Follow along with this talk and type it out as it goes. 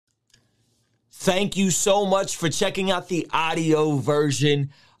Thank you so much for checking out the audio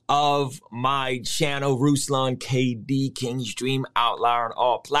version of my channel, Ruslan KD, King's Dream Outlier on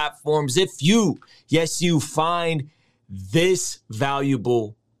all platforms. If you find this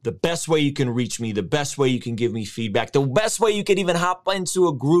valuable, the best way you can reach me, the best way you can give me feedback, the best way you can even hop into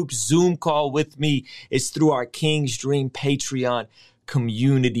a group Zoom call with me is through our King's Dream Patreon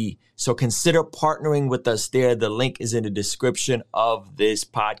community. So consider partnering with us there. The link is in the description of this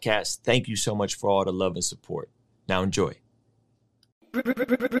podcast. Thank you so much for all the love and support. Now enjoy.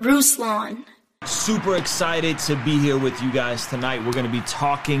 Ruslan. Super excited to be here with you guys tonight. We're going to be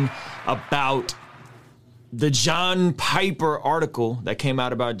talking about the John Piper article that came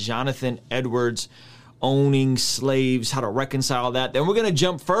out about Jonathan Edwards owning slaves, how to reconcile that. Then we're going to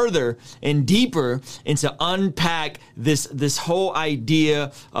jump further and deeper into unpack this whole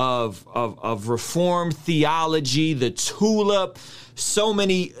idea of reform theology, the tulip. So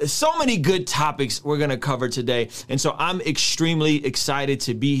many good topics we're going to cover today. And so I'm extremely excited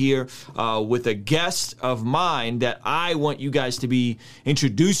to be here with a guest of mine that I want you guys to be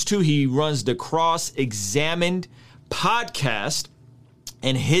introduced to. He runs the Cross-Examined podcast.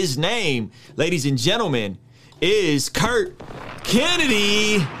 And his name, ladies and gentlemen, is Kurt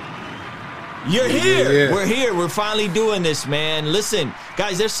Kennedy. You're here. Yeah. We're here. We're finally doing this, man. Listen,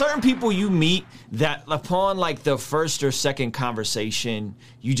 guys, there's certain people you meet that upon like the first or second conversation,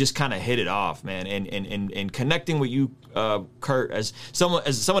 you just kind of hit it off, man. And connecting with you, Kurt, as someone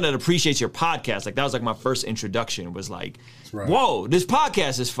that appreciates your podcast, like that was like my first introduction. It was like, right. Whoa, this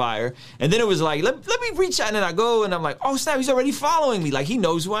podcast is fire. And then it was like, let me reach out, and then I go and I'm like, oh snap, he's already following me. Like he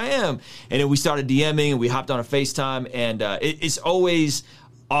knows who I am. And then we started DMing and we hopped on a FaceTime, and it's always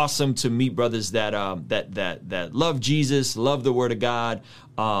awesome to meet brothers that love Jesus, love the Word of God,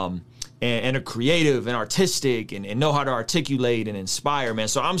 and are creative and artistic and know how to articulate and inspire, man.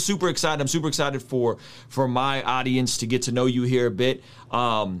 So I'm super excited. I'm super excited for my audience to get to know you here a bit.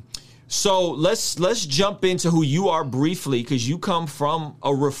 So let's jump into who you are briefly, because you come from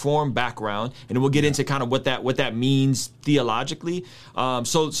a Reformed background, and we'll get into kind of what that means theologically.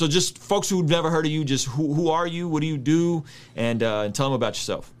 So just folks who've never heard of you, just who are you? What do you do? And tell them about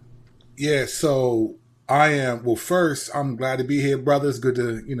yourself. Yeah, so I am. Well, first, I'm glad to be here, brothers. Good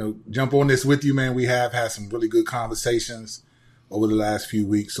to jump on this with you, man. We have had some really good conversations over the last few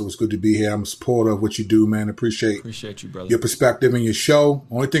weeks, so it's good to be here. I'm a supporter of what you do, man. Appreciate you, brother. Your perspective and your show.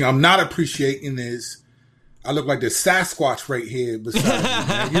 Only thing I'm not appreciating is I look like the Sasquatch right here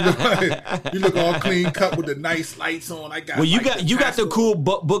beside you, man. You look all clean cut with the nice lights on. You got the cool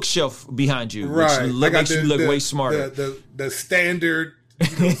bookshelf behind you, right? Which makes you look way smarter. The standard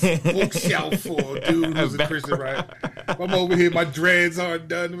bookshelf for a dude who's a Christian, right? I'm over here, my dreads aren't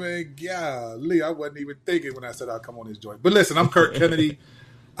done, man. Golly, I wasn't even thinking when I said I'd come on this joint. But listen, I'm Kurt Kennedy.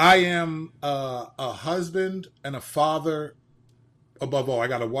 I am a husband and a father. Above all, I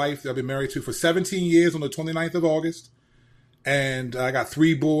got a wife that I've been married to for 17 years on the 29th of August. And I got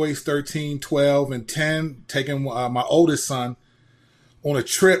 3 boys, 13, 12, and 10, taking my oldest son on a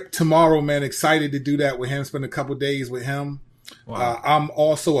trip tomorrow, man. Excited to do that with him, spend a couple days with him. Wow. I'm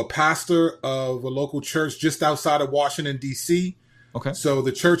also a pastor of a local church just outside of Washington, D.C. Okay. So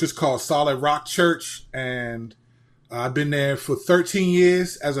the church is called Solid Rock Church, and I've been there for 13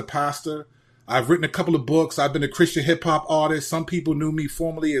 years as a pastor. I've written a couple of books. I've been a Christian hip-hop artist. Some people knew me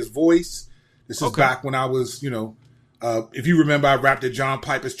formerly as Voice. This is back when I was, if you remember, I rapped at John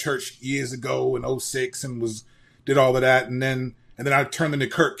Piper's church years ago in 2006 and did all of that. And then I turned into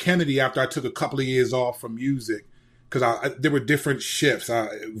Kurt Kennedy after I took a couple of years off from music, because there were different shifts.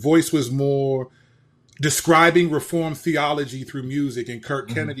 Voice was more describing Reformed theology through music, and Kurt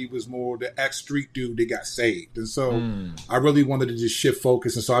Kennedy was more the ex-street dude that got saved. And so I really wanted to just shift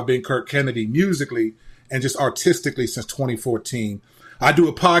focus. And so I've been Kurt Kennedy musically and just artistically since 2014. I do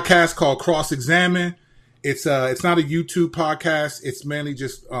a podcast called Cross-Examined. It's not a YouTube podcast. It's mainly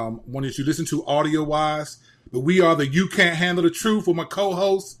just one that you listen to audio-wise. But we are the You Can't Handle the Truth with my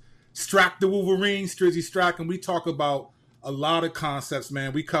co-host, Strack the Wolverine, Strizzy Strack, and we talk about a lot of concepts,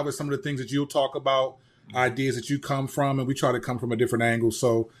 man. We cover some of the things that you'll talk about, ideas that you come from, and we try to come from a different angle.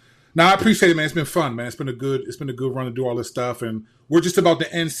 So, I appreciate it, man. It's been fun, man. It's been a good run to do all this stuff, and we're just about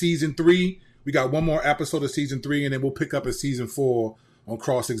to end season 3. We got one more episode of season 3, and then we'll pick up at season 4 on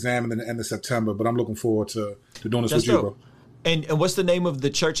Cross-Examined at the end of September. But I'm looking forward to doing this with you, bro. And what's the name of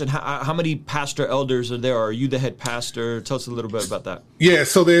the church, and how many pastor elders are there? Are you the head pastor? Tell us a little bit about that. Yeah,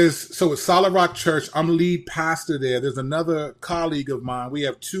 so it's Solid Rock Church. I'm lead pastor there. There's another colleague of mine. We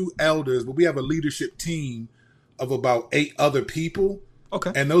have 2 elders, but we have a leadership team of about 8 other people.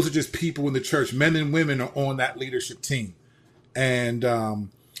 Okay. And those are just people in the church. Men and women are on that leadership team. And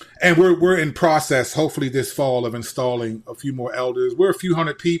And we're in process, hopefully this fall, of installing a few more elders. We're a few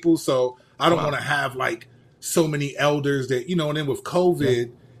hundred people, so I don't want to have like so many elders that, and then with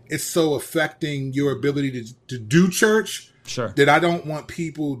COVID, it's so affecting your ability to do church. Sure. That I don't want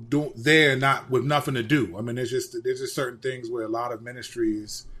people there not with nothing to do. I mean, there's just certain things where a lot of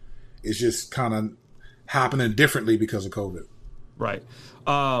ministries is just kind of happening differently because of COVID. Right.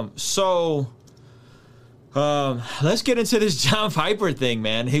 Let's get into this John Piper thing,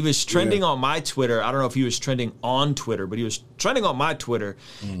 man. He was trending on my Twitter. I don't know if he was trending on Twitter, but he was trending on my Twitter.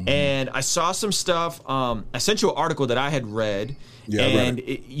 Mm-hmm. And I saw some stuff. I sent you an article that I had read. Yeah, and,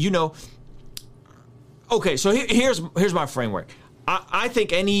 okay, so here's my framework. I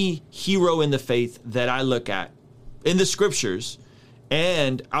think any hero in the faith that I look at in the scriptures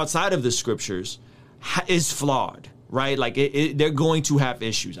and outside of the scriptures is flawed, right? Like they're going to have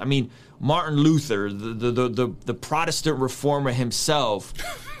issues. I mean, Martin Luther, the Protestant reformer himself,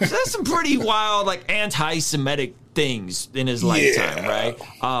 said some pretty wild, like anti-Semitic things in his lifetime, right?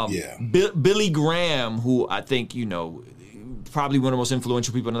 Billy Graham, who I think probably one of the most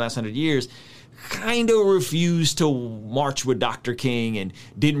influential people in the last 100 years, kind of refused to march with Dr. King and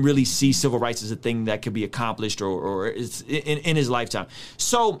didn't really see civil rights as a thing that could be accomplished or in his lifetime.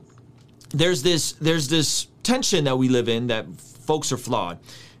 So there's this tension that we live in that folks are flawed.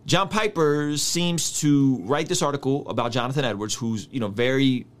 John Piper seems to write this article about Jonathan Edwards, who's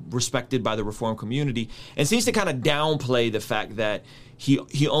very respected by the Reformed community, and seems to kind of downplay the fact that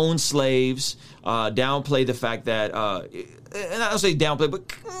he owned slaves, downplay the fact that, and I don't say downplay, but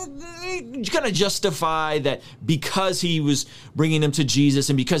kind of justify that because he was bringing them to Jesus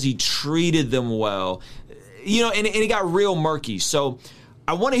and because he treated them well, and it got real murky. So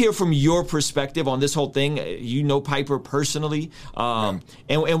I want to hear from your perspective on this whole thing. You know Piper personally, and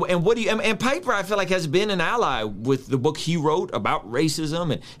what do you? And Piper, I feel like, has been an ally with the book he wrote about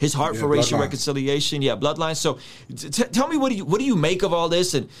racism and his heart for racial reconciliation. Yeah, Bloodline. So, tell me, what do you make of all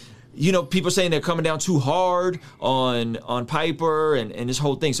this? And people saying they're coming down too hard on Piper and this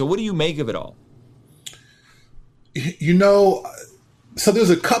whole thing. So, what do you make of it all? So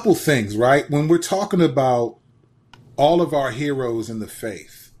there's a couple things, right? When we're talking about all of our heroes in the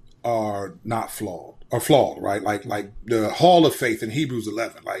faith are not flawed, right? Like the Hall of Faith in Hebrews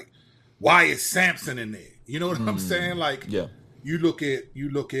 11. Like, why is Samson in there? You know what I'm saying? Like, you look at.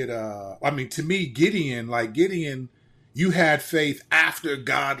 I mean, to me, Gideon, you had faith after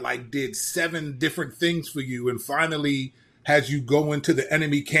God did 7 different things for you, and finally had you go into the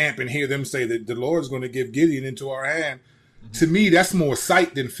enemy camp and hear them say that the Lord's going to give Gideon into our hand. To me, that's more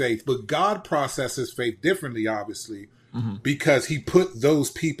sight than faith. But God processes faith differently, obviously, because he put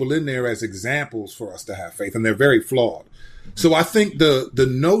those people in there as examples for us to have faith, and they're very flawed. So I think the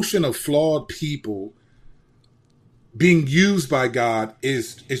notion of flawed people being used by God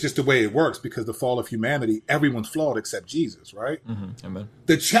is just the way it works, because the fall of humanity, everyone's flawed except Jesus, right? Amen.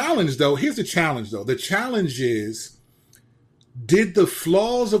 The challenge, though, here's the challenge, though. The challenge is, did the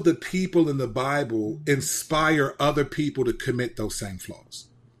flaws of the people in the Bible inspire other people to commit those same flaws?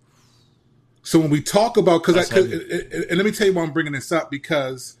 So when we talk about, and let me tell you why I'm bringing this up,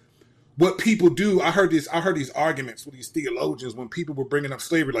 because what people do, I heard these arguments with these theologians when people were bringing up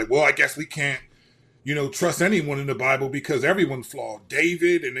slavery, like, well, I guess we can't, trust anyone in the Bible because everyone's flawed.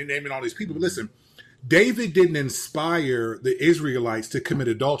 David, and they naming all these people. But listen, David didn't inspire the Israelites to commit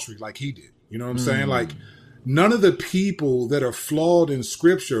adultery like he did. You know what I'm saying? Like, none of the people that are flawed in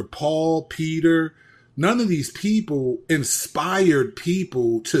Scripture, Paul, Peter, none of these people inspired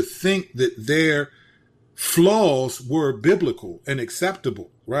people to think that their flaws were biblical and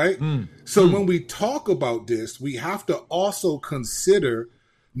acceptable, right? So when we talk about this, we have to also consider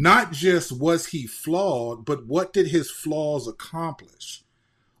not just was he flawed, but what did his flaws accomplish?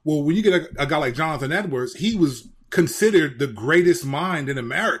 Well, when you get a guy like Jonathan Edwards, he was considered the greatest mind in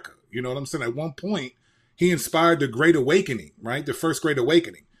America. You know what I'm saying? At one point, he inspired the Great Awakening, right? The first Great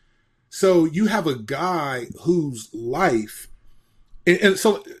Awakening. So you have a guy whose life, and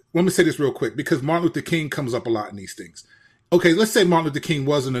so let me say this real quick, because Martin Luther King comes up a lot in these things. Okay, let's say Martin Luther King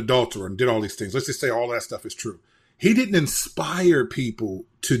was an adulterer and did all these things. Let's just say all that stuff is true. He didn't inspire people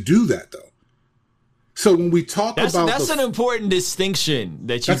to do that, though. So when we talk that's an important distinction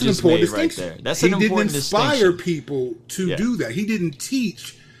that you just made right there. That's an important distinction. He didn't inspire people to do that. He didn't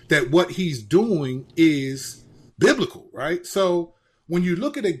teach that what he's doing is biblical, right? So when you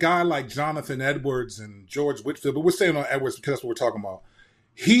look at a guy like Jonathan Edwards and George Whitefield, but we're saying on Edwards because that's what we're talking about,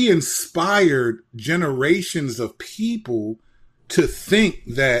 he inspired generations of people to think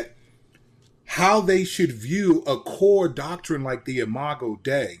that how they should view a core doctrine like the Imago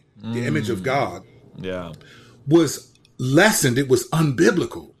Dei, the image of God, was lessened. It was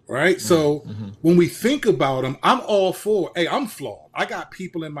unbiblical, right? So when we think about him, I'm all for, hey, I'm flawed. I got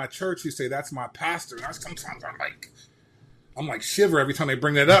people in my church who say that's my pastor. And sometimes I'm like shiver every time they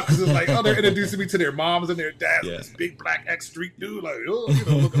bring that up, because it's like, oh, they're introducing me to their moms and their dads. Yeah. This big black X Street dude, like, oh,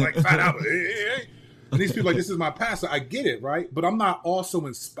 looking like Fat Albert. Hey. And these people like, this is my pastor. I get it, right? But I'm not also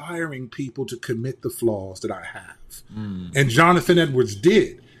inspiring people to commit the flaws that I have. And Jonathan Edwards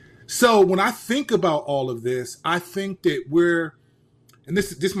did. So when I think about all of this, I think that and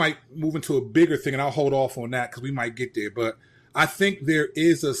this might move into a bigger thing, and I'll hold off on that because we might get there. But I think there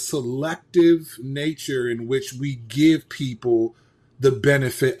is a selective nature in which we give people the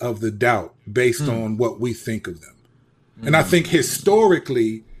benefit of the doubt based on what we think of them. And I think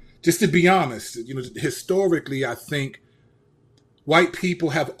historically, just to be honest, historically, I think white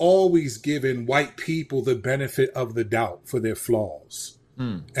people have always given white people the benefit of the doubt for their flaws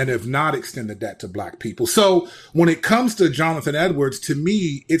and have not extended that to black people. So when it comes to Jonathan Edwards, to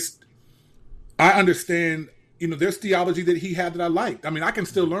me, I understand, there's theology that he had that I liked. I mean, I can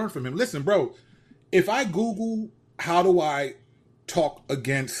still learn from him. Listen, bro, if I Google how do I talk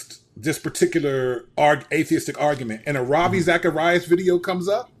against this particular atheistic argument and a Ravi Zacharias video comes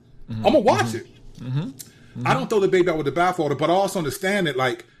up, I'm going to watch it. I don't throw the baby out with the bathwater, but I also understand that,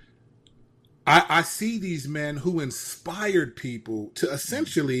 like, I see these men who inspired people to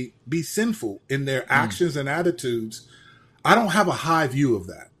essentially be sinful in their actions and attitudes. I don't have a high view of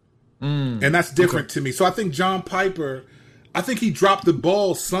that. And that's different to me. So I think John Piper, he dropped the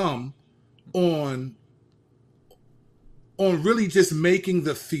ball some on really just making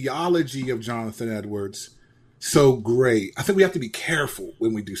the theology of Jonathan Edwards so great. I think we have to be careful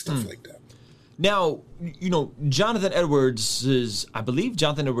when we do stuff like that. Now, Jonathan Edwards I believe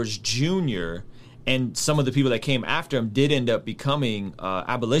Jonathan Edwards Jr. and some of the people that came after him did end up becoming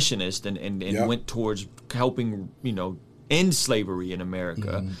abolitionists and went towards helping, end slavery in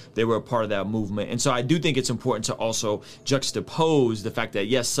America. They were a part of that movement. And so I do think it's important to also juxtapose the fact that,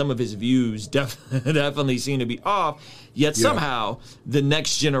 yes, some of his views definitely seem to be off, yet somehow the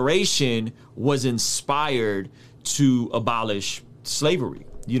next generation was inspired to abolish slavery.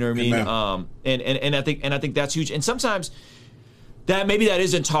 You know what I mean? And I think that's huge. And sometimes that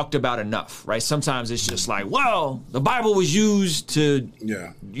isn't talked about enough, right? Sometimes it's just like, well, the Bible was used to,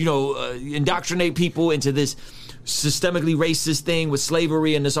 indoctrinate people into this systemically racist thing with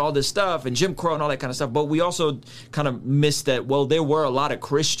slavery and all this stuff and Jim Crow and all that kind of stuff. But we also kind of missed that, well, there were a lot of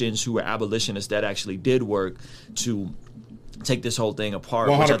Christians who were abolitionists that actually did work to take this whole thing apart.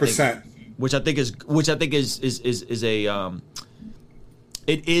 100%. Which I think is a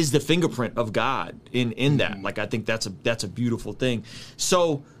it is the fingerprint of God in that. Like, I think that's a beautiful thing.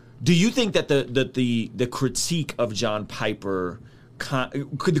 So, do you think that the critique of John Piper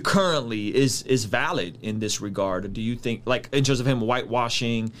currently is valid in this regard? Or do you think, like, in terms of him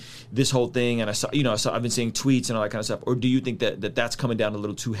whitewashing this whole thing? And I've been seeing tweets and all that kind of stuff. Or do you think that that's coming down a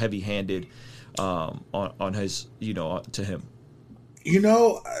little too heavy-handed on his to him?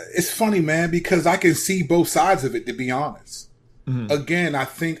 It's funny, man, because I can see both sides of it, to be honest. Again, I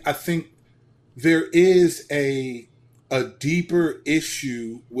think there is a deeper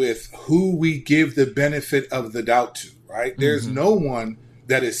issue with who we give the benefit of the doubt to, right? There's no one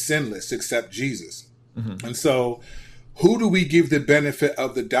that is sinless except Jesus. And so who do we give the benefit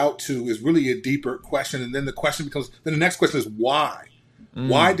of the doubt to is really a deeper question. And then the next question is why?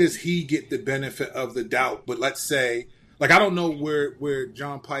 Why does he get the benefit of the doubt? But let's say, like, I don't know where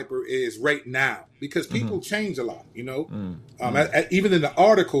John Piper is right now, because people change a lot, even in the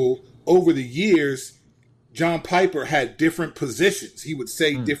article over the years, John Piper had different positions. He would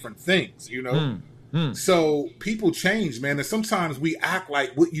say different things, So people change, man. And sometimes we act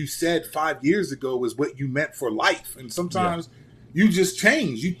like what you said 5 years ago is what you meant for life. And sometimes you just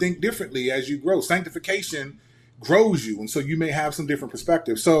change. You think differently as you grow. Sanctification grows you. And so you may have some different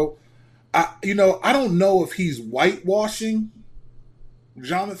perspectives. So, I don't know if he's whitewashing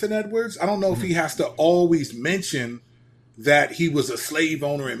Jonathan Edwards. I don't know if he has to always mention that he was a slave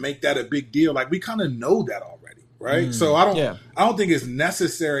owner and make that a big deal. Like, we kind of know that already, right? So I don't think it's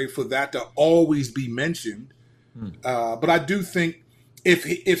necessary for that to always be mentioned. But I do think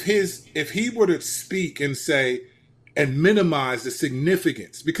if he were to speak and say and minimize the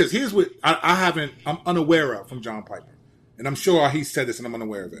significance, because here's what I'm unaware of from John Piper, and I'm sure he said this and I'm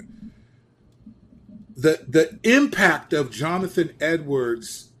unaware of it. The impact of Jonathan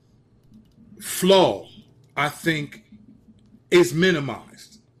Edwards' flaw, I think, is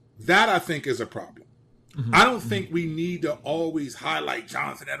minimized. That, I think, is a problem. I don't think we need to always highlight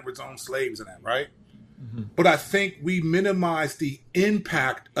Jonathan Edwards' own slaves and that, right? But I think we minimize the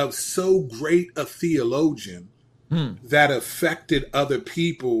impact of so great a theologian that affected other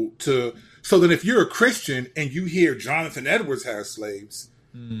people to. So then if you're a Christian and you hear Jonathan Edwards has slaves,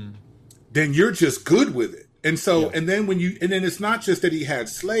 then you're just good with it. And so, and then then it's not just that he had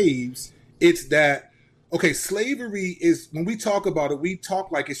slaves, it's that, okay, slavery is, when we talk about it, we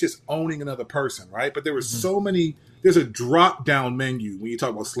talk like it's just owning another person, right? But there were there's a drop down menu when you talk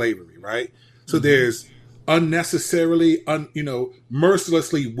about slavery, right? So there's unnecessarily,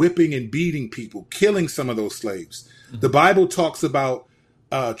 mercilessly whipping and beating people, killing some of those slaves. The Bible talks about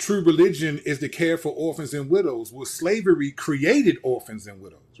true religion is to care for orphans and widows. Well, slavery created orphans and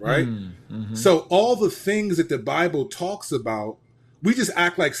widows, right? So all the things that the Bible talks about, we just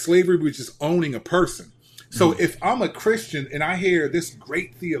act like slavery was just owning a person. So if I'm a Christian and I hear this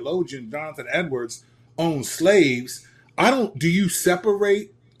great theologian, Jonathan Edwards, owns slaves, do you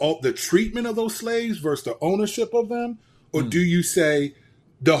separate the treatment of those slaves versus the ownership of them? Or do you say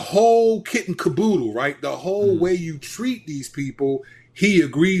the whole kit and caboodle, right? The whole way you treat these people, he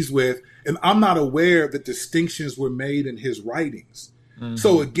agrees with, and I'm not aware that distinctions were made in his writings.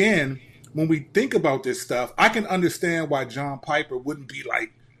 So again, when we think about this stuff, I can understand why John Piper wouldn't be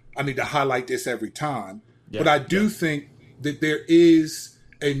like, I need to highlight this every time. But I do think that there is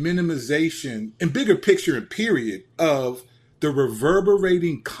a minimization and bigger picture and period of the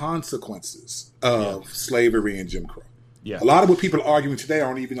reverberating consequences of slavery and Jim Crow. A lot of what people are arguing today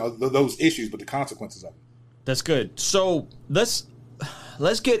aren't even those issues, but the consequences of it. That's good. So let's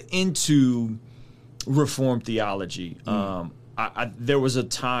get into Reformed theology. There was a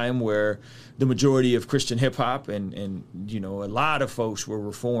time where the majority of Christian hip hop and a lot of folks were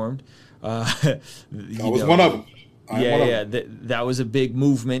Reformed. I was one of them. That was a big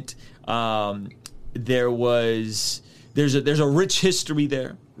movement. There's a rich history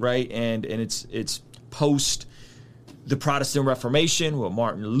there, right? And it's post the Protestant Reformation with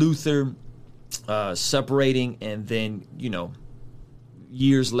Martin Luther separating, and then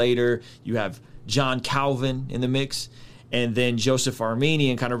years later you have John Calvin in the mix, and then Joseph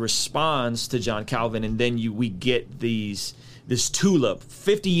Arminian kind of responds to John Calvin, and then we get this tulip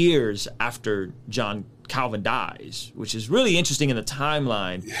 50 years after John Calvin dies, which is really interesting in the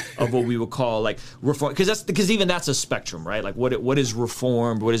timeline of what we would call like Reform, because even that's a spectrum, right? Like what is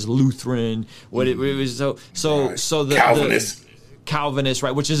Reformed, what is Lutheran, what it was so the Calvinist. Calvinist,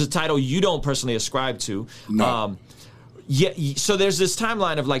 right? Which is a title you don't personally ascribe to. No. So there's this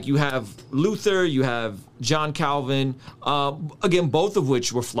timeline of like you have Luther, you have John Calvin, again, both of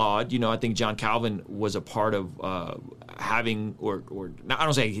which were flawed. I think John Calvin was a part of having, or I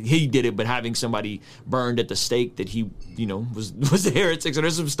don't say he did it, but having somebody burned at the stake that he, was a heretic. So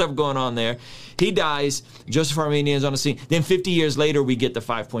there's some stuff going on there. He dies. Joseph Arminian is on the scene. Then 50 years later, we get the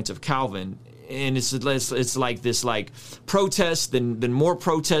 5 points of Calvin. And it's like this protest, then more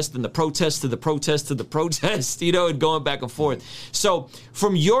protest, then the protest to the protest to the protest, and going back and forth. So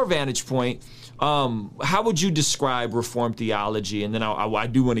from your vantage point, how would you describe Reformed theology? And then I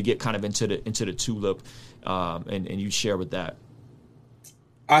do want to get kind of into the tulip, and you share with that.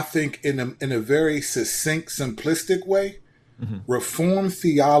 I think in a very succinct, simplistic way, Reformed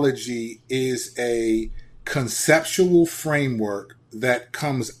theology is a conceptual framework that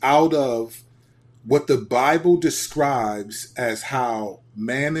comes out of what the Bible describes as how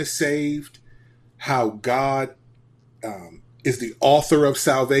man is saved, how God is the author of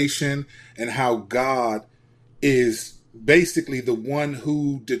salvation, and how God is basically the one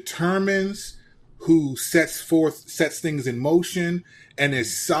who determines, who sets things in motion, and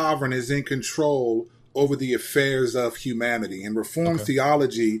is sovereign, is in control over the affairs of humanity. And Reformed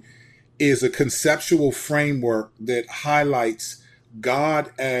theology is a conceptual framework that highlights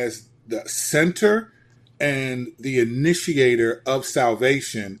God as the center and the initiator of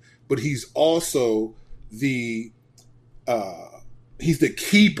salvation, but he's also the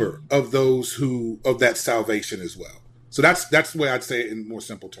keeper of of that salvation as well. So that's the way I'd say it in more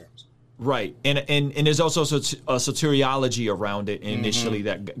simple terms. Right, and there's also a soteriology around it initially,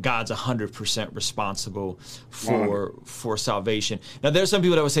 that God's 100% responsible for salvation. Now, there's some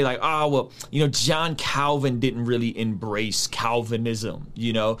people that would say like, John Calvin didn't really embrace Calvinism,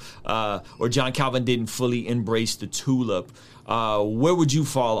 or John Calvin didn't fully embrace the tulip. Where would you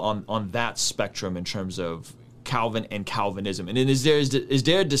fall on that spectrum in terms of Calvin and Calvinism? And then is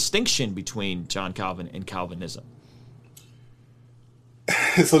there a distinction between John Calvin and Calvinism?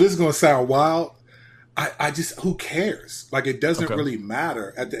 So this is going to sound wild. I just, who cares? Like, it doesn't really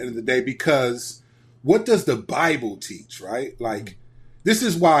matter at the end of the day, because what does the Bible teach, right? Like, this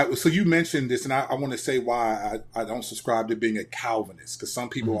is why, so you mentioned this, and I want to say why I don't subscribe to being a Calvinist, because some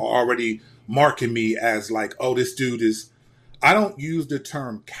people are already marking me as like, oh, this dude is I don't use the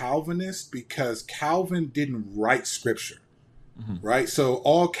term Calvinist because Calvin didn't write scripture, right? So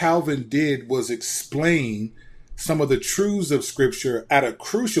all Calvin did was explain some of the truths of scripture at a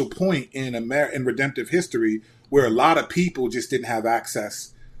crucial point in in redemptive history where a lot of people just didn't have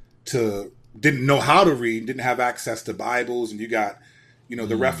access to, didn't know how to read, didn't have access to Bibles. And you got,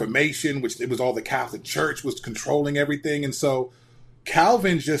 the Reformation, which it was all the Catholic Church was controlling everything. And so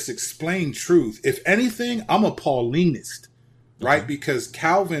Calvin just explained truth. If anything, I'm a Paulinist, right? Because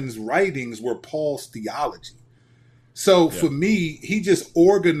Calvin's writings were Paul's theology. So for me, he just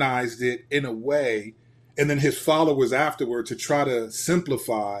organized it in a way, and then his followers afterward to try to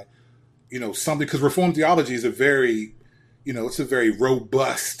simplify, something, because Reformed theology is a very, it's a very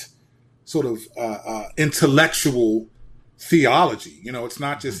robust sort of intellectual theology. It's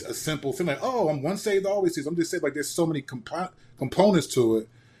not just a simple thing like, oh, I'm once saved, always saved. I'm just saying, like, there's so many components to it.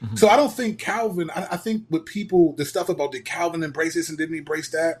 So I don't think Calvin, I think with people, the stuff about did Calvin embrace this and didn't embrace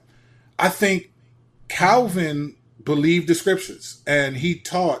that, I think Calvin believed the scriptures and he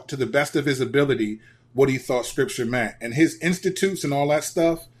taught to the best of his ability what he thought scripture meant. And his institutes and all that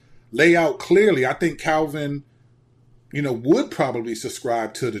stuff lay out clearly. I think Calvin, would probably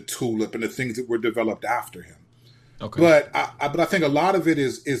subscribe to the tulip and the things that were developed after him. Okay. But I think a lot of it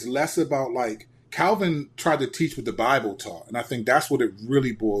is less about, like, Calvin tried to teach what the Bible taught. And I think that's what it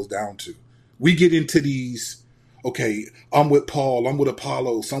really boils down to. We get into these, okay, I'm with Paul, I'm with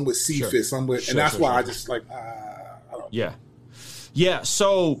Apollos, I'm with Cephas, I'm with, and that's why I just like, I don't know. Yeah. Yeah.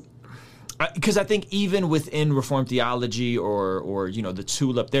 So, because I think even within Reformed theology or the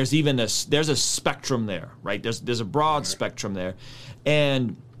tulip, there's a spectrum there, right? There's a broad spectrum there.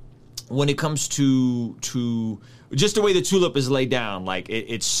 And when it comes to just the way the tulip is laid down, like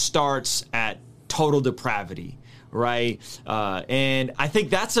it starts at total depravity, right? And I think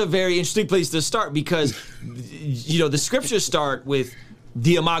that's a very interesting place to start because, the scriptures start with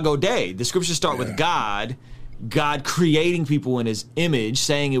the Imago Dei. The scriptures start with God creating people in his image,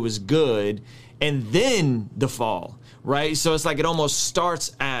 saying it was good, and then the fall, right? So it's like it almost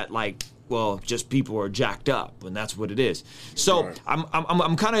starts at like, well, just people are jacked up, and that's what it is. So right.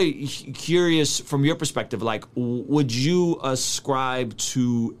 I'm kind of curious from your perspective, like, would you ascribe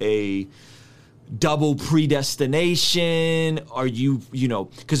to a double predestination? Are you,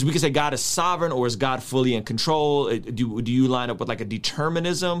 because we can say God is sovereign, or is God fully in control? Do you line up with like a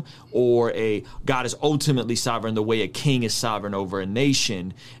determinism, or a God is ultimately sovereign the way a king is sovereign over a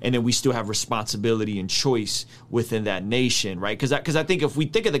nation, and then we still have responsibility and choice within that nation, right? Because I think if we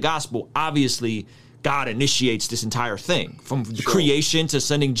think of the gospel, obviously God initiates this entire thing from creation to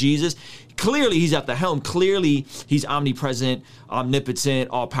sending Jesus. Clearly, he's at the helm. Clearly, he's omnipresent, omnipotent,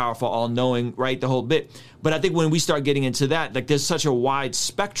 all-powerful, all-knowing, right? The whole bit. But I think when we start getting into that, like there's such a wide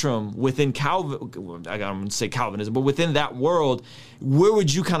spectrum within Calvin, I'm going to say Calvinism, but within that world, where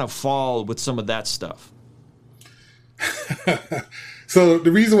would you kind of fall with some of that stuff? So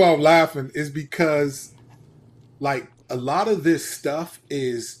the reason why I'm laughing is because, like, a lot of this stuff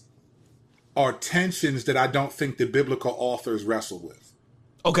are tensions that I don't think the biblical authors wrestle with.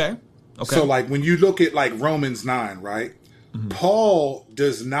 Okay. So like when you look at like Romans 9, right? Mm-hmm. Paul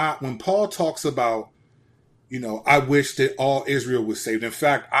does not, when Paul talks about, I wish that all Israel was saved. In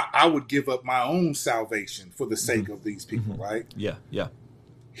fact, I would give up my own salvation for the sake of these people, right? Yeah.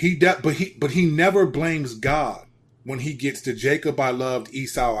 But he never blames God when he gets to Jacob I loved,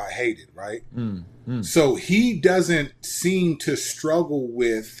 Esau I hated, right? So he doesn't seem to struggle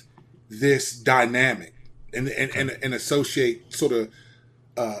with this dynamic and associate sort of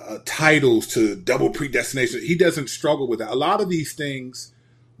titles to double predestination. He doesn't struggle with that. A lot of these things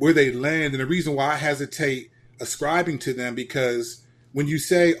where they land, and the reason why I hesitate ascribing to them, because when you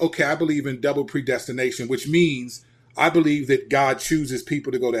say, okay, I believe in double predestination, which means I believe that God chooses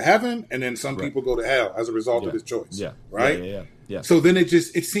people to go to heaven and then some people go to hell as a result of his choice. Yeah. Right? Yeah. So then it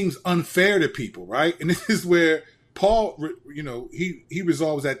seems unfair to people, right? And this is where Paul, he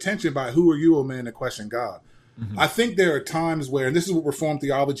resolves that tension by, who are you, O man, to question God? Mm-hmm. I think there are times where, and this is what Reformed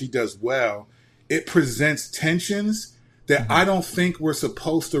theology does well, it presents tensions that I don't think we're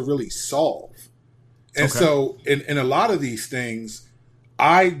supposed to really solve. And so in a lot of these things,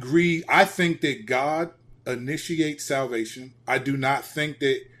 I agree. I think that God initiates salvation. I do not think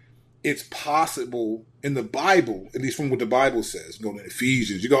that it's possible in the Bible, at least from what the Bible says. Go to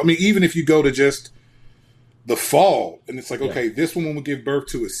Ephesians. Even if you go to just the fall, and it's like, okay, this woman will give birth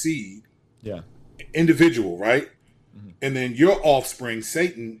to a seed. Yeah. Individual, right? Mm-hmm. And then your offspring,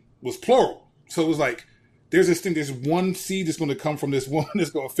 Satan, was plural. So it was like, there's this thing, there's one seed that's going to come from this one that's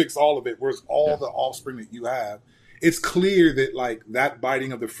going to fix all of it, whereas all the offspring that you have, it's clear that like that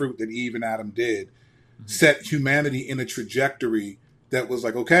biting of the fruit that Eve and Adam did, set humanity in a trajectory that was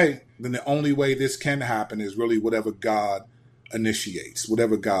like, okay, then the only way this can happen is really whatever God initiates,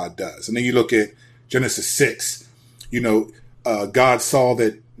 whatever God does. And then you look at Genesis 6, God saw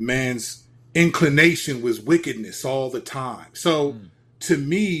that man's inclination was wickedness all the time. So to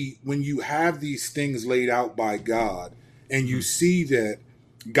me, when you have these things laid out by God and you see that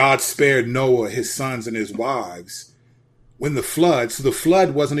God spared Noah, his sons, and his wives when the flood, so the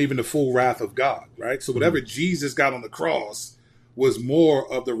flood wasn't even the full wrath of God, right? So whatever Jesus got on the cross was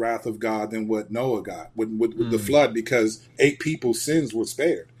more of the wrath of God than what Noah got with the flood, because 8 people's sins were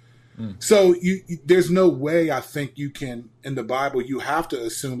spared. So there's no way, I think, you can, in the Bible, you have to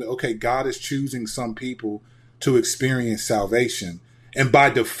assume that, okay, God is choosing some people to experience salvation. And by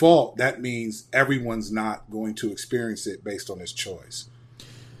default, that means everyone's not going to experience it based on his choice.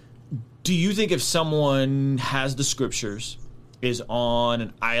 Do you think if someone has the scriptures, is on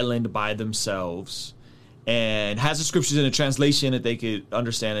an island by themselves, and has the scriptures in a translation that they could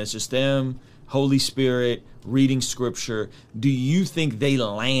understand, it's just them, Holy Spirit, reading scripture, do you think they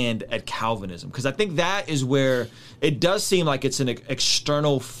land at Calvinism? Because I think that is where it does seem like it's an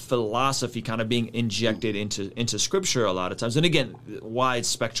external philosophy kind of being injected into scripture a lot of times. And again, wide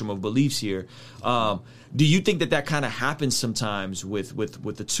spectrum of beliefs here. Do you think that kind of happens sometimes with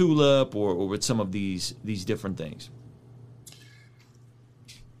the tulip or with some of these different things?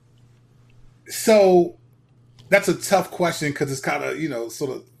 So that's a tough question because it's kind of,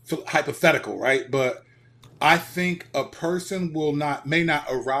 sort of hypothetical, right? But I think a person may not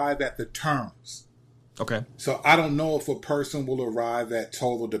arrive at the terms. Okay. So I don't know if a person will arrive at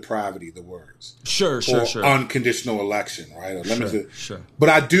total depravity, the words. Sure. Unconditional election, right? Or sure. But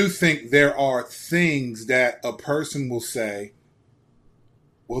I do think there are things that a person will say,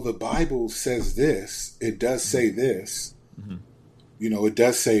 well, the Bible says this. It does say this. Mm-hmm. It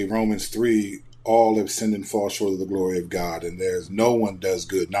does say Romans 3, all have sinned and fall short of the glory of God, and there's no one does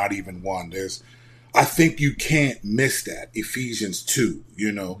good, not even one. I think you can't miss that. Ephesians 2,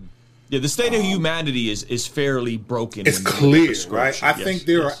 Yeah, the state of humanity is fairly broken. It's clear, right? I think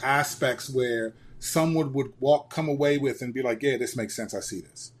there are aspects where someone would come away with and be like, yeah, this makes sense. I see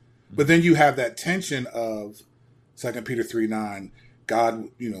this. Mm-hmm. But then you have that tension of 2 Peter 3:9, God,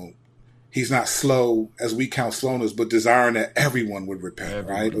 he's not slow as we count slowness, but desiring that everyone would repent,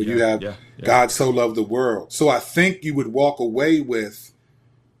 right? Or you have God so loved the world. So I think you would walk away with,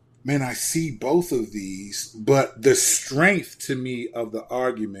 man, I see both of these, but the strength to me of the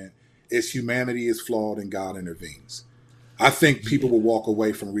argument is humanity is flawed and God intervenes. I think people will walk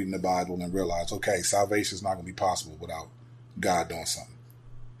away from reading the Bible and realize, okay, salvation is not going to be possible without God doing something.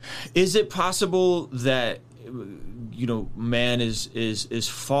 Is it possible that man is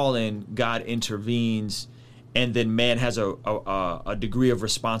fallen, God intervenes, and then man has a degree of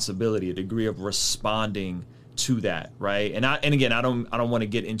responsibility, a degree of responding to that, right? And again, I don't want to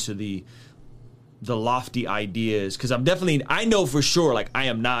get into the lofty ideas, because I know for sure, like, I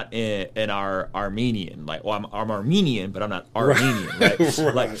am not an Armenian, like, well, I'm Armenian, but I'm not Armenian, right?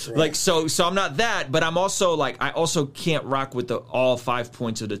 Like, so I'm not that, but I'm also like, I also can't rock with all 5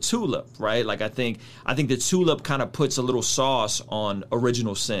 points of the tulip, right? Like, I think the tulip kind of puts a little sauce on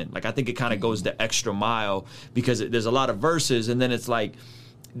original sin. Like, I think it kind of goes the extra mile, because there's a lot of verses, and then it's like,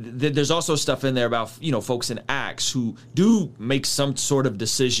 there's also stuff in there about, folks in Acts who do make some sort of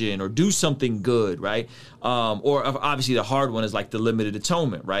decision or do something good, right? Or obviously the hard one is like the limited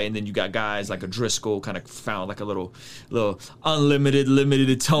atonement, right? And then you got guys like a Driscoll kind of found like a little limited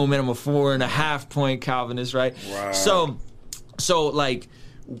atonement. I'm a 4.5 point Calvinist, right? Wow. So like,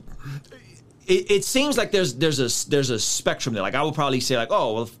 it seems like there's a spectrum there. Like, I would probably say like,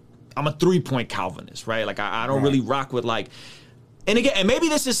 oh, well, I'm a 3 point Calvinist, right? Like, I don't really rock with like. And again, and maybe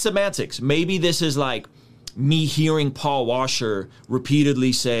this is semantics. Maybe this is like me hearing Paul Washer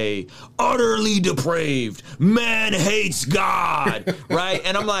repeatedly say, utterly depraved, man hates God, right?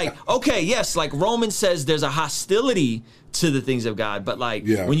 And I'm like, okay, yes, like Romans says there's a hostility to the things of God, but like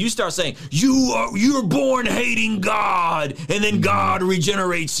when you start saying you're born hating God, and then God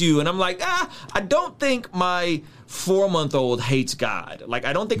regenerates you, and I'm like, I don't think my 4-month-old hates God. Like,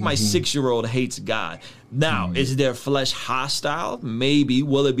 I don't think my 6-year-old hates God. Now, is their flesh hostile? Maybe.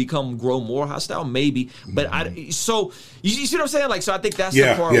 Will it grow more hostile? Maybe. But so you see what I'm saying? Like, so I think that's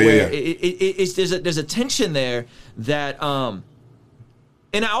the part where there's a tension there that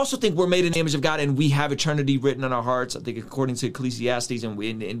and I also think we're made in the image of God, and we have eternity written on our hearts. I think according to Ecclesiastes, and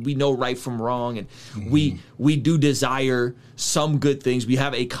we know right from wrong, and we do desire some good things. We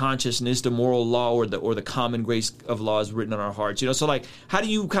have a consciousness, the moral law or the common grace of law is written on our hearts. So like, how do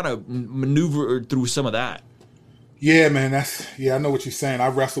you kind of maneuver through some of that? Yeah, man, I know what you're saying. I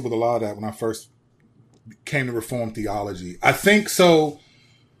wrestled with a lot of that when I first came to Reformed theology. I think so.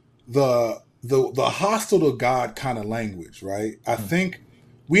 The hostile to God kind of language, right? I think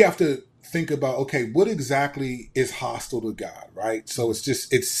we have to think about, okay, what exactly is hostile to God, right? So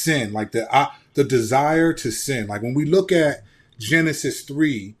it's sin, like the desire to sin. Like when we look at Genesis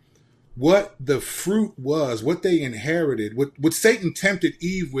 3, what the fruit was, what they inherited, what Satan tempted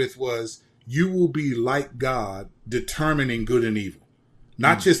Eve with was, you will be like God, determining good and evil.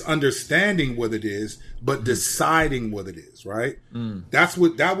 Not just understanding what it is, but deciding what it is, right?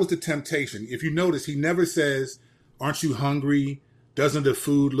 That was the temptation. If you notice, he never says, aren't you hungry? Doesn't the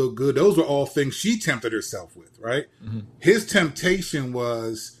food look good? Those were all things she tempted herself with, right? His temptation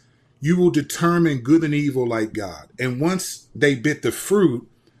was, you will determine good and evil like God. And once they bit the fruit,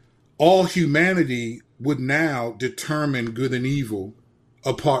 all humanity would now determine good and evil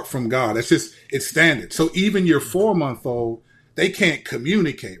apart from God. It's standard. So even your 4-month-old, they can't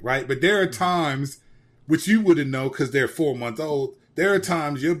communicate, right? But there are times, which you wouldn't know because they're 4 months old, there are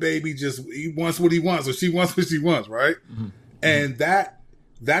times your baby he wants what he wants or she wants what she wants, right? And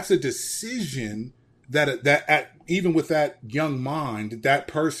that's a decision that even with that young mind, that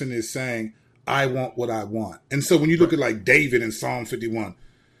person is saying, I want what I want. And so when you look at like David in Psalm 51,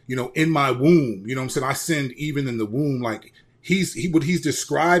 in my womb, you know what I'm saying? I sinned even in the womb. Like what he's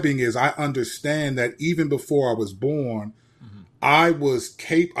describing is, I understand that even before I was born, I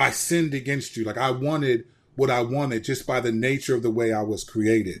sinned against you. Like I wanted what I wanted just by the nature of the way I was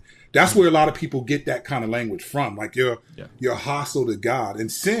created. That's where a lot of people get that kind of language from. Like you're hostile to God.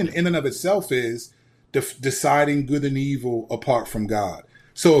 And sin in and of itself is deciding good and evil apart from God.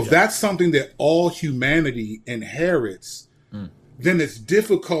 So if that's something that all humanity inherits, then it's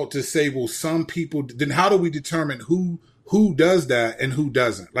difficult to say, well, some people, then how do we determine who does that and who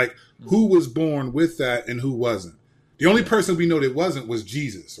doesn't? Like who was born with that and who wasn't? The only person we know that wasn't was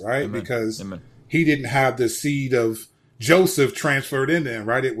Jesus, right? Amen. Because he didn't have the seed of Joseph transferred into him,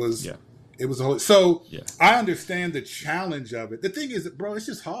 right? It was a whole. So I understand the challenge of it. The thing is, bro, it's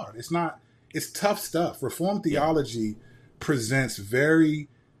just hard. It's tough stuff. Reformed theology presents very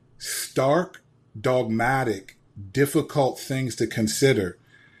stark, dogmatic, difficult things to consider.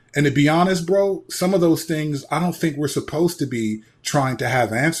 And to be honest, bro, some of those things I don't think we're supposed to be trying to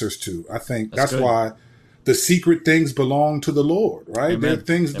have answers to. I think that's why the secret things belong to the Lord, right? Amen. There are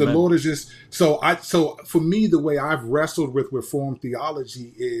things the Lord is just so for me, the way I've wrestled with Reformed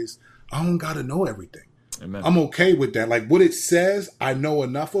theology is I don't gotta know everything. Amen. I'm okay with that. Like what it says, I know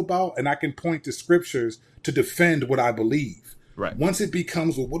enough about, and I can point to scriptures to defend what I believe. Right. Once it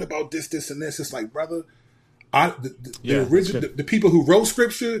becomes, well, what about this, and this? It's like, brother, the people who wrote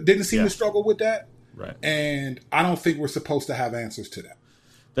scripture didn't seem to struggle with that. Right. And I don't think we're supposed to have answers to that.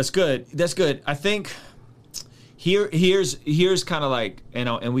 That's good. I think here's kind of like,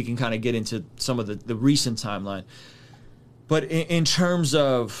 and we can kind of get into some of the recent timeline. But in terms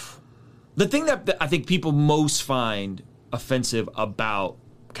of the thing that I think people most find offensive about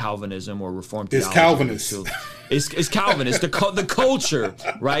Calvinism or Reformed theology, it's Calvinist, the culture,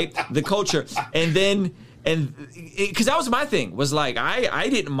 right? The culture, and because that was my thing, was like I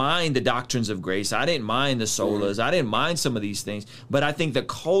didn't mind the doctrines of grace, I didn't mind the solas, I didn't mind some of these things, but I think the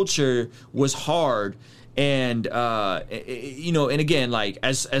culture was hard. And and again, like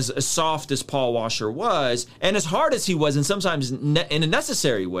as soft as Paul Washer was, and as hard as he was, and sometimes in a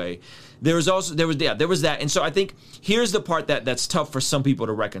necessary way, there was that. And so I think here's the part that's tough for some people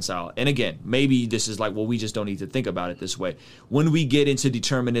to reconcile. And again, maybe this is like, well, we just don't need to think about it this way. When we get into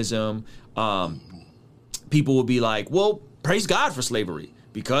determinism, people will be like, well, praise God for slavery,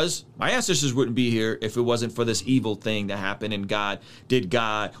 because my ancestors wouldn't be here if it wasn't for this evil thing that happened. And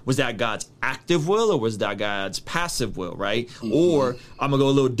was that God's active will or was that God's passive will, right? Mm-hmm. Or I'm gonna go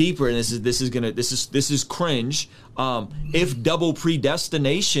a little deeper, and this is cringe. If double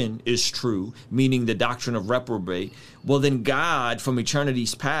predestination is true, meaning the doctrine of reprobate, well then God from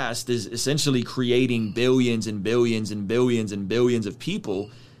eternity's past is essentially creating billions and billions and billions and billions of people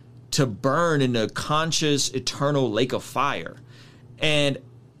to burn in a conscious eternal lake of fire. And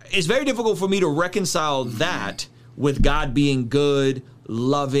it's very difficult for me to reconcile that with God being good,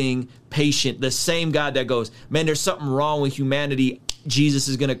 loving, patient, the same God that goes, man, there's something wrong with humanity. Jesus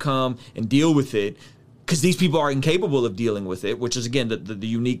is going to come and deal with it because these people are incapable of dealing with it, which is, again, the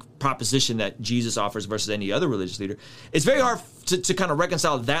unique proposition that Jesus offers versus any other religious leader. It's very hard to kind of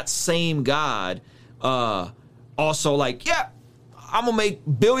reconcile that same God also like, I'm going to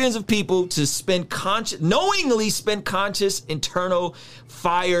make billions of people to knowingly spend conscious, internal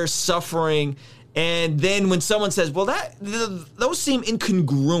fire, suffering. And then when someone says, well, those seem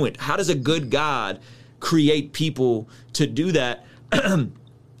incongruent. How does a good God create people to do that?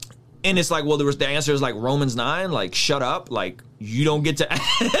 And it's like, well, the answer is like Romans 9, like, shut up, like, you don't get to,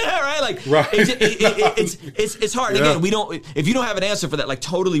 right? Like, right. It's hard. Yeah. Again, if you don't have an answer for that, like,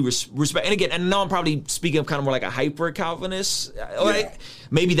 totally respect. And again, and now I'm probably speaking of kind of more like a hyper Calvinist, right? Yeah.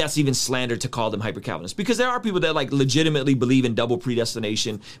 Maybe that's even slander to call them hyper Calvinists, because there are people that like legitimately believe in double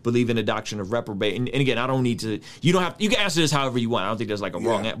predestination, believe in the doctrine of reprobate. And again, I don't need to, you can answer this however you want. I don't think there's like a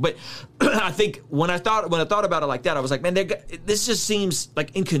wrong answer. But I think when I thought about it like that, I was like, man, this just seems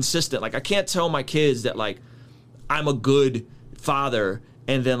like inconsistent. Like, I can't tell my kids that like I'm a good father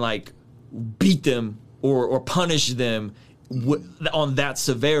and then like beat them or punish them on that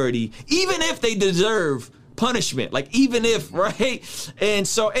severity, even if they deserve punishment, like, even if, right? And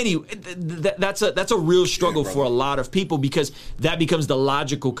so anyway, that's a real struggle for a lot of people, because that becomes the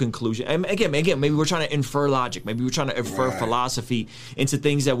logical conclusion. And again, maybe we're trying to infer logic, maybe we're trying to infer philosophy into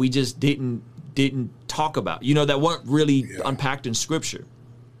things that we just didn't talk about, that weren't really unpacked in Scripture.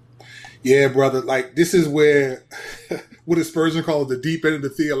 Yeah, brother. Like, this is where what does Spurgeon call the deep end of the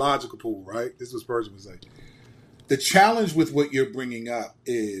theological pool, right? This is what Spurgeon would say. The challenge with what you're bringing up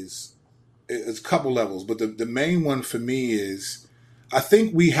is a couple levels, but the main one for me is, I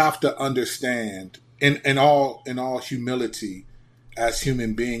think we have to understand in all humility as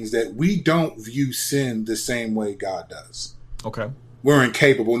human beings that we don't view sin the same way God does. Okay. We're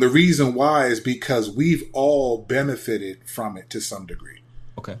incapable. And the reason why is because we've all benefited from it to some degree.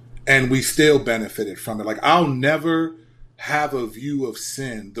 Okay. And we still benefited from it. Like, I'll never have a view of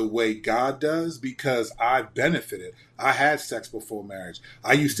sin the way God does, because I benefited. I had sex before marriage.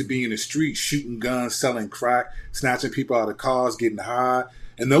 I used to be in the street shooting guns, selling crack, snatching people out of cars, getting high.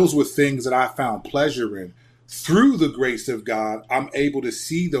 And those were things that I found pleasure in. Through the grace of God, I'm able to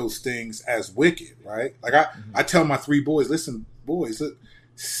see those things as wicked, right? Like, I tell my 3 boys, listen, boys, look,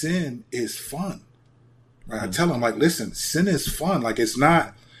 sin is fun. Right? I tell them, like, listen, sin is fun. Like, it's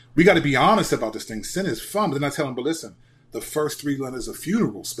not, we got to be honest about this thing. Sin is fun. But then I tell them, but listen, the first 3 letters of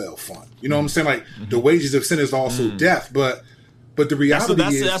funeral spell fun. You know what I'm saying? Like, the wages of sin is also death. But the reality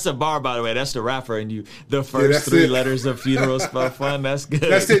is... That's a bar, by the way. That's the rapper in you. The first 3 letters of funeral spell fun. That's good.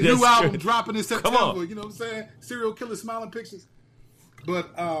 That's it. New album dropping in September. You know what I'm saying? Serial Killer Smiling Pictures. But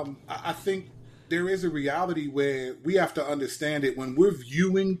I think there is a reality where we have to understand it when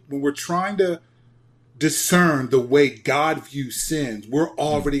we're trying to discern the way God views sins, we're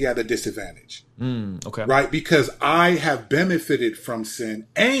already at a disadvantage. Okay. Right? Because I have benefited from sin,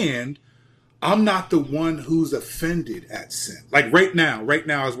 and I'm not the one who's offended at sin. Like, right now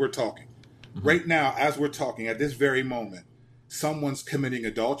as we're talking, at this very moment, someone's committing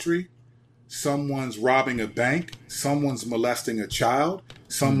adultery, someone's robbing a bank, someone's molesting a child,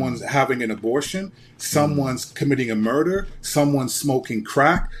 someone's having an abortion, someone's committing a murder, someone's smoking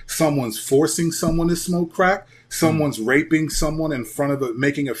crack, someone's forcing someone to smoke crack, someone's raping someone in front of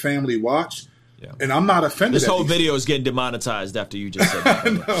making a family watch. Yeah. And I'm not offended. This whole video is getting demonetized after you just said that.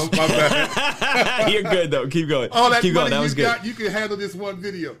 No, my bad. You're good, though. Keep going. All that Keep money going. That was good. You can handle this one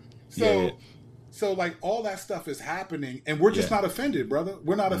video. So like, all that stuff is happening, and we're just not offended, brother.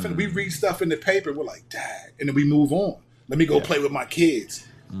 We're not offended. We read stuff in the paper, we're like, dang, and then we move on. Let me go play with my kids.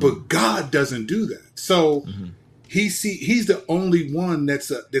 But God doesn't do that. So he's the only one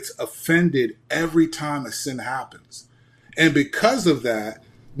that's offended every time a sin happens. And because of that,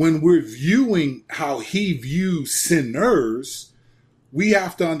 when we're viewing how he views sinners, we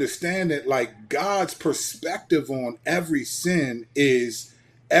have to understand that, like, God's perspective on every sin is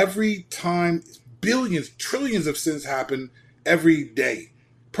every time billions, trillions of sins happen every day,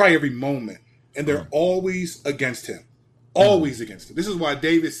 probably every moment. And they're always against him. Always against him. This is why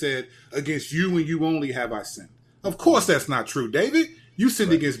David said, against you and you only have I sinned. Of course that's not true, David. You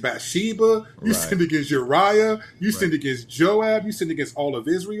sinned against Bathsheba. You sinned against Uriah. You sinned against Joab. You sinned against all of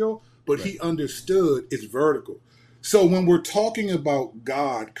Israel. But he understood it's vertical. So when we're talking about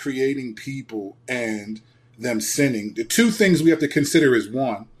God creating people and them sinning, the 2 things we have to consider is,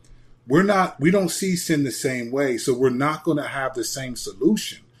 one, we don't see sin the same way. So we're not going to have the same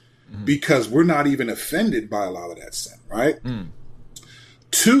solution because we're not even offended by a lot of that sin, right?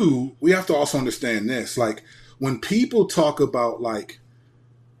 2, we have to also understand this. Like, when people talk about, like,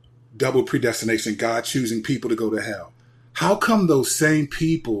 double predestination, God choosing people to go to hell, how come those same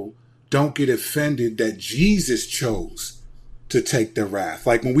people don't get offended that Jesus chose to take the wrath?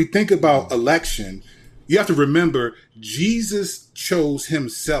 Like, when we think about election, you have to remember Jesus chose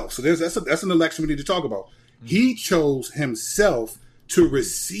himself. So that's an election we need to talk about. He chose himself to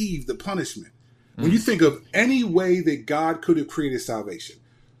receive the punishment. When you think of any way that God could have created salvation,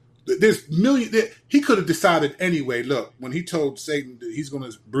 there's he could have decided anyway. Look, when he told Satan that he's going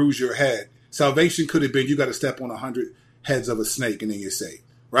to bruise your head, salvation could have been, you got to step on 100 heads of a snake and then you're saved.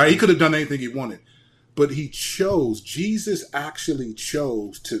 right? He could have done anything he wanted. But Jesus actually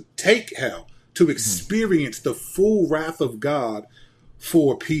chose to take hell, to experience the full wrath of God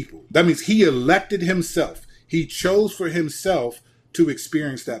for people. That means he elected himself. He chose for himself to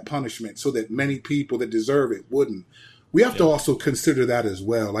experience that punishment so that many people that deserve it wouldn't. We have to also consider that as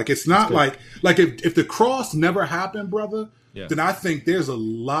well. Like, it's not like if the cross never happened, brother, then I think there's a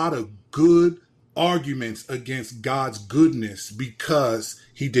lot of good arguments against God's goodness because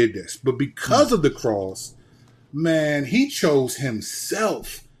he did this. But because of the cross, man, he chose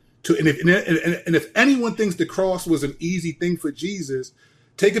himself to. And if anyone thinks the cross was an easy thing for Jesus,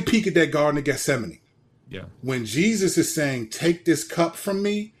 take a peek at that Garden of Gethsemane. Yeah. When Jesus is saying, take this cup from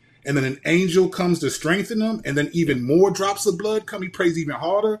me, and then an angel comes to strengthen him, and then even more drops of blood come, he prays even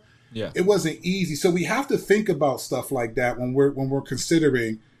harder. Yeah. It wasn't easy. So we have to think about stuff like that when we're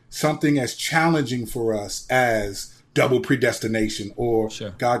considering something as challenging for us as double predestination or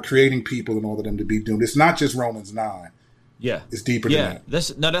God creating people in order for them to be doomed. It's not just Romans 9. Yeah, it's deeper than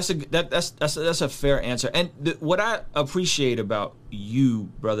that. That's a fair answer. And what I appreciate about you,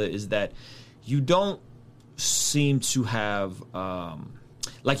 brother, is that you don't seem to have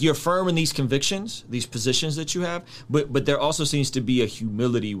like, you're firm in these convictions, these positions that you have, but there also seems to be a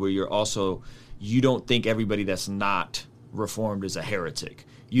humility where you don't think everybody that's not reformed is a heretic.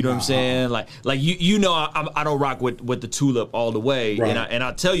 You know what I'm saying? Like I don't rock with the tulip all the way, right. and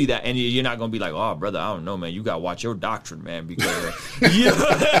I tell you that, and you're not gonna be like, oh brother, I don't know, man. You gotta watch your doctrine, man, because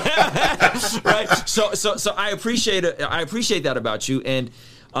right. So I appreciate it. I appreciate that about you, and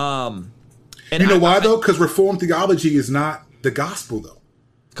you know why though? Because Reformed theology is not the gospel, though.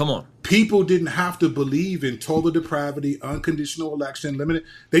 Come on. People didn't have to believe in total depravity, unconditional election, limited.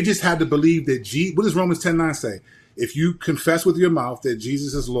 They just had to believe that what does Romans 10:9 say? If you confess with your mouth that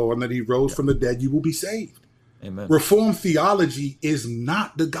Jesus is Lord and that he rose from the dead, you will be saved. Amen. Reformed theology is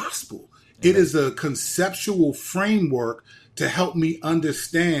not the gospel. Amen. It is a conceptual framework to help me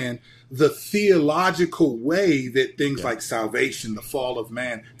understand the theological way that things like salvation, the fall of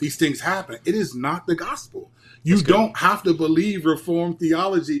man, these things happen. It is not the gospel. You don't have to believe Reformed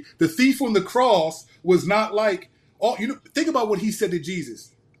theology. The thief on the cross was not like, think about what he said to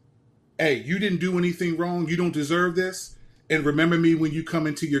Jesus. Hey, you didn't do anything wrong. You don't deserve this. And remember me when you come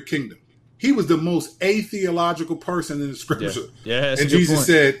into your kingdom. He was the most atheological person in the scripture. Yeah, and Jesus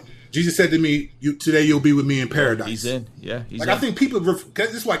said to me, today you'll be with me in paradise. He's in. Yeah, he's in. I think people,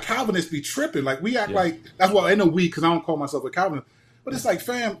 this is why Calvinists be tripping. Like, we act like, that's why I know because I don't call myself a Calvinist. But it's like,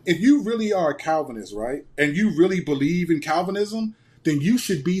 fam, if you really are a Calvinist, right, and you really believe in Calvinism, then you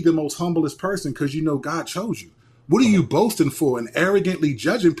should be the most humblest person because you know God chose you. What are you boasting for and arrogantly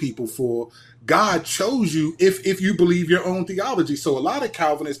judging people for? God chose you if you believe your own theology. So a lot of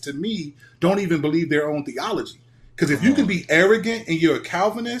Calvinists, to me, don't even believe their own theology. Because if you can be arrogant and you're a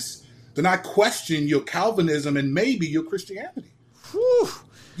Calvinist, then I question your Calvinism and maybe your Christianity. Whew.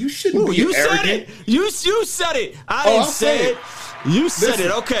 You shouldn't be arrogant. Said it. You said it. I didn't say it. You said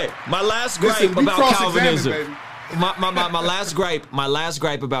it. Okay. My last gripe about Calvinism. My last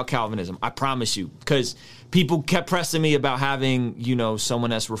gripe about Calvinism. I promise you, because people kept pressing me about having,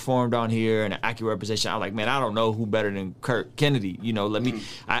 someone that's reformed on here and an accurate representation. I'm like, man, I don't know who better than Kirk Kennedy. Let me,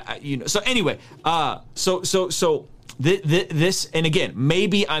 So anyway, so this, and again,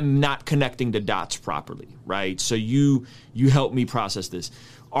 maybe I'm not connecting the dots properly, right? So you help me process this.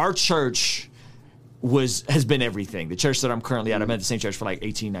 Our church has been everything. The church that I'm currently at, I've been at the same church for like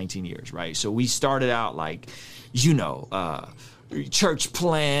 18, 19 years, right? So we started out like, church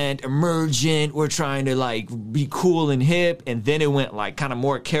plant, emergent. We're trying to like be cool and hip. And then it went like kind of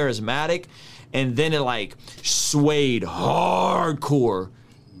more charismatic. And then it like swayed hardcore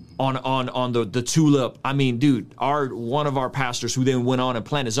on the tulip. I mean, dude, one of our pastors who then went on and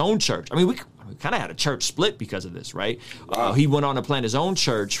planted his own church. I mean, we kind of had a church split because of this, right? Wow. He went on to plant his own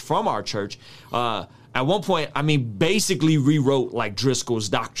church from our church. At one point, I mean, basically rewrote like Driscoll's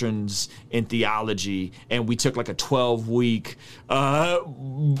doctrines in theology, and we took like a 12-week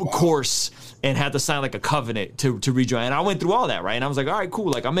course and had to sign like a covenant to rejoin. And I went through all that, right? And I was like, all right, cool,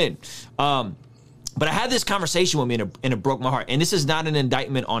 like I'm in. But I had this conversation with me, and it broke my heart. And this is not an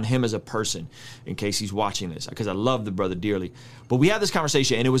indictment on him as a person, in case he's watching this, because I love the brother dearly. But we had this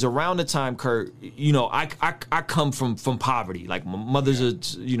conversation, and it was around the time, Kurt, I come from poverty. Like, my mother's a,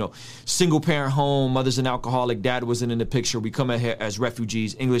 single parent home. Mother's an alcoholic. Dad wasn't in the picture. We come here as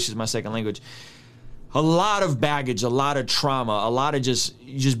refugees. English is my second language. A lot of baggage, a lot of trauma, a lot of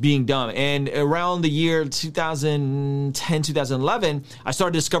just being dumb. And around the year 2010, 2011, I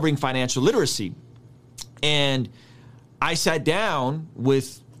started discovering financial literacy. And I sat down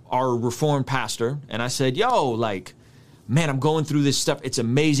with our Reformed pastor and I said, yo, like, man, I'm going through this stuff. It's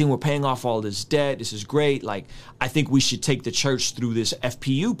amazing. We're paying off all this debt. This is great. Like, I think we should take the church through this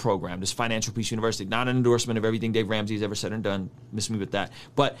FPU program, this Financial Peace University. Not an endorsement of everything Dave Ramsey's ever said and done. Miss me with that.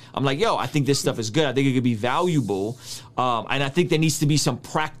 But I'm like, yo, I think this stuff is good. I think it could be valuable. And I think there needs to be some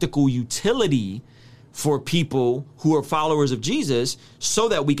practical utility for people who are followers of Jesus so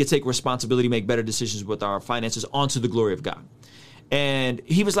that we could take responsibility, make better decisions with our finances onto the glory of God. And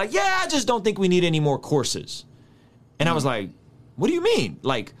he was like, yeah, I just don't think we need any more courses. And I was like, what do you mean?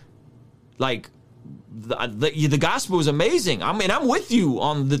 Like the gospel is amazing. I mean, I'm with you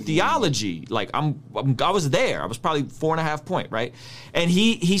on the theology. Like I was there. I was probably 4.5 point, right? And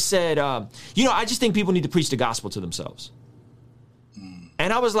he said, I just think people need to preach the gospel to themselves.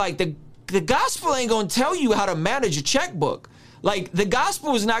 And I was like, the gospel ain't going to tell you how to manage a checkbook. Like, the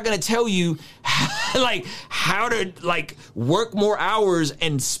gospel is not going to tell you how to work more hours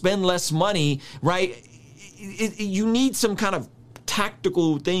and spend less money, right? You need some kind of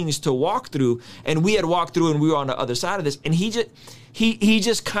tactical things to walk through, and we had walked through, and we were on the other side of this, and he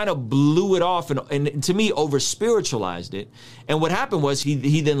just kind of blew it off, and to me over spiritualized it. And what happened was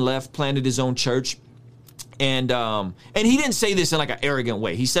he then left, planted his own church. And he didn't say this in like an arrogant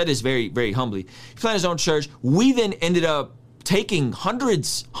way. He said this very, very humbly. He planted his own church. We then ended up taking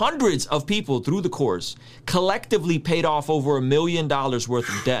hundreds of people through the course, collectively paid off over $1 million worth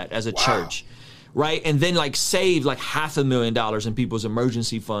of debt as a church, right? And then saved $500,000 in people's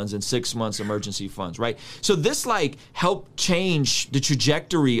emergency funds and 6 months emergency funds, right? So this helped change the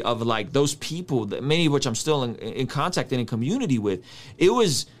trajectory of those people, that many of which I'm still in contact and in community with. It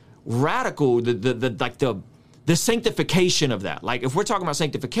was radical, the sanctification of that. Like, if we're talking about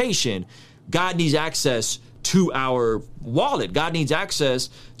sanctification, God needs access to our wallet. God needs access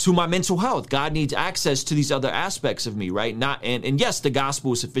to my mental health. God needs access to these other aspects of me, right? And yes, the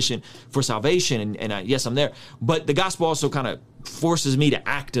gospel is sufficient for salvation, and yes, I'm there. But the gospel also kind of forces me to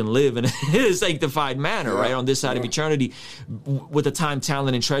act and live in a sanctified manner, right? On this side of eternity, with the time,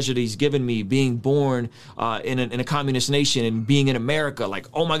 talent, and treasure that he's given me, being born in a communist nation and being in America,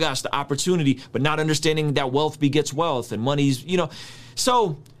 oh my gosh, the opportunity, but not understanding that wealth begets wealth and money's,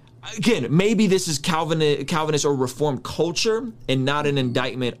 So again, maybe this is Calvinist or Reformed culture and not an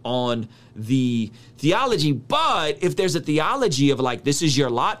indictment on the theology. But if there's a theology of this is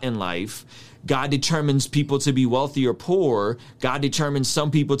your lot in life, God determines people to be wealthy or poor, God determines some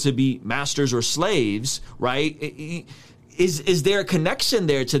people to be masters or slaves, right? Is there a connection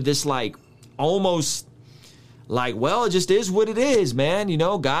there to this almost well, it just is what it is, man.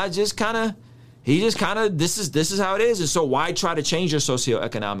 God just kind of, this is how it is. And so why try to change your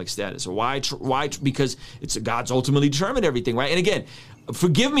socioeconomic status? Or why, because it's God's ultimately determined everything, right? And again,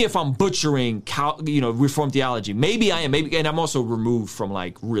 forgive me if I'm butchering, Reformed theology. Maybe I am, and I'm also removed from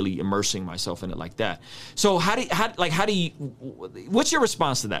really immersing myself in it like that. So what's your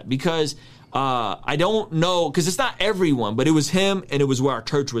response to that? Because I don't know, because it's not everyone, but it was him, and it was where our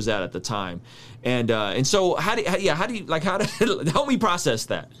church was at the time. And so how do you help me process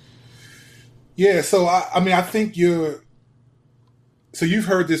that? Yeah, so I think you've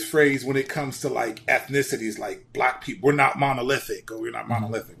heard this phrase when it comes to ethnicities, black people, we're not monolithic, or we're not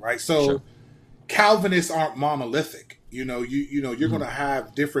monolithic, right? So sure. Calvinists aren't monolithic. You're going to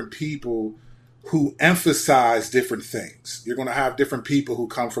have different people who emphasize different things. You're going to have different people who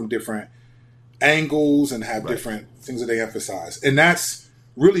come from different angles and have different things that they emphasize. And that's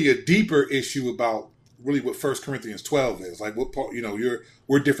really a deeper issue about really what 1 Corinthians 12 is. What part,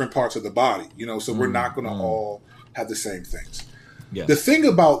 we're different parts of the body, so we're not going to all have the same things. Yes. The thing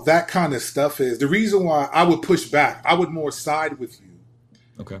about that kind of stuff is the reason why I would push back, I would more side with you.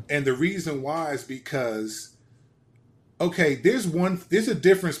 Okay. And the reason why is because, there's a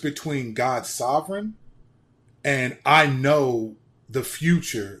difference between God's sovereign and I know the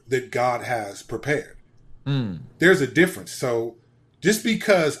future that God has prepared. There's a difference. So just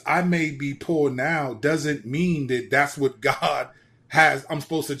because I may be poor now doesn't mean that that's what God has. I'm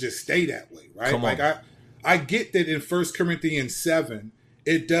supposed to just stay that way, right? I get that in 1 Corinthians 7,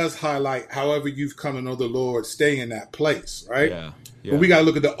 it does highlight however you've come to know the Lord, stay in that place, right? Yeah. But we got to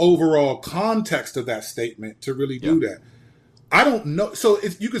look at the overall context of that statement to really do that. I don't know. So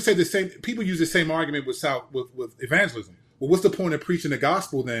you could say the same. People use the same argument with evangelism. Well, what's the point of preaching the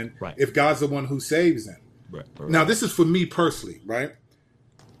gospel then if God's the one who saves them? Right. Now, this is for me personally, right?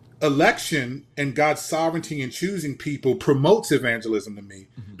 Election and God's sovereignty in choosing people promotes evangelism to me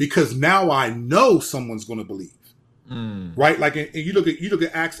because now I know someone's going to believe, right? And you look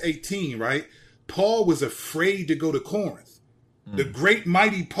at Acts 18, right? Paul was afraid to go to Corinth. The great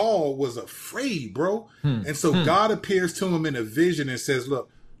mighty Paul was afraid, bro. And so God appears to him in a vision and says, "Look,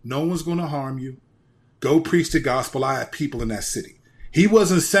 no one's going to harm you. go preach the gospel. I have people in that city. He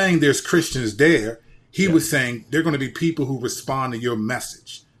wasn't saying there's Christians there. He was saying they're going to be people who respond to your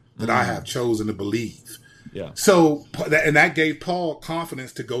message that I have chosen to believe. Yeah. So, and that gave Paul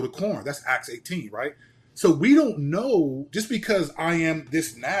confidence to go to Corinth. That's Acts 18, right? So we don't know, just because I am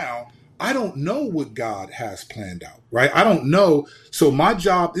this now, I don't know what God has planned out, right? I don't know. So my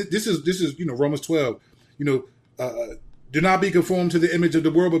job, this is Romans 12, do not be conformed to the image of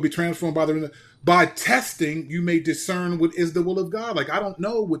the world, but be transformed by testing, you may discern what is the will of God. Like, I don't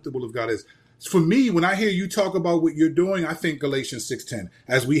know what the will of God is. For me, when I hear you talk about what you're doing, I think Galatians 6:10,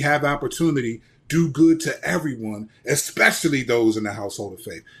 as we have opportunity, do good to everyone, especially those in the household of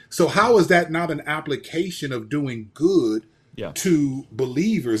faith. So how is that not an application of doing good to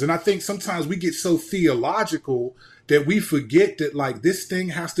believers? And I think sometimes we get so theological that we forget that, like, this thing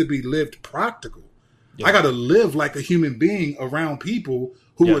has to be lived practical. Yeah. I got to live like a human being around people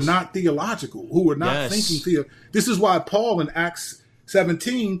who are not theological, who are not thinking This is why Paul in Acts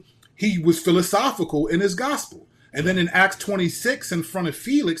 17, he was philosophical in his gospel. And then in Acts 26, in front of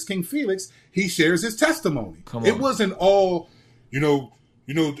Felix, King Felix, he shares his testimony. It wasn't all, in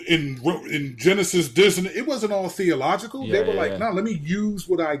Genesis, this, and it wasn't all theological. They were like, no, let me use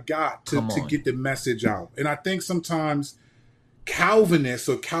what I got to get the message out. And I think sometimes Calvinists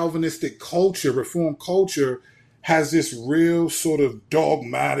or Calvinistic culture, Reformed culture, has this real sort of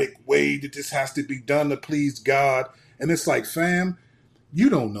dogmatic way that this has to be done to please God. And it's like, fam, you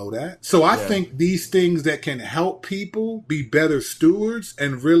don't know that. So I think these things that can help people be better stewards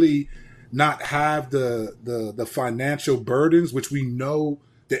and really not have the financial burdens, which we know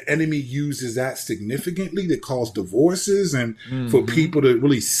the enemy uses that significantly to cause divorces and for people to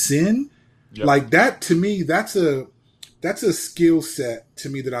really sin. Like that, to me, that's a skill set to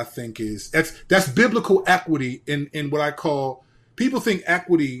me that I think that's biblical equity in what I call, people think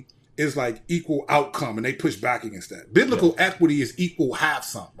equity is like equal outcome and they push back against that. Biblical equity is equal have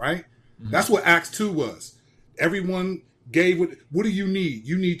some, right? That's what Acts 2 was. Everyone gave what do you need?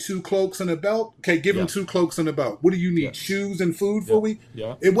 You need 2 cloaks and a belt? Okay, give them 2 cloaks and a belt. What do you need? Shoes and food for a week?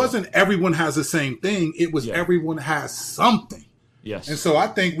 It wasn't everyone has the same thing. It was everyone has something. Yes. And so I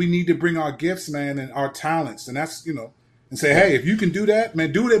think we need to bring our gifts, man, and our talents. And that's, and say, hey, if you can do that,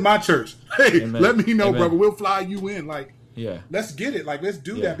 man, do it at my church. Hey, let me know, brother. We'll fly you in. Like, let's get it. Like, let's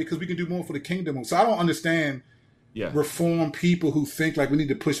do that because we can do more for the kingdom. So I don't understand Reformed people who think like we need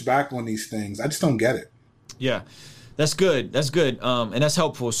to push back on these things. I just don't get it. Yeah, that's good. That's good. And that's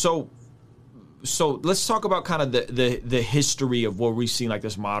helpful. So let's talk about kind of the history of what we've seen, like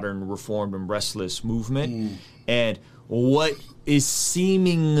this modern Reformed and Restless movement and what is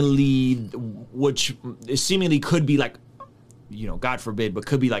seemingly could be like, God forbid, but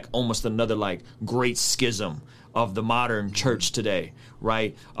could be like almost another like great schism of the modern church today,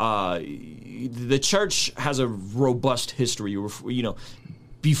 right? The church has a robust history,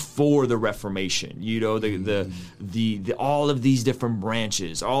 before the Reformation, the all of these different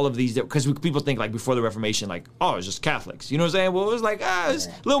branches, all of these, because people think like before the Reformation, like, oh, it's just Catholics. You know what I'm saying? Well, it was like, it's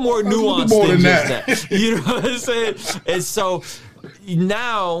a little more nuanced than just that. You know what I'm saying? And so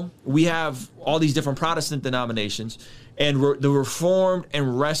now we have all these different Protestant denominations, and the Reformed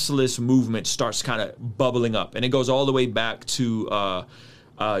and Restless movement starts kind of bubbling up. And it goes all the way back to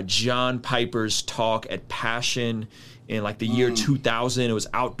John Piper's talk at Passion in like the year 2000. It was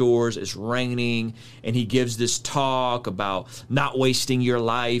outdoors, it's raining, and he gives this talk about not wasting your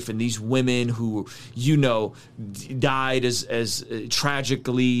life, and these women who died as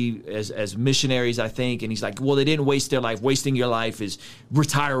tragically as missionaries, I think. And he's like, well, they didn't waste their life. Wasting your life is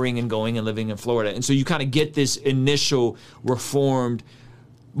retiring and going and living in Florida. And so you kind of get this initial Reformed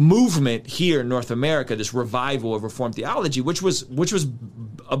movement here in North America, this revival of Reformed theology, which was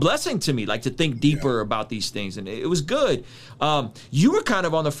a blessing to me, like to think deeper about these things, and it was good. You were kind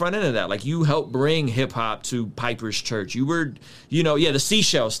of on the front end of that, like you helped bring hip hop to Piper's church. You were, the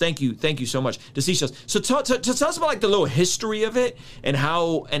Seashells. Thank you so much, the Seashells. So tell us about like the little history of it and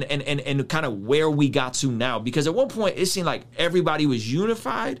how and kind of where we got to now, because at one point it seemed like everybody was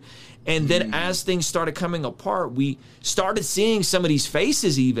unified. And then as things started coming apart, we started seeing some of these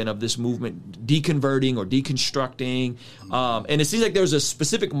faces even of this movement deconverting or deconstructing. And it seems like there was a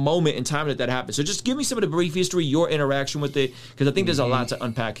specific moment in time that happened. So just give me some of the brief history, your interaction with it, because I think there's a lot to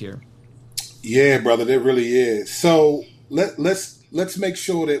unpack here. Yeah, brother, there really is. So let's make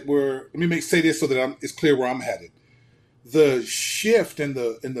sure that let me say this so that it's clear where I'm headed. The shift in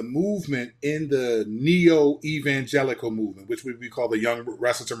the movement in the neo-evangelical movement, which we call the Young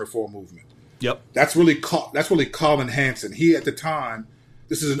Restless and Reform movement. Yep. That's really Colin Hansen. He, at the time,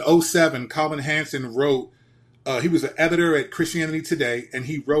 this is in 2007, Colin Hansen wrote He was an editor at Christianity Today, and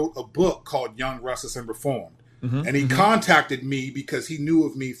he wrote a book called Young, Restless, and Reformed. And he contacted me because he knew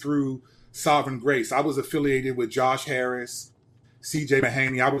of me through Sovereign Grace. I was affiliated with Josh Harris, C.J.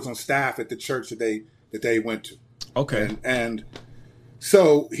 Mahaney. I was on staff at the church that they went to. Okay. And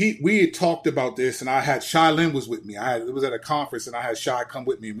so we had talked about this, and I had Shai Lynn was with me. It was at a conference, and I had Shai come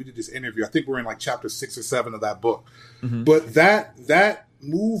with me, and we did this interview. I think we're in like chapter 6 or 7 of that book. But that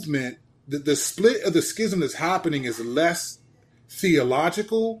movement, the split of the schism that's happening is less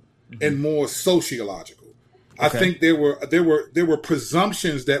theological and more sociological. Okay. I think there were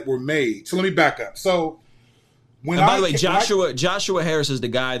presumptions that were made. So let me back up. So by the way, Joshua Harris is the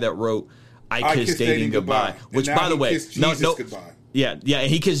guy that wrote I Kissed Dating Goodbye. Which, by the way, goodbye. Yeah, and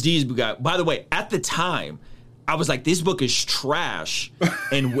he kissed Jesus goodbye. By the way, at the time, I was like, this book is trash,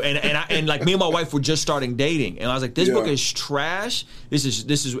 and like me and my wife were just starting dating, and I was like, this book is trash. This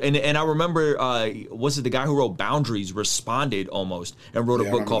is, and I remember, was it the guy who wrote Boundaries responded almost and wrote a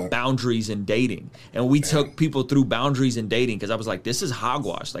book called Boundaries in Dating, and we took people through boundaries in dating because I was like, this is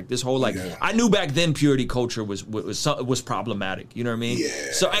hogwash. Like this whole I knew back then purity culture was problematic. You know what I mean?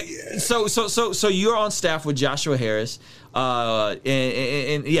 Yeah. So you're on staff with Joshua Harris. Go on.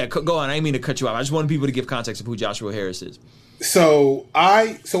 I didn't mean to cut you off. I just wanted people to give context of who Joshua Harris is. So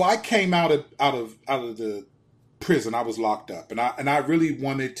I came out of the prison. I was locked up, and I really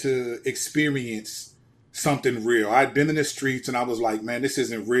wanted to experience something real. I'd been in the streets, and I was like, man, this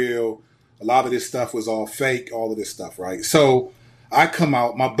isn't real. A lot of this stuff was all fake. All of this stuff, right? So I come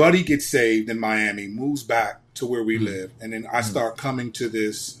out. My buddy gets saved in Miami, moves back to where we live, and then I start coming to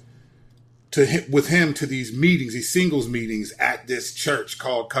this. With him to these meetings, these singles meetings at this church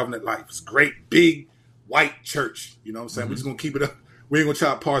called Covenant Life. It's a great, big, white church. You know what I'm saying? We're just going to keep it up. We ain't going to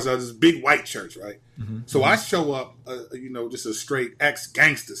try to parse out this big white church, right? So I show up, just a straight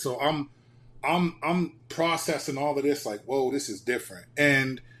ex-gangster. So I'm processing all of this like, whoa, this is different.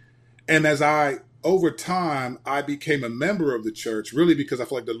 And as over time, I became a member of the church, really because I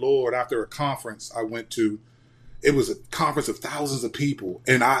feel like the Lord, after a conference I went to, it was a conference of thousands of people,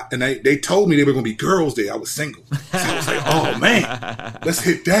 and they told me they were going to be girls there. I was single, so I was like, "Oh man, let's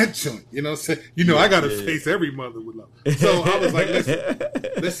hit that joint." You know, what I'm saying? I got to face every mother with love. So I was like,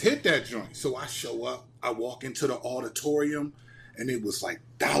 "Let's hit that joint." So I show up, I walk into the auditorium, and it was like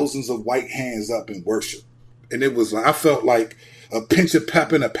thousands of white hands up in worship, and it was like I felt like a pinch of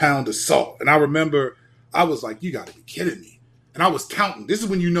pepper and a pound of salt. And I remember I was like, "You got to be kidding me!" And I was counting. This is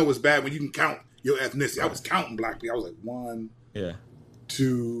when you know it's bad when you can count your ethnicity. I was counting black people. I was like 1,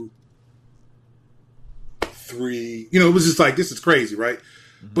 2, 3. It was just like, this is crazy, right?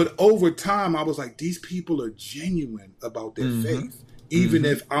 But over time, I was like, these people are genuine about their faith, even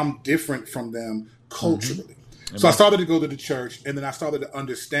if I'm different from them culturally. So I started to go to the church, and then I started to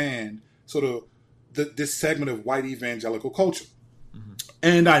understand sort of this segment of white evangelical culture.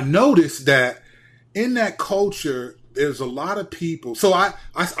 And I noticed that in that culture, there's a lot of people. So I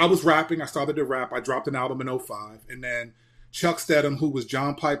was rapping. I started to rap. I dropped an album in 2005. And then Chuck Stedham, who was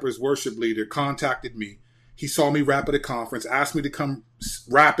John Piper's worship leader, contacted me. He saw me rap at a conference, asked me to come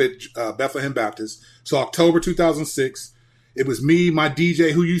rap at Bethlehem Baptist. So October 2006, it was me, my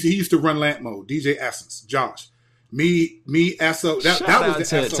DJ, he used to run Lamp Mode, DJ Essence, Josh. Me, Esso. That was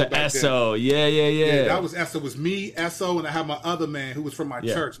the Esso. To Esso. Yeah. That was Esso. It was me, Esso, and I had my other man who was from my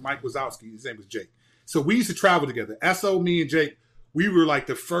church, Mike Wazowski. His name was Jake. So we used to travel together. Esso, me, and Jake, we were like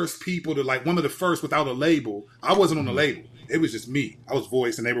the first people to one of the first without a label. I wasn't on the label. It was just me. I was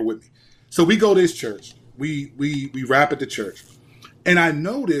voice, and they were with me. So we go to this church. We rap at the church. And I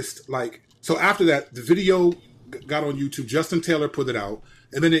noticed, so after that, the video got on YouTube. Justin Taylor put it out.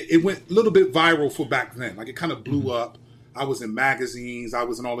 And then it went a little bit viral for back then. It kind of blew up. I was in magazines. I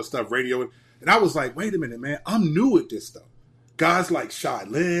was in all this stuff, radio. And I was like, wait a minute, man. I'm new at this stuff. Guys like Shai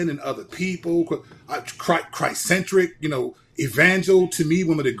Lynn and other people, Christ-centric, Evangel, to me,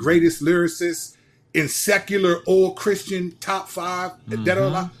 one of the greatest lyricists in secular or Christian top 5 that are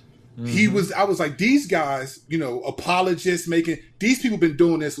alive. I was like, these guys, apologists these people been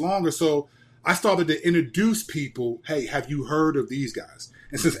doing this longer. So I started to introduce people, hey, have you heard of these guys?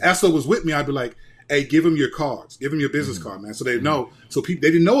 And since Esso was with me, I'd be like, hey, give them your cards, give them your business card, man. So they know. So people,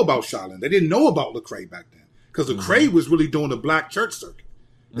 they didn't know about Shai Lynn. They didn't know about Lecrae back then. Because Lecrae was really doing the black church circuit.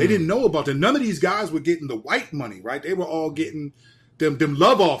 They didn't know about that. None of these guys were getting the white money, right? They were all getting them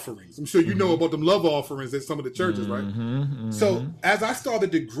love offerings. I'm sure you know about them love offerings at some of the churches, right? So as I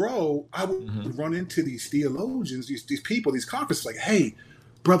started to grow, I would run into these theologians, these people, these conferences, like, hey,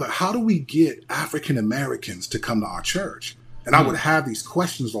 brother, how do we get African Americans to come to our church? And I would have these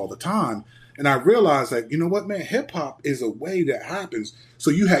questions all the time. And I realized, like, you know what, man, hip hop is a way that happens. So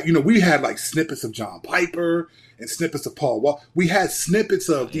you had, we had like snippets of John Piper and snippets of Paul Wall. We had snippets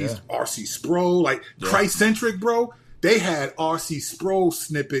of these R.C. Sproul, like Christ-centric, bro. They had R.C. Sproul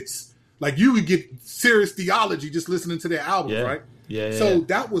snippets. Like, you would get serious theology just listening to their albums, right? So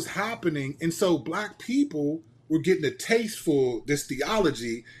that was happening. And so black people were getting a taste for this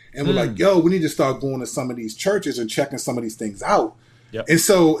theology, and we're like, yo, we need to start going to some of these churches and checking some of these things out. And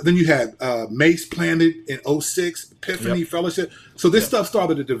so then you had Mace planted in 2006, Epiphany Fellowship. So this stuff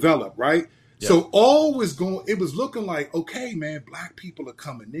started to develop, right? So all was going, it was looking like, okay, man, black people are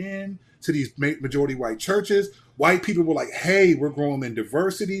coming in to these majority white churches. White people were like, hey, we're growing in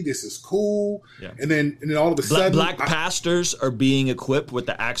diversity. This is cool. And then all of a sudden, black pastors are being equipped with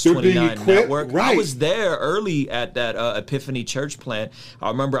the Acts 29 network. Right. I was there early at that Epiphany church plant. I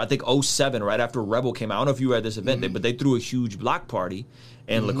remember, I think 2007, right after Rebel came out. I don't know if you were at this event, but they threw a huge block party.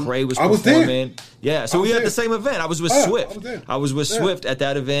 And Lecrae was performing. Yeah, so we had the same event. I was with Swift. I was with Swift at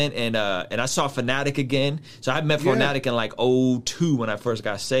that event, and I saw Fanatic again. So I met Fanatic in like 2002 when I first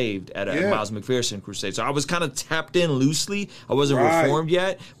got saved at a Miles McPherson crusade. So I was kind of tapped in loosely. I wasn't reformed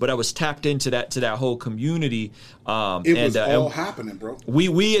yet, but I was tapped into that whole community. It was all happening, bro.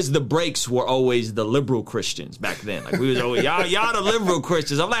 We as the breaks were always the liberal Christians back then. Like, we was always y'all the liberal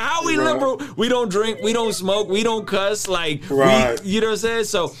Christians. I'm like, how we liberal? We don't drink, we don't smoke, we don't cuss. Like, you know what I'm saying?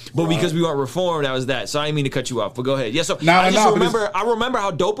 So, but because we weren't reformed, that was that. So I didn't mean to cut you off, but go ahead. Yeah. So I remember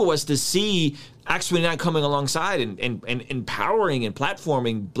how dope it was to see Acts 29 coming alongside and empowering and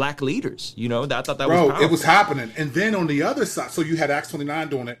platforming black leaders. I thought that was powerful. It was happening. And then on the other side, so you had Acts 29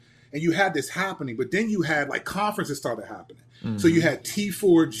 doing it, and you had this happening, but then you had like conferences started happening. So you had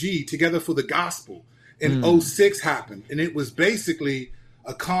T4G, Together for the Gospel, in 2006 happened. And it was basically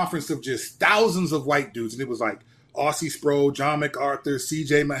a conference of just thousands of white dudes. And it was like R.C. Sproul, John MacArthur,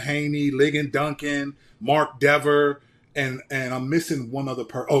 C.J. Mahaney, Ligon Duncan, Mark Dever, and I'm missing one other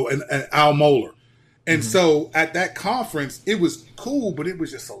person. And Al Mohler. And so at that conference, it was cool, but it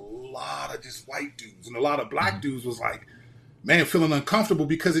was just a lot of just white dudes. And a lot of black dudes was like, man, feeling uncomfortable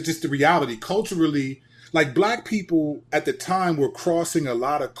because it's just the reality. Culturally, like, black people at the time were crossing a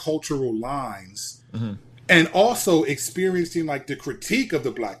lot of cultural lines and also experiencing like the critique of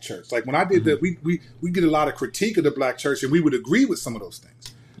the black church. Like when I did that, we did a lot of critique of the black church, and we would agree with some of those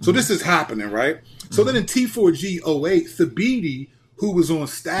things. So this is happening, right? So then in T4G 08, Thabiti, who was on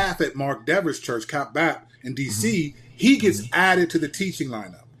staff at Mark Dever's church, Cap Bap in DC, he gets added to the teaching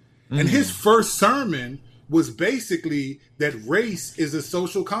lineup. And his first sermon was basically that race is a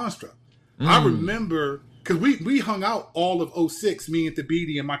social construct. I remember, because we hung out all of 2006, me and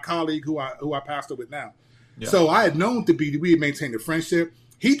Thabiti and my colleague who I pastor with now. So I had known Thabiti, we had maintained a friendship.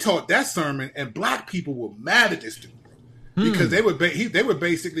 He taught that sermon, and black people were mad at this dude, bro, because they were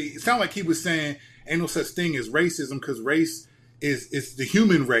basically, it sounded like he was saying ain't no such thing as racism because race is the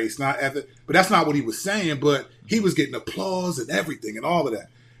human race, but that's not what he was saying. But he was getting applause and everything and all of that.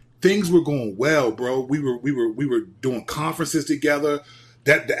 Things were going well, bro. We were doing conferences together.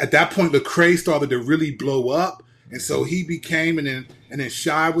 At that point, Lecrae started to really blow up, and so he became, and then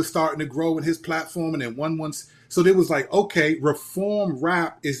Shy was starting to grow in his platform, and then so there was like, okay, reform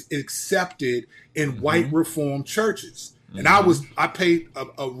rap is accepted in white reform churches, and I played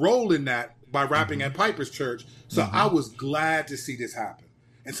a role in that by rapping at Piper's church, so I was glad to see this happen,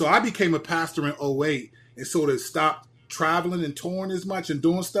 and so I became a pastor in 2008 and sort of stopped traveling and touring as much and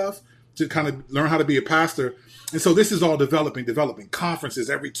doing stuff to kind of learn how to be a pastor. And so this is all developing conferences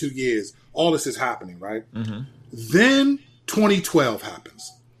every 2 years. All this is happening, right? Then 2012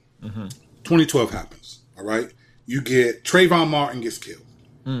 happens. 2012 happens, all right? You get Trayvon Martin gets killed.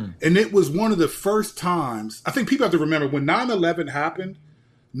 And it was one of the first times, I think people have to remember, when 9/11 happened,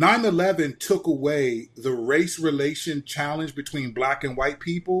 9/11 took away the race relation challenge between black and white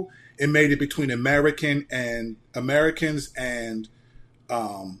people and made it between Americans and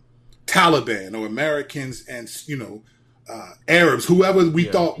Taliban, or Americans and Arabs, whoever we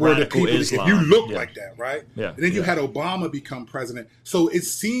thought were the people. Islam. If you look like that, right? And then you had Obama become president. So it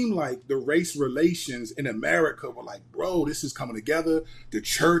seemed like the race relations in America were like, bro, this is coming together. The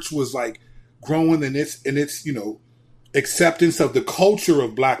church was like growing in its acceptance of the culture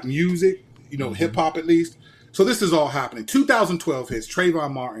of black music, hip hop at least. So this is all happening. 2012 hits,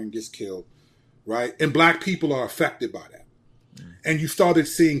 Trayvon Martin gets killed, right? And black people are affected by that. And you started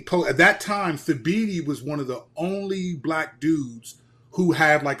seeing, at that time, Thabiti was one of the only black dudes who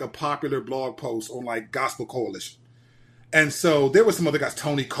had like a popular blog post on like Gospel Coalition. And so there were some other guys,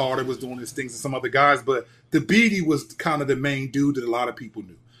 Tony Carter was doing his things and some other guys, but Thabiti was kind of the main dude that a lot of people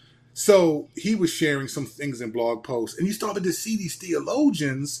knew. So he was sharing some things in blog posts, and you started to see these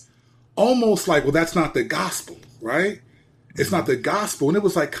theologians almost like, well, that's not the gospel, right? It's not the gospel. And it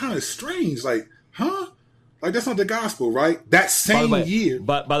was like kind of strange, like, huh? Like that's not the gospel, right? That same year.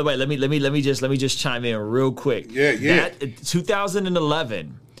 But by the way, let me just chime in real quick. Yeah.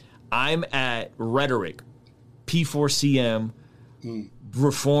 2011, I'm at Rhetoric, P4CM,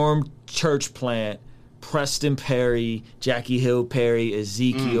 Reformed Church Plant, Preston Perry, Jackie Hill Perry,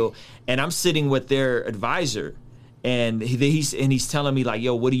 Ezekiel, and I'm sitting with their advisor, and he's telling me like,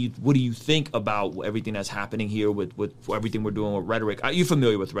 yo, what do you think about everything that's happening here with everything we're doing with Rhetoric? Are you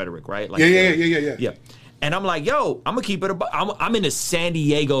familiar with Rhetoric, right? Like, yeah. And I'm like, yo, I'm gonna keep it. I'm in the San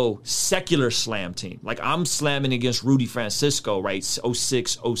Diego secular slam team. Like I'm slamming against Rudy Francisco, right?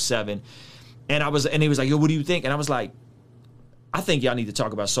 06, 07. And he was like, yo, what do you think? And I was like, I think y'all need to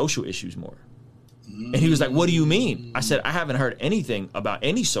talk about social issues more. And he was like, what do you mean? I said, I haven't heard anything about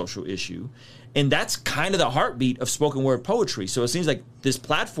any social issue. And that's kind of the heartbeat of spoken word poetry. So it seems like this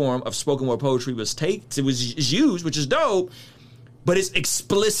platform of spoken word poetry was used, which is dope, but it's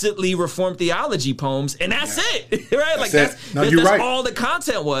explicitly Reformed theology poems, and that's it, right? Like that's right. All the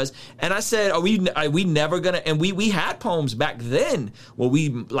content was. And I said, are we never gonna? And we had poems back then where we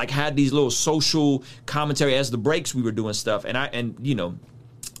like had these little social commentary as the breaks. We were doing stuff, and you know,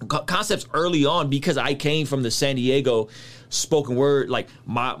 concepts early on because I came from the San Diego spoken word. Like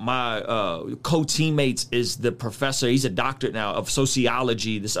my co-teammates is the professor. He's a doctorate now of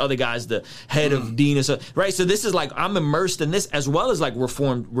sociology. This other guy's the head of dean and so, right. So this is like I'm immersed in this as well as like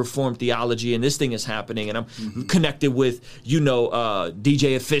reformed theology, and this thing is happening, and I'm connected with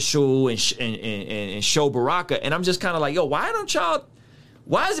DJ Official and Show Baraka, and I'm just kind of like, yo, why don't y'all?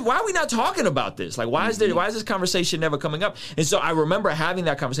 Why are we not talking about this? Like, why is this conversation never coming up? And so I remember having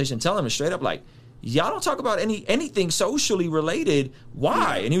that conversation, telling him straight up, like, y'all don't talk about anything socially related.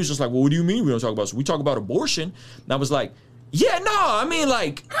 Why? And he was just like, well, what do you mean we don't talk about? So we talk about abortion. And I was like, yeah, no, I mean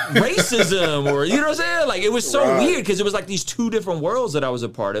like racism or, you know what I'm saying? Like it was so weird because it was like these two different worlds that I was a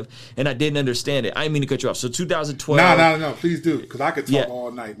part of, and I didn't understand it. I didn't mean to cut you off. So 2012. No, please do, because I could talk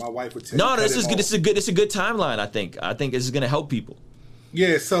all night. My wife would tell me. No, this is good. It's a good timeline. I think this is going to help people.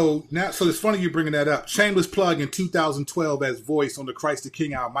 Yeah, so it's funny you bringing that up. Shameless plug, in 2012 as voice on the Christ the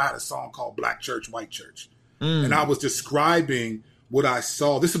King album, I had a song called Black Church, White Church. And I was describing what I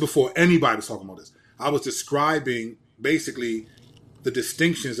saw. This is before anybody was talking about this. I was describing basically the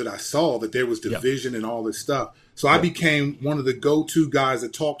distinctions that I saw, that there was division and all this stuff. So I became one of the go-to guys to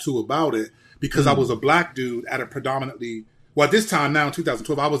talk to about it because I was a black dude at a predominantly, well, at this time now in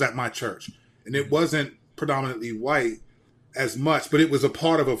 2012, I was at my church. And it wasn't predominantly white as much, but it was a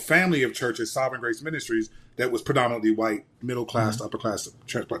part of a family of churches, Sovereign Grace Ministries, that was predominantly white, middle class, to upper class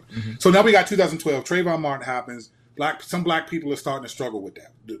church. So now we got 2012. Trayvon Martin happens. Some black people are starting to struggle with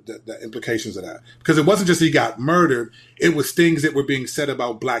that, the implications of that, because it wasn't just he got murdered; it was things that were being said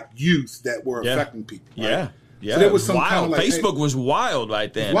about black youth that were affecting people. Right? Yeah, so there was some wild. Kind of like, Facebook was wild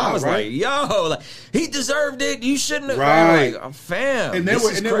right then. Wild, I was right? like, yo, like he deserved it. You shouldn't have. Right. Like, fam. And there were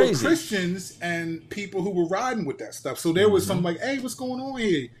Christians and people who were riding with that stuff. So there was some like, hey, what's going on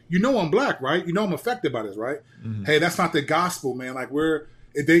here? You know I'm black, right? You know I'm affected by this, right? Hey, that's not the gospel, man. Like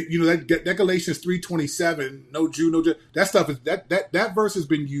that Galatians 3:27, no Jew, no Jew. That stuff is that verse has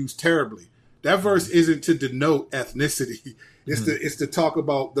been used terribly. That verse isn't to denote ethnicity. It's to talk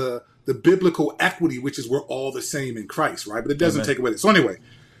about the biblical equity, which is we're all the same in Christ, right? But it doesn't take away that. So anyway,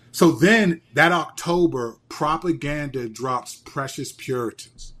 so then that October, Propaganda drops Precious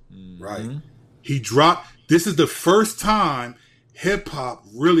Puritans, right? He dropped, this is the first time hip hop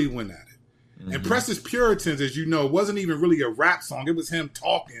really went at it. And Precious Puritans, as you know, wasn't even really a rap song. It was him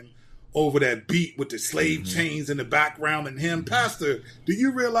talking over that beat with the slave chains in the background and him. Pastor, do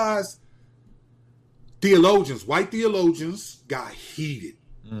you realize white theologians got heated?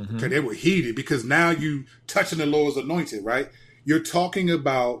 Okay, they were heated because now you touching the Lord's anointed, right? You're talking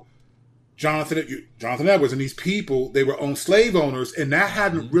about Jonathan Edwards and these people. They were slave owners, and that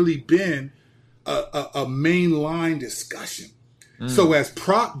hadn't really been a mainline discussion. So as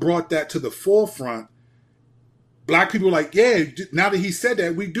Prop brought that to the forefront, black people were like, yeah, now that he said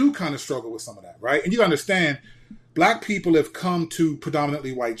that, we do kind of struggle with some of that, right? And you understand, black people have come to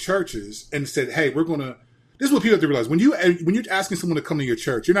predominantly white churches and said, hey, we're going to, this is what people have to realize. When you're asking someone to come to your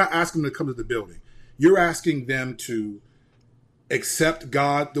church, you're not asking them to come to the building. You're asking them to accept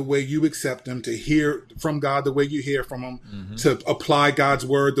God the way you accept him, to hear from God the way you hear from him, to apply God's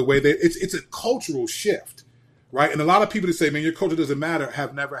word the way it's a cultural shift, right? And a lot of people that say, man, your culture doesn't matter,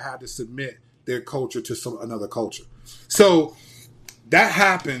 have never had to submit their culture to another culture. So that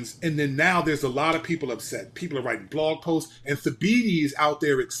happens, and then now there's a lot of people upset. People are writing blog posts, and Thabiti is out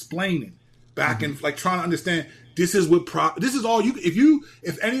there explaining back and like trying to understand this is what this is all you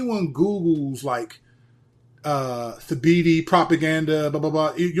if anyone Googles like Thabiti propaganda, blah blah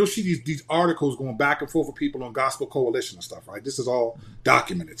blah, you'll see these articles going back and forth with people on Gospel Coalition and stuff, right? This is all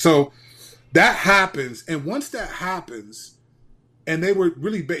documented. So that happens, and once that happens, and they were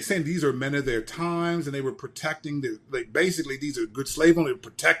really saying these are men of their times, and they were protecting basically these are good slave owners,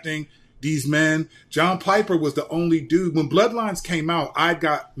 protecting these men. John Piper was the only dude. When Bloodlines came out,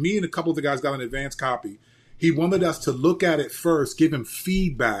 me and a couple of the guys got an advance copy. He wanted us to look at it first, give him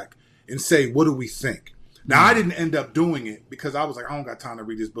feedback, and say, what do we think? Now, I didn't end up doing it because I was like, I don't got time to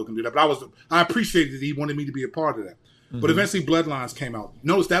read this book and do that. But I appreciated that he wanted me to be a part of that. But eventually Bloodlines came out.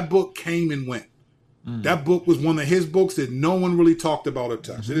 Notice that book came and went. That book was one of his books that no one really talked about or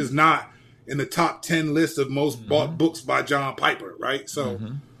touched. It is not in the top 10 list of most bought books by John Piper, right?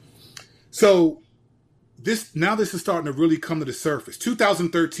 So this is starting to really come to the surface.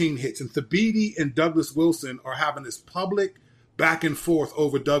 2013 hits, and Thabiti and Douglas Wilson are having this public back and forth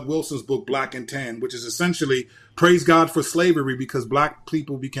over Doug Wilson's book, Black and Tan, which is essentially praise God for slavery because black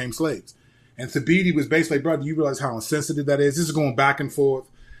people became slaves. And Thabiti was basically, brother, you realize how insensitive that is? This is going back and forth.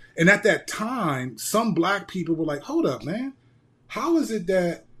 And at that time, some black people were like, hold up, man. How is it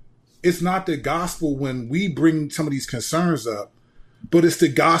that it's not the gospel when we bring some of these concerns up, but it's the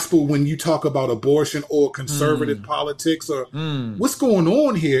gospel when you talk about abortion or conservative politics or what's going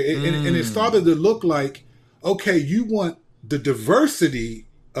on here? And it started to look like, okay, you want the diversity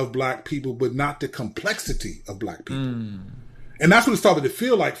of black people, but not the complexity of black people. And that's what it started to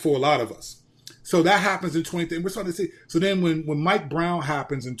feel like for a lot of us. So that happens in 2013. We're starting to see. So then when Mike Brown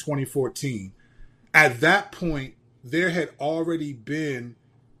happens in 2014, at that point, there had already been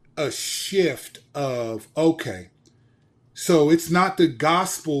a shift of, okay, so it's not the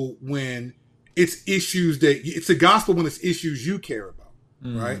gospel when it's it's the gospel when it's issues you care about,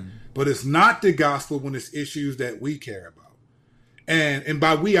 right? But it's not the gospel when it's issues that we care about. And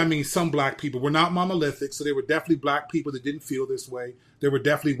by we, I mean some black people. We're not monolithic, so there were definitely black people that didn't feel this way. There were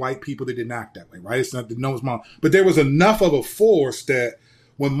definitely white people that didn't act that way, right? It's not the no, it's mom. But there was enough of a force that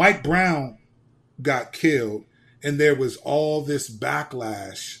when Mike Brown got killed and there was all this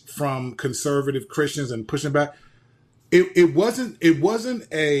backlash from conservative Christians and pushing back, it wasn't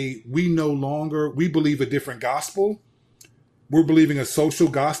a we believe a different gospel. We're believing a social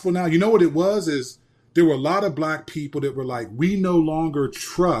gospel now. You know what it was is there were a lot of black people that were like, we no longer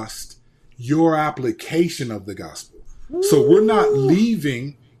trust your application of the gospel. So we're not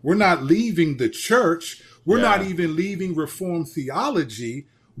leaving the church. We're not even leaving Reformed theology.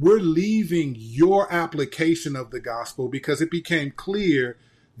 We're leaving your application of the gospel because it became clear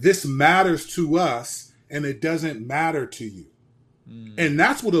this matters to us and it doesn't matter to you. And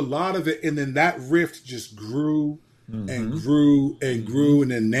that's what a lot of it, and then that rift just grew and grew and grew, and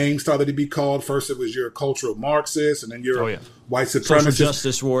then names started to be called. First it was you're a cultural Marxist, and then you're a white supremacist.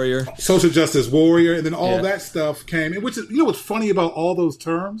 Social justice warrior. And then all that stuff came. And which is, you know what's funny about all those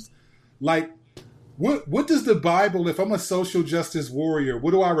terms? Like, what does the Bible, if I'm a social justice warrior,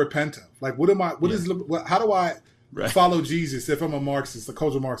 what do I repent of? Like, how do I follow Jesus if I'm a Marxist, a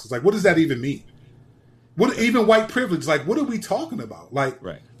cultural Marxist? Like, what does that even mean? What even white privilege? Like, what are we talking about? Like,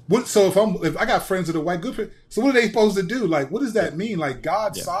 so if I got friends that are white, good. So what are they supposed to do? Like, what does that mean? Like,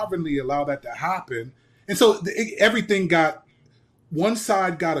 God sovereignly allowed that to happen, and so everything got. One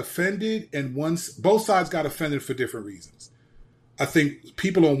side got offended, and both sides got offended for different reasons. I think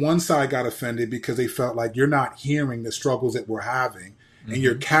people on one side got offended because they felt like you're not hearing the struggles that we're having, and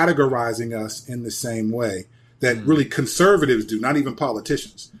you're categorizing us in the same way that really conservatives do, not even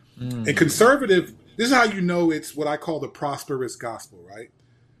politicians. And conservative. This is how you know it's what I call the prosperous gospel, right?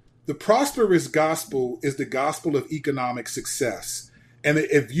 The prosperous gospel is the gospel of economic success. And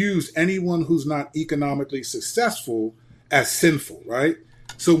it views anyone who's not economically successful as sinful, right?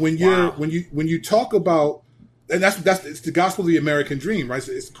 So when you talk about, and that's it's the gospel of the American dream, right?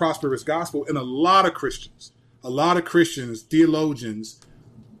 So it's the prosperous gospel. And a lot of Christians, theologians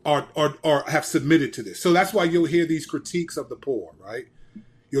are have submitted to this. So that's why you'll hear these critiques of the poor, right?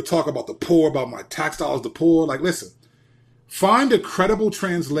 You'll talk about the poor, about my tax dollars, the poor. Like, listen, find a credible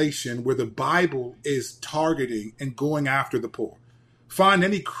translation where the Bible is targeting and going after the poor. Find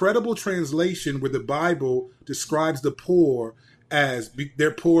any credible translation where the Bible describes the poor as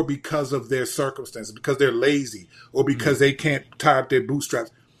they're poor because of their circumstances, because they're lazy, or because they can't tie up their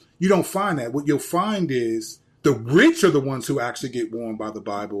bootstraps. You don't find that. What you'll find is the rich are the ones who actually get warned by the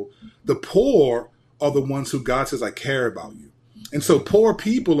Bible. The poor are the ones who God says, I care about you. And so poor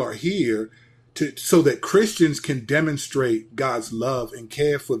people are here so that Christians can demonstrate God's love and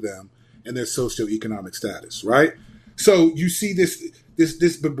care for them and their socioeconomic status, right? So you see this,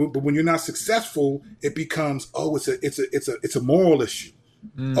 but when you're not successful, it becomes, oh, it's a moral issue.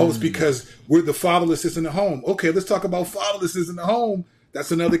 Oh, it's because we're the fatherless is in the home. Okay, let's talk about fatherlessness in the home.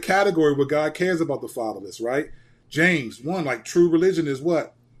 That's another category where God cares about the fatherless, right? James 1, like true religion is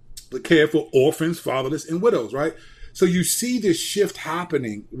what? The care for orphans, fatherless, and widows, right? So you see this shift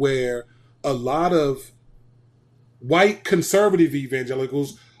happening where a lot of white conservative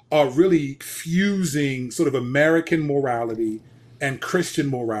evangelicals are really fusing sort of American morality and Christian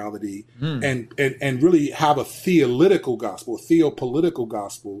morality and really have a theological gospel, a theopolitical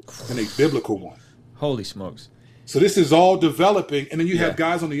gospel, and a biblical one. Holy smokes. So this is all developing. And then you have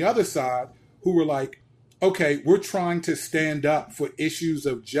guys on the other side who were like, okay, we're trying to stand up for issues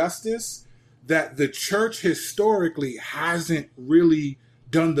of justice that the church historically hasn't really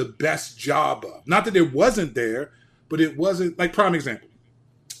done the best job of. Not that it wasn't there, but it wasn't, like prime example.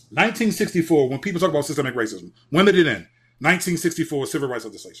 1964, when people talk about systemic racism, when did it end? 1964, civil rights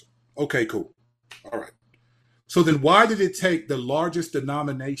legislation. Okay, cool. All right. So then why did it take the largest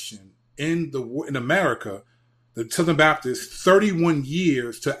denomination in America, the Southern Baptists, 31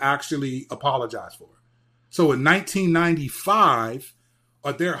 years to actually apologize for it? So in 1995,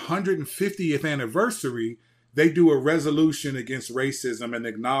 at their 150th anniversary, they do a resolution against racism and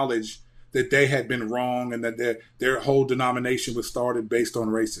acknowledge that they had been wrong and that their whole denomination was started based on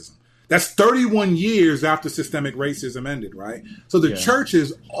racism. That's 31 years after systemic racism ended, right? So the church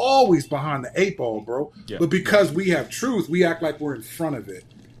is always behind the 8 ball, bro. Yeah. But because we have truth, we act like we're in front of it.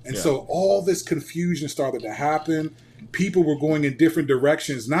 And so all this confusion started to happen. People were going in different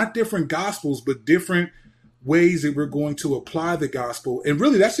directions, not different gospels, but different ways that we're going to apply the gospel. And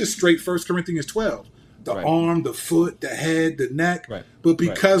really, that's just straight 1 Corinthians 12. The arm, the foot, the head, the neck. Right. But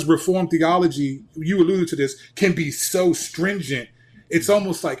because Reformed theology, you alluded to this, can be so stringent, it's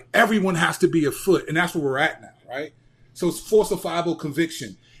almost like everyone has to be a foot. And that's where we're at now, right? So it's falsifiable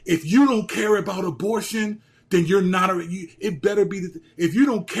conviction. If you don't care about abortion, then you're not it better be if you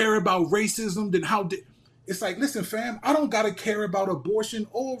don't care about racism, then it's like, listen, fam, I don't got to care about abortion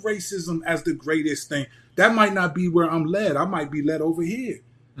or racism as the greatest thing. That might not be where I'm led. I might be led over here.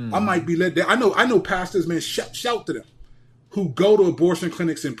 I might be led there. I know pastors, man, shout to them, who go to abortion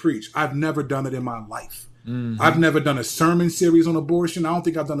clinics and preach. I've never done it in my life. I've never done a sermon series on abortion. I don't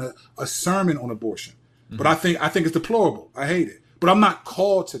think I've done a sermon on abortion. But I think it's deplorable. I hate it. But I'm not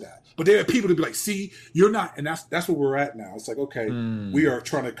called to that. But there are people to be like, see, you're not, and that's where we're at now. It's like, okay, we are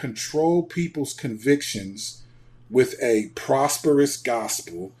trying to control people's convictions with a prosperous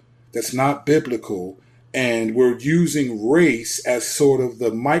gospel that's not biblical. And we're using race as sort of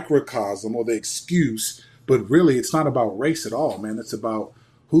the microcosm or the excuse, but really it's not about race at all, man. It's about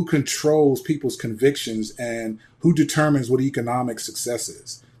who controls people's convictions and who determines what economic success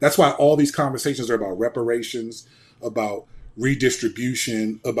is. That's why all these conversations are about reparations, about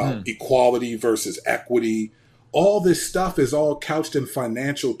redistribution, about equality versus equity. All this stuff is all couched in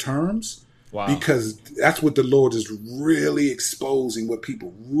financial terms because that's what the Lord is really exposing, what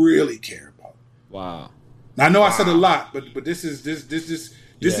people really care about. Wow. Now, I know I said a lot, but this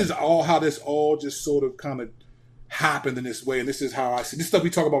is all how this all just sort of kind of happened in this way, and this is how I see this stuff we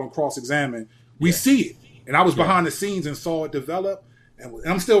talk about on Cross Examine. We see it, and I was behind the scenes and saw it develop, and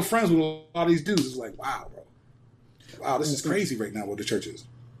I'm still friends with a lot of these dudes. It's like, wow, bro, wow, this is crazy right now what the church is.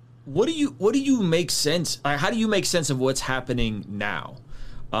 What do you make sense? How do you make sense of what's happening now?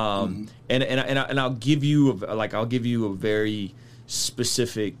 And I'll give you a very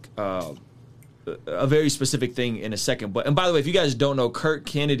specific. A very specific thing in a second. And by the way, if you guys don't know, Kirk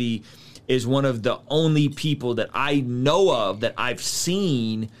Kennedy is one of the only people that I know of that I've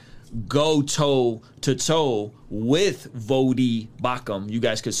seen go toe to toe with Voddie Baucham. You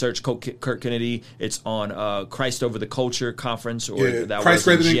guys could search Kirk Kennedy. It's on Christ Over the Culture conference, or that Christ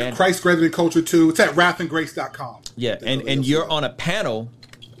Greater Than Culture 2. It's at wrathandgrace.com. Yeah, and you're on a panel.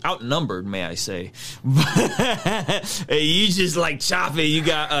 Outnumbered, may I say? You just like chopping. You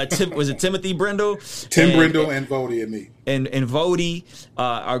got was it Timothy Brindle? Brindle and Voddie and me. And Voddie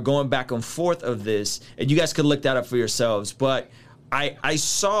are going back and forth of this, and you guys could look that up for yourselves. But I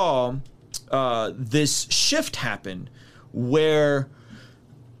saw this shift happen where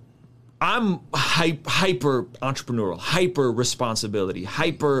I'm hyper entrepreneurial, hyper responsibility,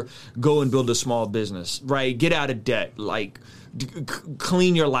 hyper go and build a small business, right? Get out of debt, like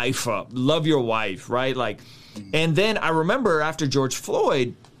clean your life up, love your wife, right? Like, and then I remember after George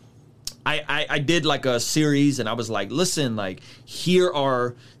Floyd, I did like a series, and I was like, listen, like, here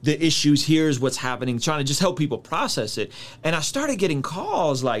are the issues, here's what's happening, trying to just help people process it. And I started getting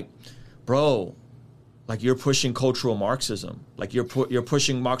calls like, bro, like, you're pushing cultural Marxism, like you're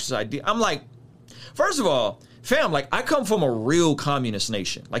pushing Marxist idea. I'm like, first of all, fam, like I come from a real communist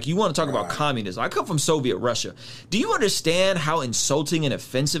nation. Like you want to talk about communism. I come from Soviet Russia. Do you understand how insulting and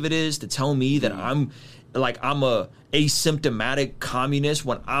offensive it is to tell me that I'm a asymptomatic communist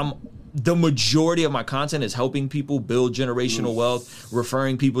when the majority of my content is helping people build generational wealth,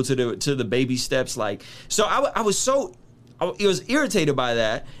 referring people to the baby steps. Like, so I was irritated by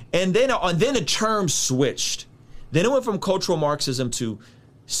that. And then the term switched. Then it went from cultural Marxism to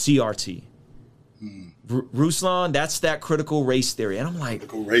CRT. Ruslan, that's that critical race theory. And I'm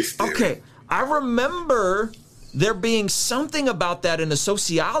like, okay, I remember there being something about that in a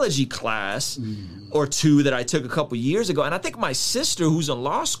sociology class or two that I took a couple years ago. And I think my sister, who's in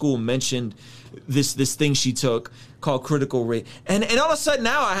law school, mentioned this thing she took called critical race. And all of a sudden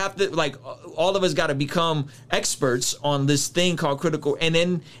now I have to, like, all of us got to become experts on this thing called critical. And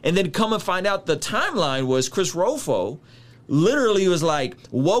then come and find out the timeline was Chris Rofo literally was like,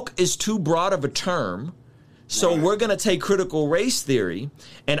 woke is too broad of a term. So we're going to take critical race theory.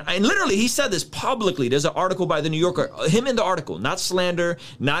 And literally, he said this publicly. There's an article by the New Yorker, him in the article, not slander,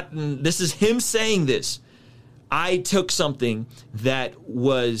 this is him saying this. I took something that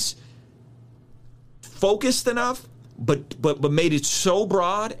was focused enough, but made it so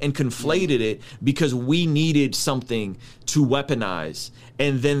broad and conflated it because we needed something to weaponize.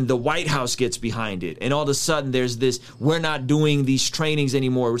 And then the White House gets behind it. And all of a sudden, there's this, we're not doing these trainings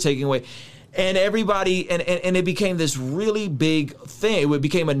anymore. We're taking away. And everybody, and it became this really big thing. It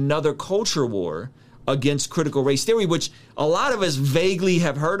became another culture war against critical race theory, which a lot of us vaguely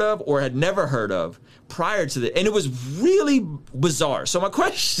have heard of or had never heard of prior to that. And it was really bizarre. So my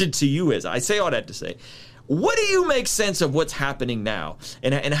question to you is, I say all that to say, what do you make sense of what's happening now?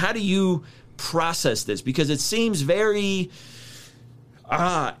 And how do you process this? Because it seems very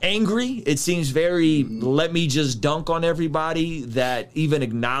angry. It seems very, let me just dunk on everybody, that even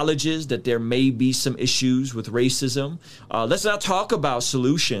acknowledges that there may be some issues with racism. Let's not talk about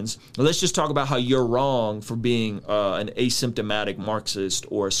solutions. Let's just talk about how you're wrong for being an asymptomatic Marxist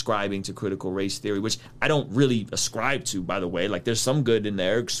or ascribing to critical race theory, which I don't really ascribe to, by the way. Like, there's some good in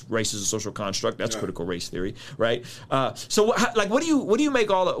there. Race is a social construct. That's critical race theory, right? So how do you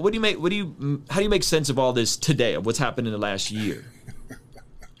make sense of all this today, of what's happened in the last year?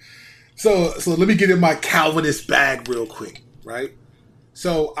 So let me get in my Calvinist bag real quick, right?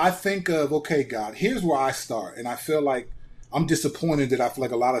 So I think of, okay, God, here's where I start. And I feel like I'm disappointed that I feel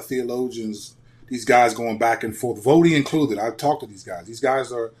like a lot of theologians, these guys going back and forth, Vody included. I've talked to these guys. These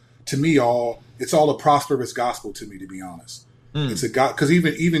guys are, to me, it's all a prosperous gospel to me, to be honest. It's a God, because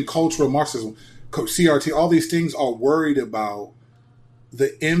even cultural Marxism, CRT, all these things are worried about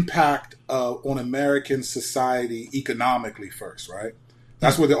the impact on American society economically first, right?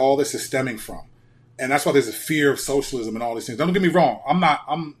 That's where all this is stemming from. And that's why there's a fear of socialism and all these things. Don't get me wrong. I'm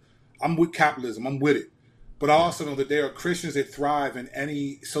with capitalism. I'm with it. But I also know that there are Christians that thrive in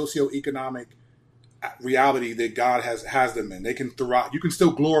any socioeconomic reality that God has them in. They can thrive. You can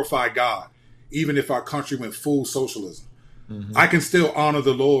still glorify God, even if our country went full socialism. I can still honor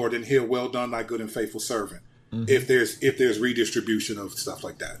the Lord and hear, well done, thy good and faithful servant, if there's redistribution of stuff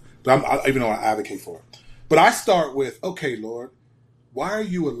like that. But even though I advocate for it. But I start with, okay, Lord, why are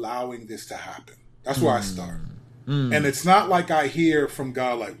you allowing this to happen? That's where I start. And it's not like I hear from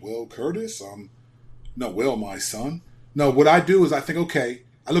God like, well, Curtis, my son. No, what I do is I think, okay,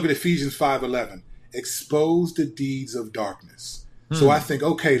 I look at Ephesians 5:11, expose the deeds of darkness. So I think,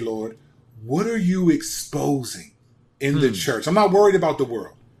 okay, Lord, what are you exposing in the church? I'm not worried about the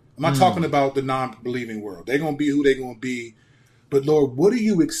world. I'm not talking about the non-believing world. They're going to be who they're going to be. But Lord, what are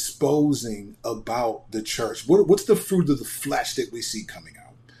you exposing about the church? What's the fruit of the flesh that we see coming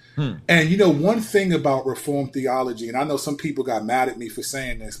out? And one thing about Reformed theology, and I know some people got mad at me for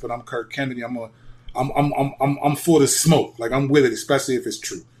saying this, but I'm Kirk Kennedy. I'm for the smoke. Like, I'm with it, especially if it's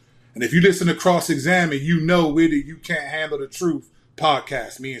true. And if you listen to Cross Examine, with it, you can't handle the truth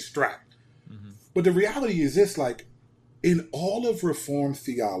podcast, me and Strack. But the reality is this: like, in all of Reformed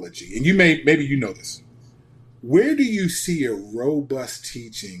theology, and maybe you know this. Where do you see a robust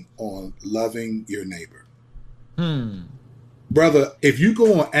teaching on loving your neighbor? Brother, if you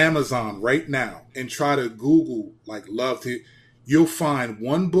go on Amazon right now and try to Google, like, love, you'll find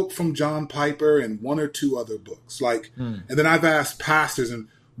one book from John Piper and one or two other books. And then I've asked pastors, and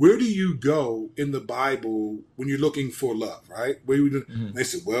where do you go in the Bible when you're looking for love, right? They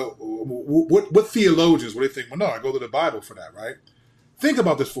said, well, what theologians, what do they think? Well, no, I go to the Bible for that, right? Think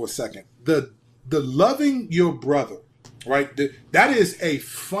about this for a second. The loving your brother, right? That is a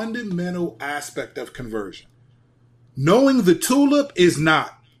fundamental aspect of conversion. Knowing the tulip is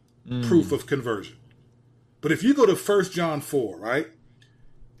not proof of conversion. But if you go to 1 John 4, right?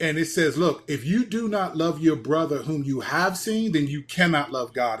 And it says, look, if you do not love your brother whom you have seen, then you cannot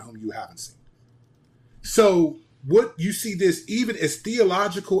love God whom you haven't seen. So what you see this, even as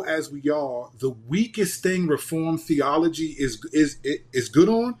theological as we are, the weakest thing Reformed theology is good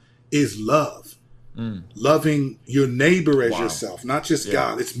on is love. Loving your neighbor as yourself, not just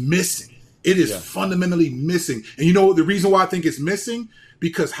God. It's missing. It is fundamentally missing. And you know the reason why I think it's missing?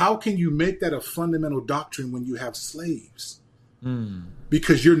 Because how can you make that a fundamental doctrine when you have slaves?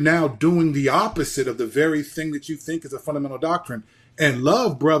 Because you're now doing the opposite of the very thing that you think is a fundamental doctrine. And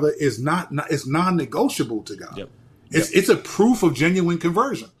love, brother, is it's non-negotiable to God. It's a proof of genuine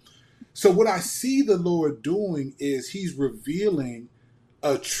conversion. So what I see the Lord doing is he's revealing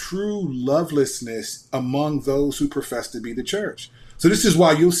a true lovelessness among those who profess to be the church. So this is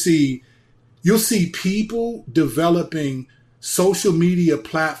why you'll see people developing social media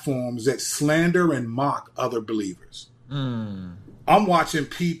platforms that slander and mock other believers. I'm watching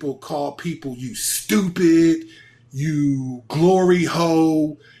people call people you stupid, you glory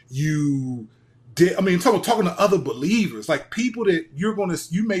hoe, you did. I mean, talking to other believers, like people that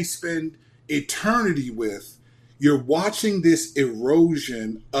you may spend eternity with. You're watching this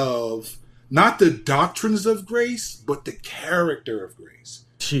erosion of not the doctrines of grace, but the character of grace.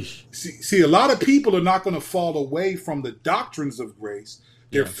 See, a lot of people are not going to fall away from the doctrines of grace.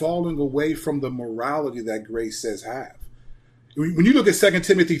 They're falling away from the morality that grace says have. When you look at 2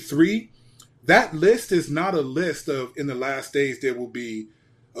 Timothy 3, that list is not a list of in the last days there will be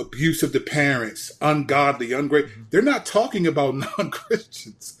abuse of the parents, ungodly, ungrateful. They're not talking about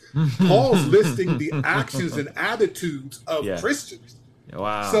non-Christians. Paul's listing the actions and attitudes of Christians.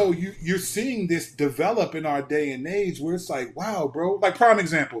 Wow. So you're seeing this develop in our day and age where it's like, wow, bro. Like, prime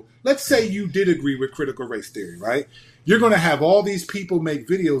example, let's say you did agree with critical race theory, right? You're going to have all these people make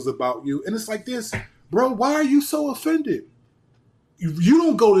videos about you. And it's like this, bro, why are you so offended? You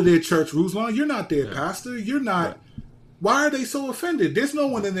don't go to their church, Ruslan. You're not their pastor. You're not. Why are they so offended? There's no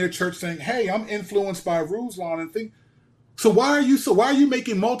one in their church saying, hey, I'm influenced by Ruslan and think. So why are you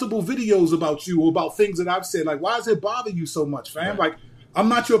making multiple videos about you or about things that I've said? Like, why does it bother you so much, fam? Like, I'm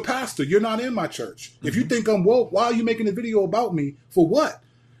not your pastor. You're not in my church. If you think I'm woke, why are you making a video about me? For what?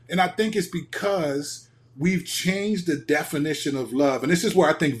 And I think it's because we've changed the definition of love. And this is where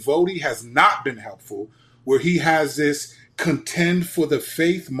I think Vody has not been helpful, where he has this contend for the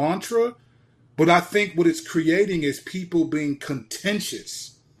faith mantra. But I think what it's creating is people being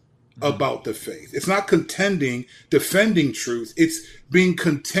contentious about the faith. It's not contending, defending truth. It's being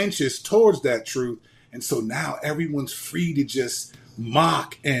contentious towards that truth. And so now everyone's free to just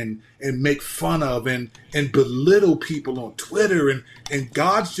mock and make fun of and belittle people on Twitter. And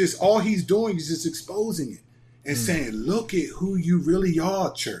God's just, all he's doing is just exposing it and saying, look at who you really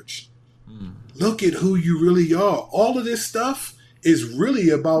are, church. Look at who you really are. All of this stuff is really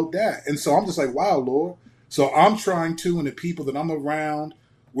about that. And so I'm just like, wow, Lord. So I'm trying to, and the people that I'm around,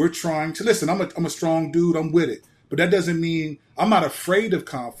 we're trying to listen. I'm a strong dude. I'm with it. But that doesn't mean I'm not afraid of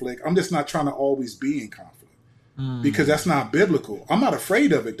conflict. I'm just not trying to always be in conflict because that's not biblical. I'm not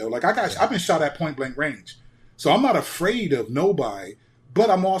afraid of it though. Like I've been shot at point blank range. So I'm not afraid of nobody, but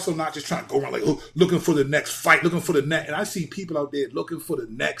I'm also not just trying to go around like looking for the next fight, looking for the next. And I see people out there looking for the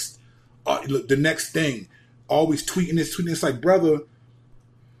next thing, always tweeting this. It's like, brother,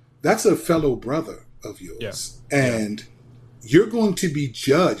 that's a fellow brother of yours. And you're going to be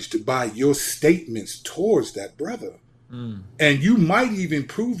judged by your statements towards that brother. And you might even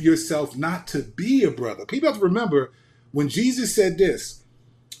prove yourself not to be a brother. People have to remember when Jesus said this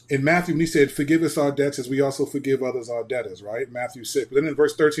in Matthew, when he said, forgive us our debts as we also forgive others our debtors, right? Matthew 6. But then in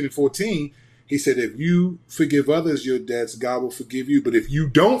verse 13 and 14, he said, if you forgive others your debts, God will forgive you. But if you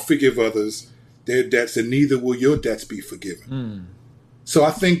don't forgive others their debts, then neither will your debts be forgiven. So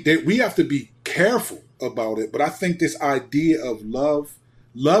I think that we have to be careful about it. But I think this idea of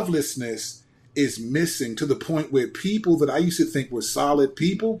lovelessness is missing to the point where people that I used to think were solid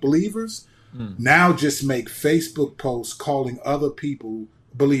people, believers, now just make Facebook posts calling other people,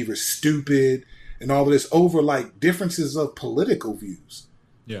 believers, stupid and all of this over like differences of political views.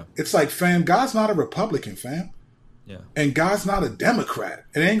 Yeah. It's like, fam, God's not a Republican, fam. Yeah. And God's not a Democrat.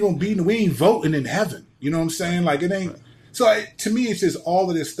 It ain't going to be, we ain't voting in heaven. You know what I'm saying? Like it ain't. Right. So to me, it's just all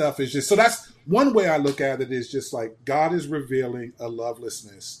of this stuff is just, so that's one way I look at it is just like God is revealing a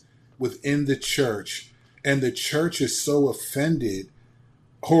lovelessness within the church. And the church is so offended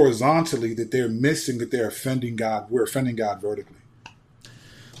horizontally that they're missing that they're offending God. We're offending God vertically.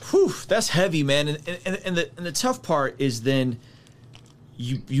 Whew, that's heavy, man. And the tough part is then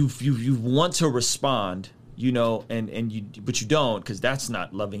you want to respond, you know, but you don't, because that's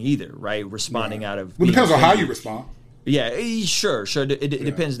not loving either, right? Responding out of well, it depends on how you respond. Yeah, sure. It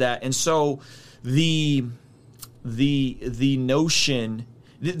depends that. And so the notion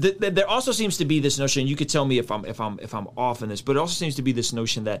there also seems to be this notion. You could tell me if I'm off in this, but it also seems to be this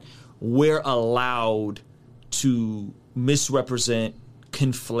notion that we're allowed to misrepresent,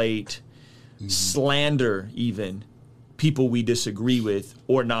 conflate, slander even people we disagree with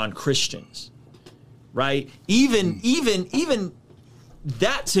or non-Christians, right? Even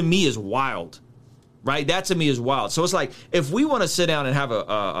that to me is wild. Right, that to me is wild. So it's like if we want to sit down and have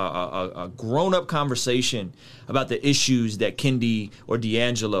a grown-up conversation about the issues that Kendi or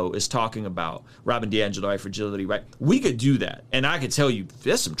D'Angelo is talking about, Robin DiAngelo, right, Fragility, right? We could do that, and I could tell you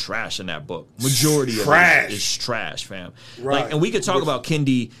there's some trash in that book. Majority of it is trash, fam. Right. Like, and we could talk about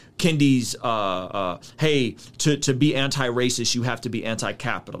Kendi's hey, to be anti-racist, you have to be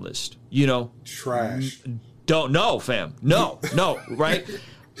anti-capitalist. You know, trash. Don't know, fam. No, right.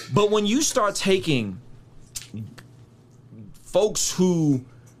 But when you start taking folks who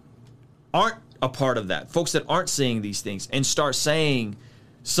aren't a part of that, folks that aren't saying these things, and start saying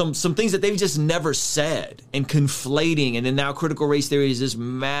some things that they've just never said and conflating, and then now critical race theory is this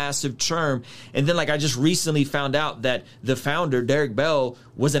massive term. And then, like, I just recently found out that the founder, Derek Bell,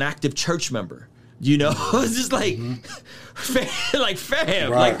 was an active church member. You know, it's just like, fam,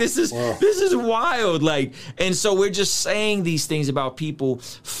 right. Like this is wild. Like, and so we're just saying these things about people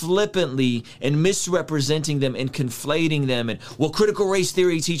flippantly and misrepresenting them and conflating them. And well, critical race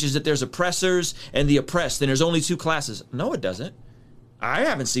theory teaches that there's oppressors and the oppressed, and there's only two classes. No, it doesn't. I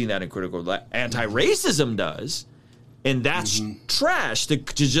haven't seen that in critical. Anti-racism does. And that's trash to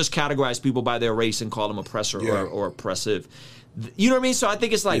just categorize people by their race and call them oppressor or oppressive. You know what I mean? So I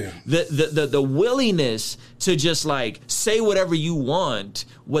think it's like the willingness to just like say whatever you want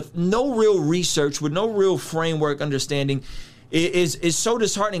with no real research, with no real framework understanding is so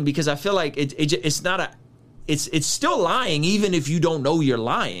disheartening, because I feel like it's not a it's still lying, even if you don't know you're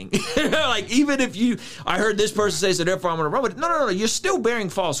lying. Like, even if I heard this person say, so therefore I'm going to run with it. No. You're still bearing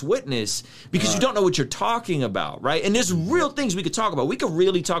false witness because you don't know what you're talking about, right? And there's real things we could talk about. We could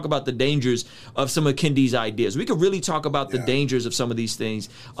really talk about the dangers of some of Kendi's ideas. We could really talk about the dangers of some of these things.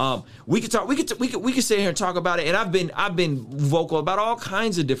 We could sit here and talk about it. And I've been vocal about all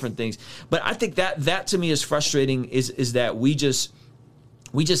kinds of different things. But I think that to me is frustrating. Is that we just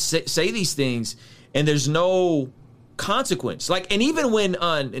say these things, and there's no consequence. Like, and even when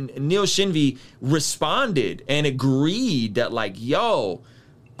Neil Shinvey responded and agreed that, like, yo,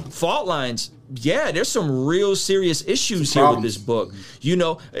 fault lines, there's some real serious issues here with this book. You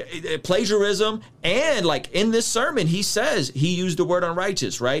know, plagiarism, and like in this sermon, he says he used the word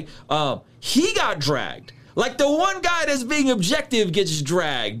unrighteous, right? He got dragged. Like, the one guy that's being objective gets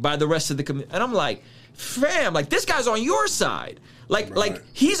dragged by the rest of the community. And I'm like, fam, like, this guy's on your side. Like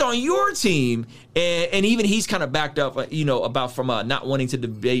he's on your team, and even he's kind of backed up, about from not wanting to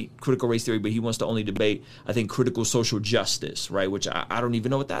debate critical race theory, but he wants to only debate, I think, critical social justice, right? Which I don't even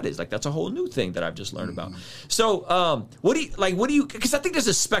know what that is. Like, that's a whole new thing that I've just learned about. So, what do you? Because I think there's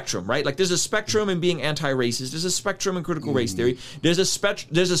a spectrum, right? Like, there's a spectrum in being anti-racist. There's a spectrum in critical race theory. There's a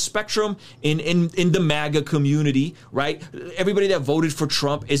spectrum in the MAGA community, right? Everybody that voted for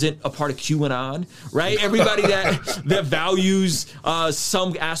Trump isn't a part of QAnon, right? Everybody that values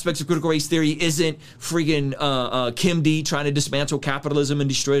some aspects of critical race theory isn't freaking Kim D trying to dismantle capitalism and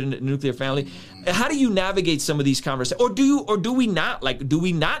destroy the nuclear family. How do you navigate some of these conversations, or do we not? Like, do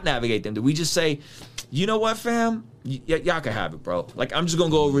we not navigate them? Do we just say, you know what, fam? Y'all can have it, bro. Like, I'm just gonna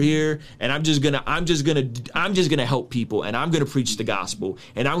go over here, and I'm just gonna help people, and I'm gonna preach the gospel,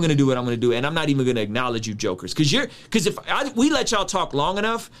 and I'm gonna do what I'm gonna do, and I'm not even gonna acknowledge you jokers, because if we let y'all talk long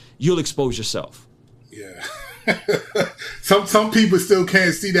enough, you'll expose yourself. Yeah. Some people still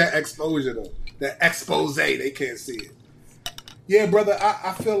can't see that exposure, though. That expose, they can't see it. Yeah, brother,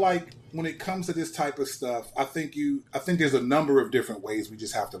 I feel like when it comes to this type of stuff, I think there's a number of different ways we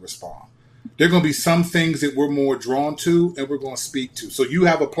just have to respond. There are going to be some things that we're more drawn to and we're going to speak to. So you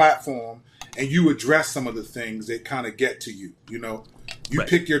have a platform and you address some of the things that kind of get to you. You know, you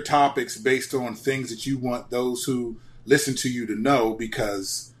pick your topics based on things that you want those who listen to you to know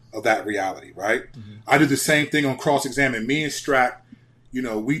because of that reality, right? I do the same thing on Cross-Examine. Me and Strack,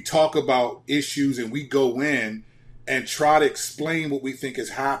 we talk about issues and we go in and try to explain what we think is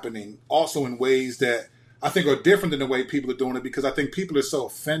happening, also in ways that I think are different than the way people are doing it, because I think people are so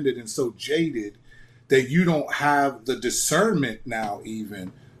offended and so jaded that you don't have the discernment now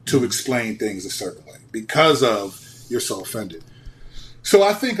even to explain things a certain way because of you're so offended. So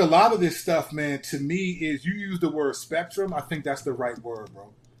I think a lot of this stuff, man, to me is, you use the word spectrum. I think that's the right word, bro.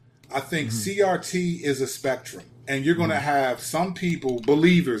 I think CRT is a spectrum, and you're going to have some people,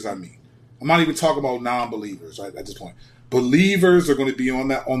 believers, I I'm not even talking about non-believers, right? At this point, believers are going to be on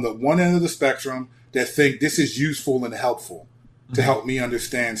the one end of the spectrum that think this is useful and helpful to help me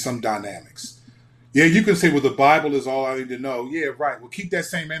understand some dynamics. Yeah, you can say, well, the Bible is all I need to know. Yeah, right. Well, keep that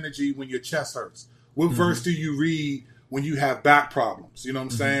same energy when your chest hurts. What verse do you read when you have back problems? You know what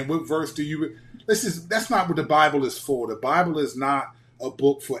I'm saying? What verse do you... That's not what the Bible is for. The Bible is not a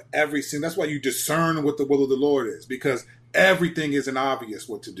book for every sin. That's why you discern what the will of the Lord is, because everything isn't obvious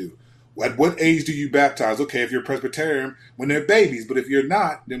what to do. At what age do you baptize? Okay, if you're Presbyterian, when they're babies. But if you're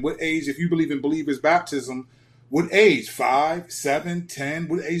not, then what age, if you believe in believers' baptism, what age? 5, 7, 10?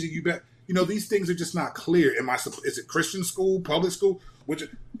 What age are you baptized? You know, these things are just not clear. Is it Christian school, public school?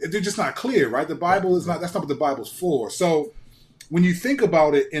 They're just not clear, right? The Bible is not, that's not what the Bible's for. So when you think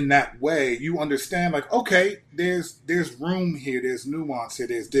about it in that way, you understand, like, okay, there's room here, there's nuance here,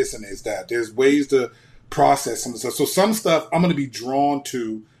 there's this and there's that. There's ways to process some stuff. So some stuff I'm going to be drawn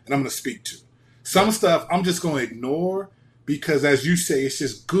to and I'm going to speak to. Some stuff I'm just going to ignore because, as you say, it's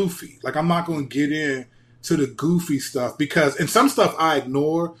just goofy. Like, I'm not going to get in to the goofy stuff and some stuff I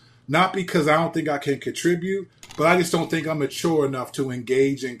ignore, not because I don't think I can contribute, but I just don't think I'm mature enough to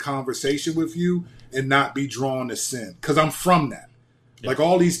engage in conversation with you and not be drawn to sin. Because I'm from that. Yeah. Like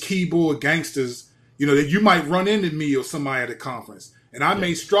all these keyboard gangsters, you know, that you might run into me or somebody at a conference. And I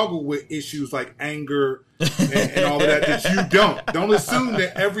may struggle with issues like anger and all of that you don't. Don't assume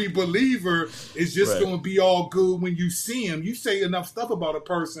that every believer is just going to be all good when you see him. You say enough stuff about a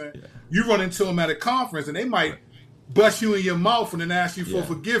person, you run into them at a conference, and they might bust you in your mouth and then ask you for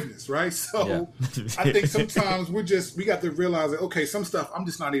forgiveness, right? So I think sometimes we got to realize that, okay, some stuff I'm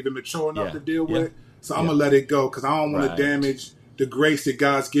just not even mature enough to deal with, so I'm going to let it go because I don't want to damage the grace that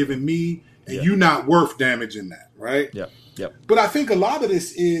God's given me, and you're not worth damaging that, right? Yep. But I think a lot of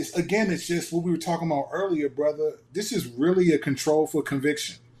this is, again, it's just what we were talking about earlier, brother. This is really a control for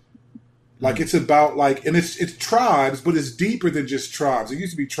conviction. Like it's about and it's tribes, but it's deeper than just tribes. It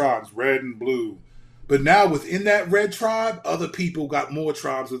used to be tribes, red and blue. But now within that red tribe, other people got more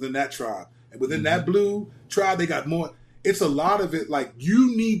tribes within that tribe. And within that blue tribe, they got more. It's a lot of it like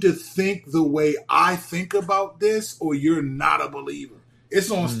you need to think the way I think about this or you're not a believer.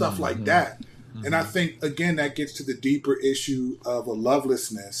 It's on stuff like that. And I think, again, that gets to the deeper issue of a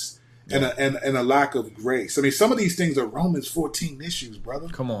lovelessness and a lack of grace. I mean, some of these things are Romans 14 issues, brother.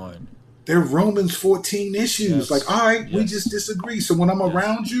 Come on. They're Romans 14 issues. Like, all right, we just disagree. So when I'm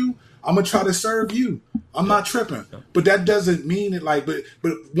around you, I'm going to try to serve you. I'm not tripping. But that doesn't mean it but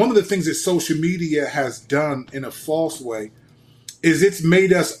one of the things that social media has done in a false way is it's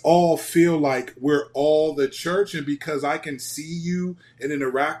made us all feel like we're all the church. And because I can see you and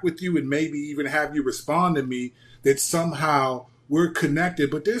interact with you and maybe even have you respond to me, that somehow we're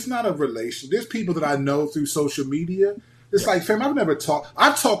connected. But there's not a relation. There's people that I know through social media. It's like, fam,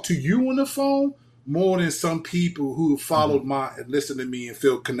 I've talked to you on the phone more than some people who have followed and listened to me and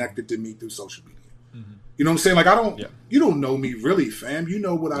feel connected to me through social media. You know what I'm saying? Like, you don't know me really, fam. You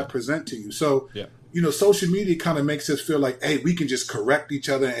know what I present to you. So, you know, social media kind of makes us feel like, hey, we can just correct each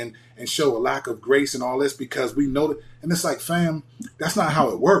other and show a lack of grace and all this because we know that. And it's like, fam, that's not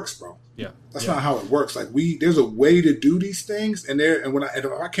how it works, bro. That's not how it works. Like there's a way to do these things, and if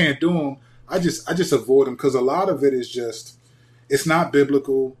I can't do them, I just avoid them because a lot of it is just, it's not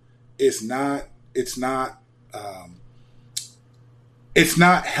biblical. It's not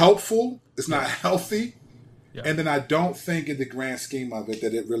helpful. It's not healthy. And then I don't think in the grand scheme of it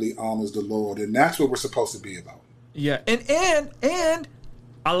that it really honors the Lord. And that's what we're supposed to be about. Yeah. And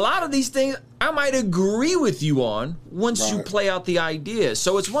a lot of these things I might agree with you on once you play out the ideas.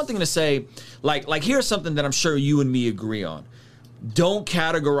 So it's one thing to say, like here's something that I'm sure you and me agree on. Don't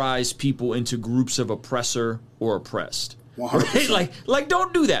categorize people into groups of oppressor or oppressed. 100%. Right? Like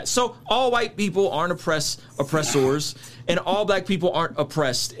don't do that. So all white people aren't oppressors, and all black people aren't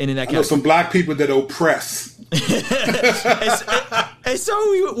oppressed. And in that I know some black people that oppress. and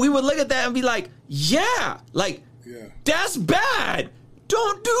so we would look at that and be like, that's bad.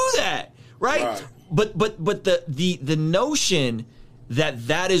 Don't do that, right? But the notion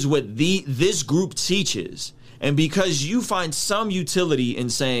that is what this group teaches. And because you find some utility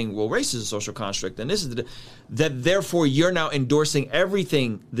in saying, well, race is a social construct, and this is that therefore you're now endorsing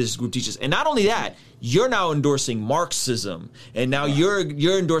everything this group teaches. And not only that, you're now endorsing Marxism, and now you're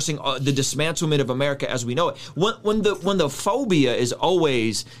endorsing the dismantlement of America as we know it. When the phobia is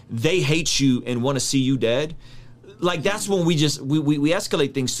always they hate you and want to see you dead, like that's when we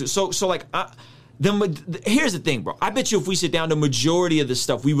escalate things to. So like. Here's the thing, bro. I bet you if we sit down, the majority of the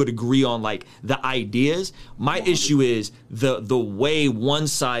stuff we would agree on, like the ideas. My issue is the way one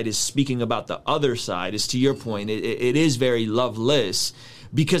side is speaking about the other side is, to your point, it is very loveless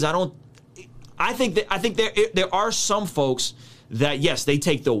because I think there are some folks that, yes, they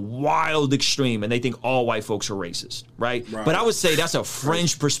take the wild extreme and they think all white folks are racist, right? But I would say that's a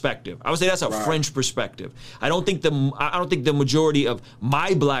fringe perspective. I would say that's a fringe perspective. I don't think the majority of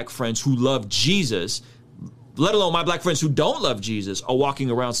my black friends who love Jesus, let alone my black friends who don't love Jesus, are walking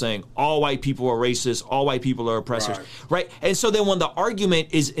around saying all white people are racist, all white people are oppressors, right? And so then when the argument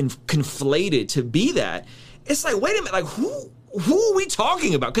is conflated to be that, it's like, wait a minute, like who are we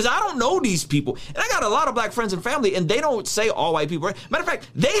talking about? Because I don't know these people. And I got a lot of black friends and family, and they don't say all white people. Matter of fact,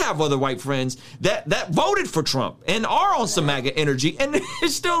 they have other white friends that voted for Trump and are on some MAGA energy and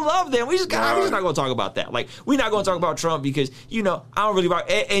still love them. We're just not going to talk about that. Like, we're not going to talk about Trump because, I don't really,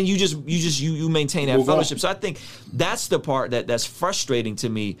 and you maintain that fellowship. So I think that's the part that's frustrating to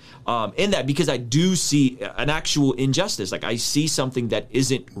me in that, because I do see an actual injustice. Like, I see something that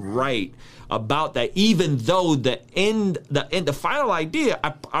isn't right about that, even though the final idea,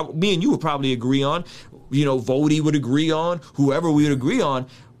 me and you would probably agree on, Vody would agree on, whoever we would agree on,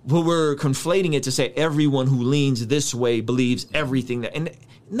 but we're conflating it to say everyone who leans this way believes everything and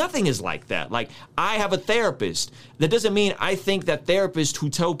nothing is like that. Like, I have a therapist. That doesn't mean I think that therapists who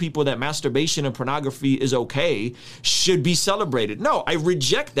tell people that masturbation and pornography is okay should be celebrated. No, I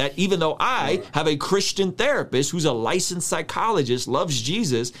reject that, even though I have a Christian therapist who's a licensed psychologist, loves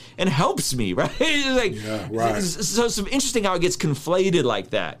Jesus, and helps me, right? So it's interesting how it gets conflated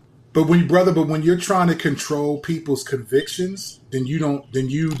like that. But when you're trying to control people's convictions, then you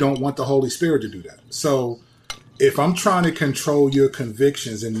don't want the Holy Spirit to do that. So if I'm trying to control your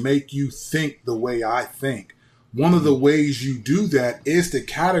convictions and make you think the way I think, one of the ways you do that is to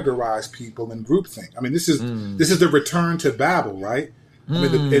categorize people in groupthink. I mean, this is the return to Babel, right? I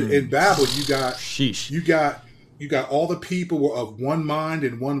mean, in Babel, you got all the people were of one mind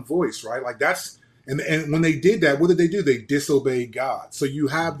and one voice, right? Like, that's and when they did that, what did they do? They disobeyed God. So you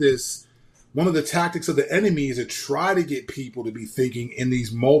have this. One of the tactics of the enemy is to try to get people to be thinking in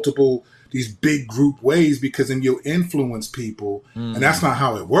these big group ways, because then you'll influence people. And that's not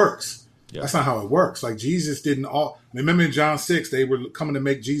how it works. Yeah. That's not how it works. Like, Jesus didn't remember in John 6, they were coming to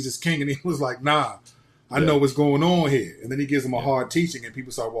make Jesus king, and he was like, nah, I know what's going on here. And then he gives them a hard teaching and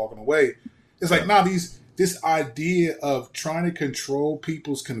people start walking away. It's like, this idea of trying to control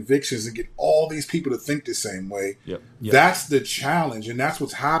people's convictions and get all these people to think the same way, that's the challenge. And that's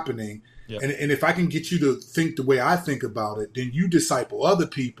what's happening. Yep. And if I can get you to think the way I think about it, then you disciple other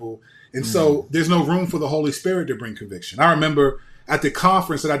people. And so there's no room for the Holy Spirit to bring conviction. I remember at the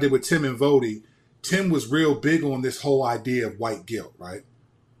conference that I did with Tim and Vody, Tim was real big on this whole idea of white guilt, right?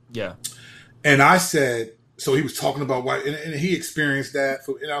 Yeah. And I said, so he was talking about white, and he experienced that.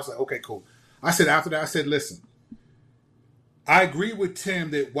 And I was like, okay, cool. I said, after that, I said, listen, I agree with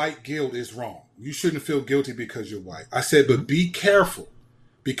Tim that white guilt is wrong. You shouldn't feel guilty because you're white. I said, but be careful,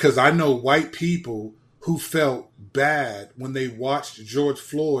 because I know white people who felt bad when they watched George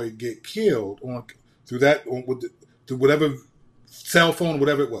Floyd get killed through whatever cell phone,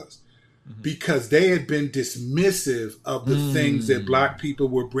 whatever it was, because they had been dismissive of the things that black people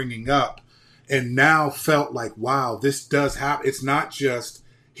were bringing up, and now felt like, wow, this does happen. It's not just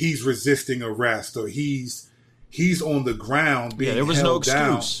he's resisting arrest or he's on the ground being there was held no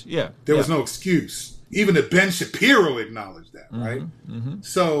down. Excuse. There was no excuse. Even the Ben Shapiro acknowledged that, right?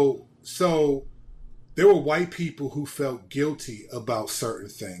 So there were white people who felt guilty about certain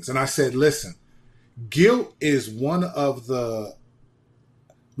things. And I said, listen, guilt is one of the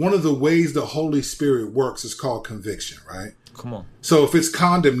ways the Holy Spirit works is called conviction, right? Come on. So if it's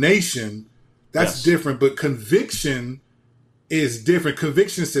condemnation, that's different. But conviction is different.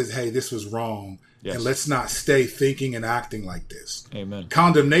 Conviction says, hey, this was wrong. Yes. And let's not stay thinking and acting like this. Amen.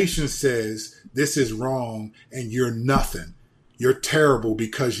 Condemnation says this is wrong and you're nothing. You're terrible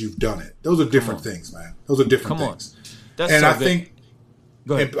because you've done it. Those are different things, man. Those are different things. That's and so I good. think,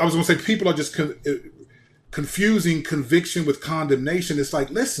 Go ahead. I was going to say, people are just confusing conviction with condemnation. It's like,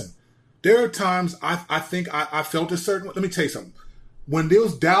 listen, there are times I think I felt a certain way. Let me tell you something. When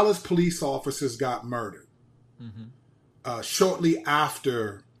those Dallas police officers got murdered, shortly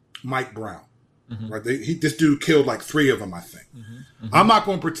after Mike Brown, right? This dude killed like 3 of them, I think. I'm not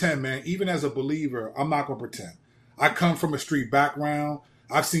going to pretend, man. Even as a believer, I'm not going to pretend. I come from a street background.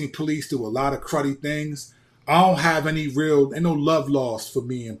 I've seen police do a lot of cruddy things. I don't have ain't no love lost for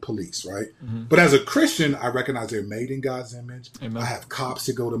me and police, right? But as a Christian, I recognize they're made in God's image. Amen. I have cops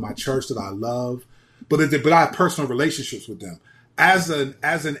that go to my church that I love, but I have personal relationships with them. As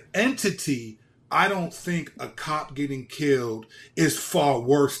an entity, I don't think a cop getting killed is far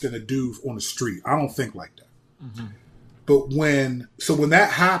worse than a dude on the street. I don't think like that. But when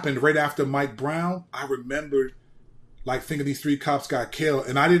that happened right after Mike Brown, I remembered like thinking these 3 cops got killed,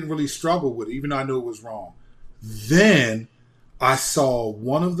 and I didn't really struggle with it, even though I knew it was wrong. Then I saw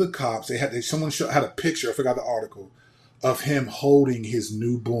one of the cops. Someone had a picture. I forgot the article of him holding his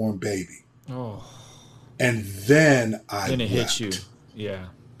newborn baby. Oh, and then I then it wept, hit you, yeah,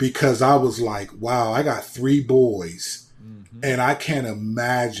 because I was like, wow, I got 3 boys, and I can't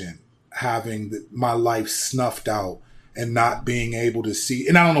imagine having my life snuffed out and not being able to see.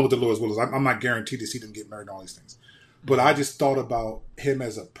 And I don't know what the Lord's will is. I'm not guaranteed to see them get married and all these things. But I just thought about him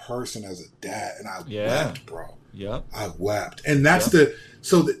as a person, as a dad, and I wept, bro. Yep. I wept. And that's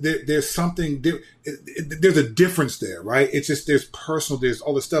there's something, there's a difference there, right? It's just, there's personal, there's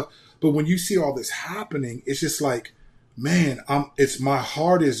all this stuff. But when you see all this happening, it's just like, man, my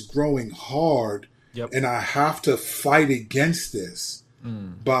heart is growing hard, and I have to fight against this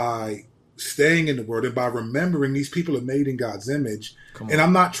by staying in the Word and by remembering these people are made in God's image. And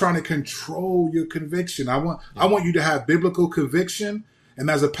I'm not trying to control your conviction. I want you to have biblical conviction. And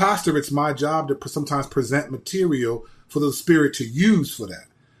as a pastor, it's my job to sometimes present material for the Spirit to use for that.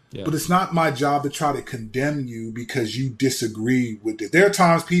 Yeah. But it's not my job to try to condemn you because you disagree with it. There are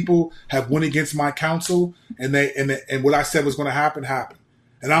times people have went against my counsel, and what I said was going to happen happened.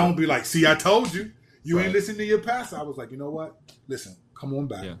 And I won't be like, see, I told you. You ain't listening to your pastor. I was like, you know what? Listen, come on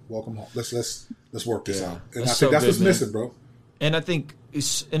back. Yeah. Welcome home. Let's work this out. And I think that's what's missing, bro. And I think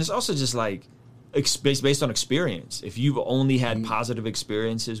it's also just like based on experience. If you've only had positive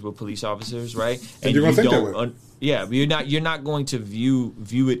experiences with police officers, right? And you're gonna think that way. You're not going to view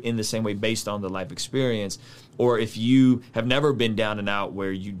it in the same way based on the life experience. Or if you have never been down and out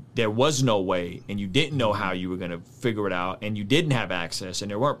where there was no way and you didn't know how you were going to figure it out and you didn't have access and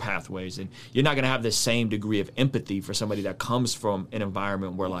there weren't pathways, and you're not going to have the same degree of empathy for somebody that comes from an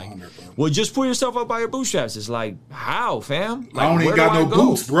environment where like, well, just pull yourself up by your bootstraps. It's like, how, fam? Like, I ain't got no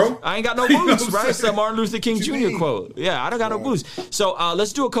boots, bro. I ain't got no boots, right? It's that Martin Luther King Jr. quote. Yeah, I don't got no boots. So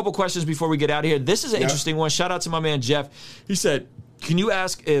let's do a couple questions before we get out of here. This is an interesting one. Shout out to my man Jeff. He said, can you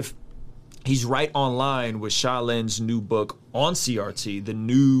ask if he's right online with Sha Lin's new book on CRT, The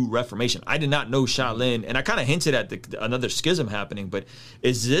New Reformation? I did not know Sha Lin, and I kind of hinted at another schism happening, but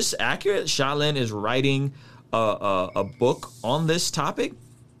is this accurate? Sha Lin is writing a book on this topic?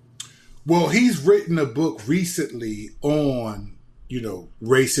 Well, he's written a book recently on,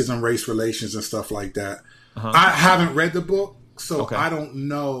 racism, race relations, and stuff like that. I haven't read the book, so I don't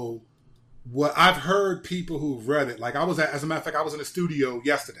know what I've heard. People who've read it, like as a matter of fact, I was in the studio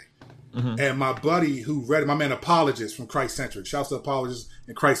yesterday. And my buddy who read it, my man Apologist from Christ Centric, shouts to Apologist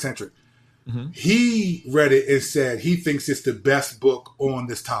and Christ Centric, he read it and said he thinks it's the best book on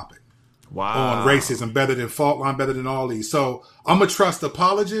this topic. Wow. On racism, better than Faultline, better than all these. So I'm going to trust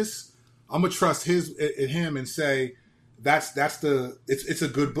Apologist. I'm going to trust him and say it's a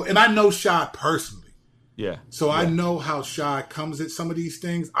good book. And I know Sha personally. Yeah. So I know how Sha comes at some of these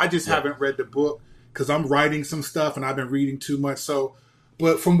things. I just haven't read the book because I'm writing some stuff and I've been reading too much. So,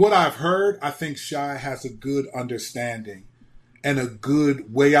 but from what I've heard, I think Sha has a good understanding and a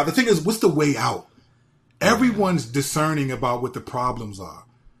good way out. The thing is, what's the way out? Everyone's discerning about what the problems are.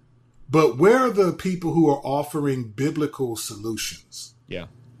 But where are the people who are offering biblical solutions? Yeah,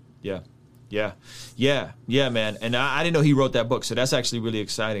 man. And I didn't know he wrote that book, so that's actually really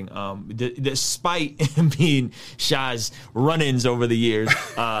exciting. Despite being Sha's run-ins over the years,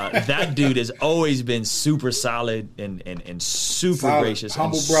 that dude has always been super solid and super gracious,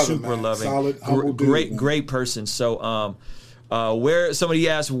 humble and brother, super man. loving, Solid, humble dude, great person. So, where somebody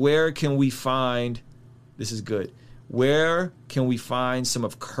asked, where can we find? This is good. Where can we find some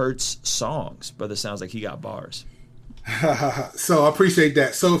of Kurt's songs? Brother sounds like he got bars. So I appreciate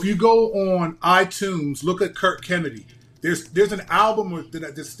that. So if you go on iTunes, look at Kurt Kennedy. There's an album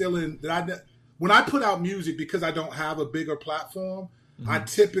that's still in that when I put out music, because I don't have a bigger platform, I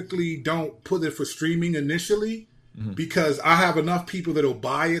typically don't put it for streaming initially because I have enough people that'll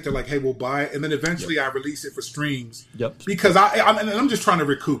buy it. They're like, hey, we'll buy it, and then eventually I release it for streams. Because I'm just trying to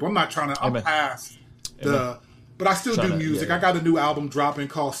recoup. I'm not trying to. I'm past the. But I still do music. I got a new album dropping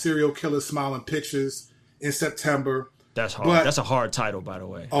called Serial Killer Smiling Pictures in September. That's hard. That's a hard title, by the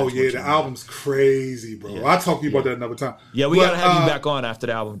way. The album's crazy, bro. I'll talk to you about that another time. Yeah, we got to have you back on after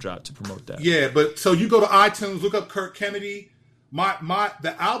the album drop to promote that. Yeah, but so you go to iTunes, look up Kurt Kennedy.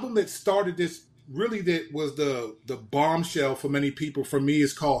 The album that started this, really that was the bombshell for many people, for me,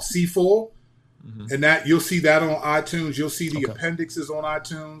 is called C4. And that you'll see that on iTunes. You'll see the appendixes on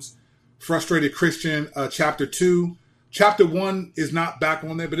iTunes. Frustrated Christian, Chapter 2. Chapter 1 is not back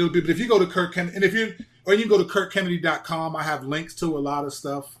on there, but it'll be. But if you go to Kurt Kennedy, and you can go to kurtkennedy.com. I have links to a lot of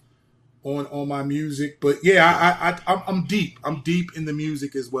stuff on my music. But yeah, I'm deep. I'm deep in the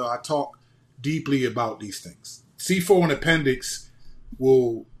music as well. I talk deeply about these things. C4 and appendix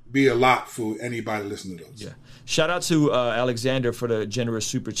will be a lot for anybody listening to those. Yeah. Shout out to Alexander for the generous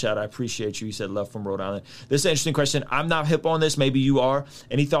super chat. I appreciate you. He said love from Rhode Island. This is an interesting question. I'm not hip on this. Maybe you are.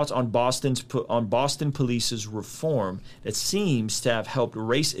 Any thoughts on Boston police's reform that seems to have helped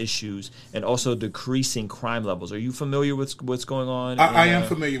race issues and also decreasing crime levels? Are you familiar with what's going on? I am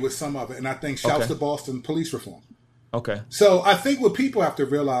familiar with some of it, and I think shouts to Boston police reform. Okay. So I think what people have to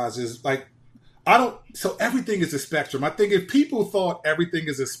realize is like, so everything is a spectrum. I think if people thought everything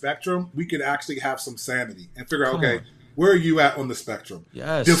is a spectrum, we could actually have some sanity and figure out, okay, where are you at on the spectrum?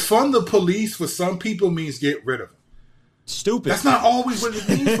 Yes. Defund the police for some people means get rid of them. Stupid. That's not always what it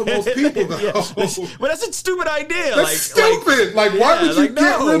means for most people, though. Yeah, well, that's a stupid idea. That's stupid. Like, why would you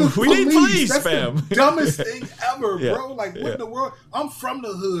get rid of police? We need police, that's fam. the dumbest thing ever, bro. Like, what in the world? I'm from the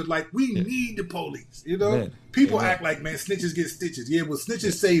hood. Like, we need the police, you know? Man. People act like, man, snitches get stitches. Yeah, well,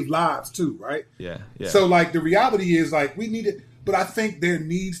 snitches save lives, too, right? Yeah. So, like, the reality is, like, we need it. But I think there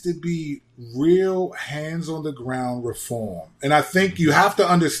needs to be real hands-on-the-ground reform. And I think you have to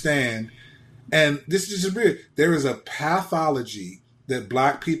understand... And this is just weird. There is a pathology that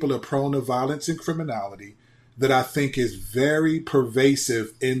black people are prone to violence and criminality that I think is very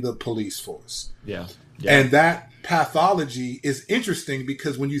pervasive in the police force. Yeah. And that pathology is interesting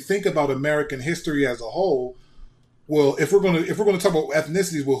because when you think about American history as a whole, well, if we're going to talk about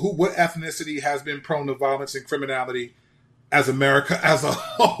ethnicities, well, what ethnicity has been prone to violence and criminality as America as a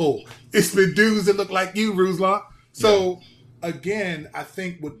whole? It's been dudes that look like you, Ruslan. So. Again, I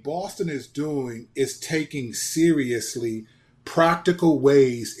think what Boston is doing is taking seriously practical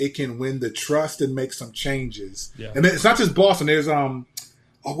ways it can win the trust and make some changes. Yeah. And it's not just Boston. There's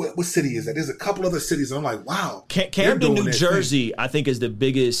what city is that? There's a couple other cities. And I'm like, wow. Camden, New Jersey, I think is the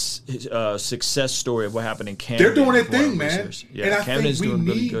biggest success story of what happened in Camden. They're doing their thing, man. Yeah, and I Camden's think we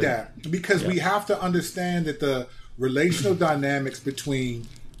need really that because we have to understand that the relational dynamics between.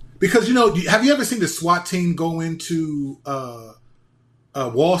 Because, you know, have you ever seen the SWAT team go into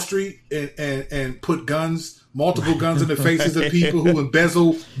Wall Street and put multiple guns in the faces of people who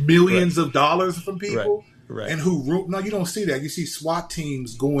embezzle millions of dollars from people? Right. And no, you don't see that. You see SWAT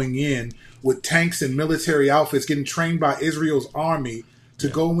teams going in with tanks and military outfits, getting trained by Israel's army to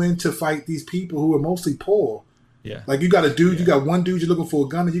go in to fight these people who are mostly poor. Yeah. Like you got a dude, you got one dude you're looking for a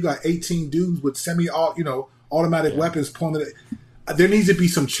gun, and you got 18 dudes with automatic weapons pointed at. There needs to be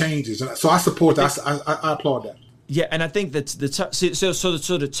some changes, so I support that. I applaud that. Yeah, and I think that's the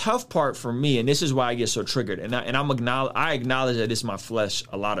so the tough part for me, and this is why I get so triggered, and I acknowledge that it's my flesh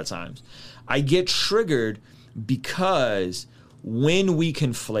a lot of times. I get triggered because when we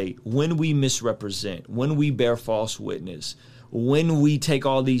conflate, when we misrepresent, when we bear false witness, when we take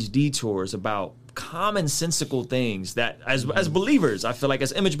all these detours about commonsensical things that as believers, I feel like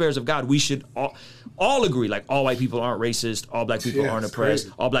as image bearers of God, we should all agree, like all white people aren't racist, all black people aren't oppressed,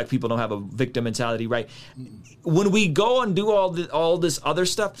 all black people don't have a victim mentality, right? When we go and do all this other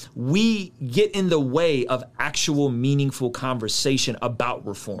stuff, we get in the way of actual meaningful conversation about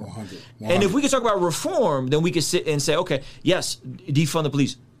reform. 100. And if we can talk about reform, then we can sit and say, okay, yes, defund the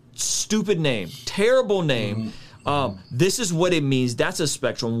police. Stupid name, terrible name. This is what it means. That's a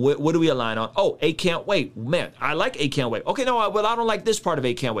spectrum. What do we align on? Oh, A Can't Wait. Man, I like A Can't Wait. Okay, no, I don't like this part of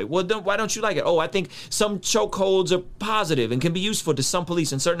A Can't Wait. Well, then why don't you like it? Oh, I think some chokeholds are positive and can be useful to some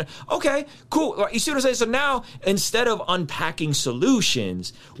police and certain. Okay, cool. You see what I'm saying? So now, instead of unpacking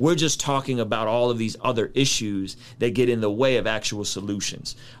solutions, we're just talking about all of these other issues that get in the way of actual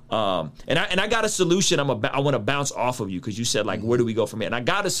solutions. And I got a solution. I want to bounce off of you because you said like, where do we go from here? And I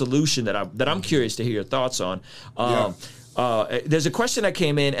got a solution that I'm curious to hear your thoughts on. There's a question that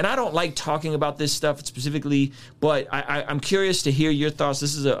came in, and I don't like talking about this stuff specifically, but I'm curious to hear your thoughts.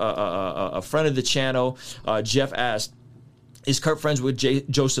 This is a friend of the channel. Jeff asked, is Kurt friends with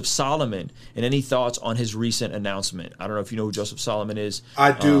Joseph Solomon? And any thoughts on his recent announcement? I don't know if you know who Joseph Solomon is.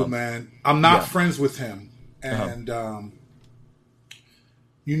 I do, man. I'm not friends with him. And, I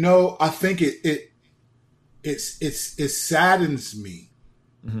think it saddens me.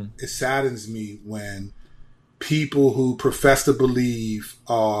 Mm-hmm. It saddens me when people who profess to believe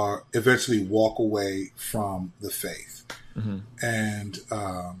are eventually walk away from the faith. Mm-hmm. And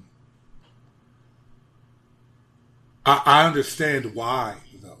I understand why,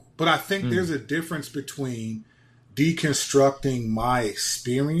 though. But I think there's a difference between deconstructing my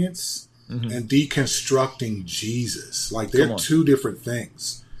experience and deconstructing Jesus. Like, they're two different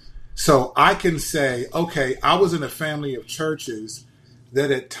things. So I can say, okay, I was in a family of churches that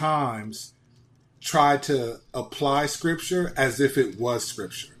at times tried to apply scripture as if it was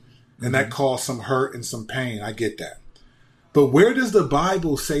scripture. And that caused some hurt and some pain. I get that. But where does the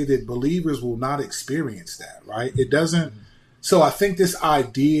Bible say that believers will not experience that, right? It doesn't. So I think this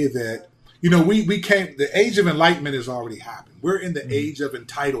idea that, we came, the age of enlightenment has already happened. We're in the age of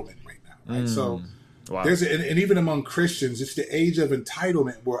entitlement right now, right? So Wow. and even among Christians, it's the age of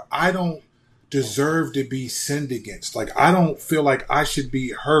entitlement where I don't deserve to be sinned against. Like, I don't feel like I should be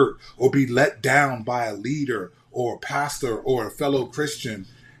hurt or be let down by a leader or a pastor or a fellow Christian.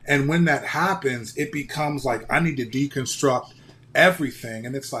 And when that happens, it becomes like I need to deconstruct everything.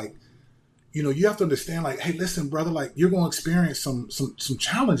 And it's like, you have to understand, like, hey, listen, brother, like, you're going to experience some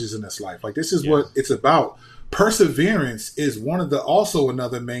challenges in this life. Like, this is what it's about. Perseverance is also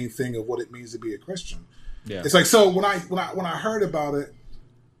another main thing of what it means to be a Christian. Yeah. It's like, so when I heard about it,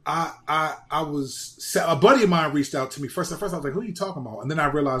 I was, a buddy of mine reached out to me. First I was like, who are you talking about? And then I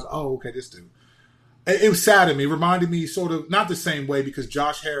realized, oh, okay, this dude. It was sad to me. It reminded me sort of, not the same way, because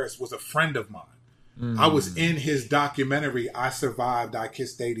Josh Harris was a friend of mine. I was in his documentary, I Survived, I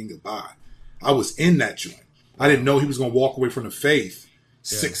Kissed Dating Goodbye. I was in that joint. I didn't know he was going to walk away from the faith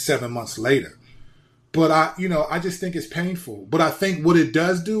 6-7 months later. But I just think it's painful. But I think what it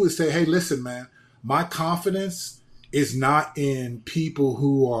does do is say, hey, listen, man, my confidence is not in people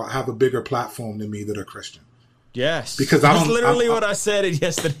who have a bigger platform than me that are Christian. Yes, because that's literally what I said in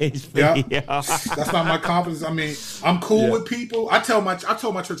yesterday's video. Yeah, that's not my confidence. I mean, I'm cool with people. I told my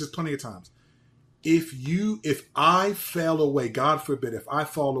churches plenty of times, if I fail away, God forbid, if I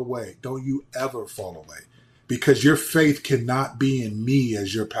fall away, don't you ever fall away, because your faith cannot be in me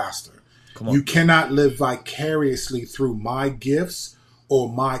as your pastor. You cannot live vicariously through my gifts or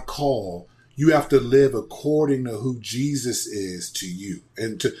my call. You have to live according to who Jesus is to you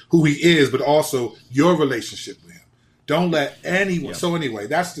and to who he is, but also your relationship with him. Don't let anyone. Yeah. So anyway,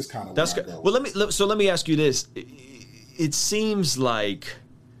 that's just kind of that's good. Well, let me ask you this. It seems like,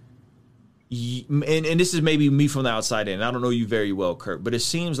 and this is maybe me from the outside in. I don't know you very well, Kurt, but it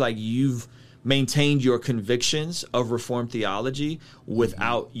seems like you've maintained your convictions of Reformed theology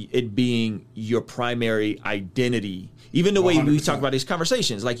without it being your primary identity. Even the way 100%. We talk about these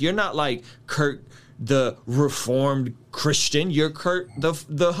conversations, like, you're not like Kurt, the Reformed Christian. You're Kurt,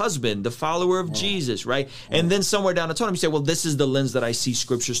 the husband, the follower of Jesus, right? And then somewhere down the tunnel, you say, well, this is the lens that I see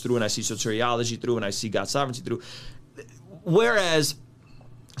scriptures through, and I see soteriology through, and I see God's sovereignty through. Whereas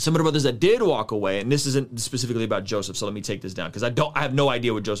some of the brothers that did walk away, and this isn't specifically about Joseph, so let me take this down, because I have no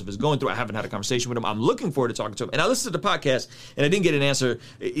idea what Joseph is going through. I haven't had a conversation with him. I'm looking forward to talking to him. And I listened to the podcast, and I didn't get an answer.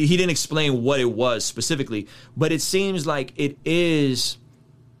 He didn't explain what it was specifically, but it seems like it is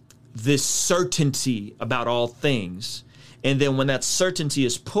this certainty about all things. And then when that certainty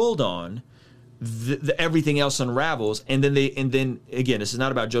is pulled on, everything else unravels. And then again, this is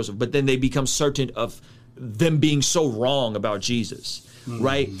not about Joseph, but then they become certain of them being so wrong about Jesus.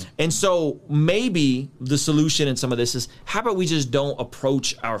 Right. And so maybe the solution in some of this is, how about we just don't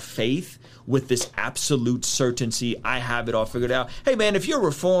approach our faith with this absolute certainty? I have it all figured out. Hey, man, if you're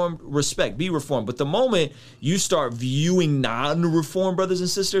reformed, respect, be reformed. But the moment you start viewing non-reformed brothers and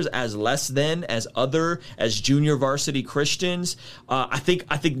sisters as less than, as other, as junior varsity Christians, I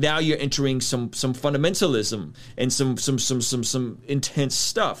think now you're entering some fundamentalism and some intense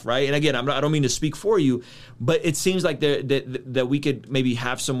stuff. Right. And again, I don't mean to speak for you, but it seems like that we could maybe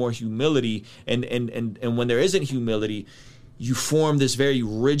have some more humility, and when there isn't humility, you form this very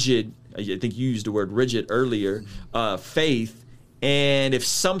rigid, I think you used the word rigid earlier, faith. And if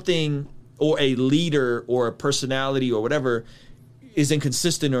something or a leader or a personality or whatever is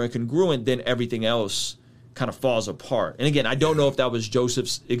inconsistent or incongruent, then everything else kind of falls apart. And again, I don't know if that was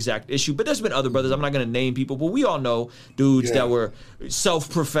Joseph's exact issue, but there's been other brothers. I'm not going to name people, but we all know dudes that were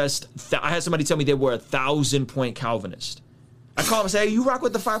self-professed. I had somebody tell me they were 1,000-point Calvinist. I call him and say, hey, you rock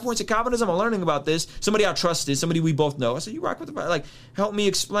with the 5 points of Calvinism? I'm learning about this. Somebody I trusted, somebody we both know. I said, you rock with the, like, help me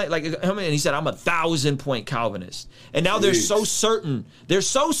explain, like, help me. And he said, I'm 1,000-point Calvinist. And now they're so certain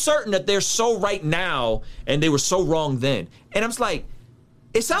that they're so right now, and they were so wrong then. And I'm just like,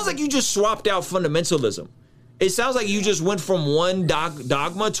 it sounds like you just swapped out fundamentalism. It sounds like you just went from one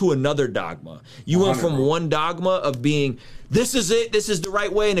dogma to another dogma. You went from one dogma of being, this is it, this is the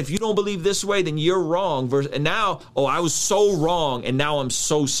right way, and if you don't believe this way, then you're wrong. And now, I was so wrong, and now I'm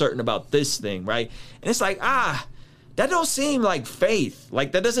so certain about this thing, right? And it's like, that don't seem like faith.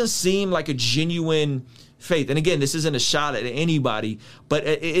 Like, that doesn't seem like a genuine faith. And again, this isn't a shot at anybody, but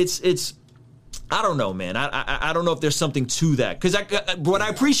it's I don't know, man. I don't know if there's something to that. Because what I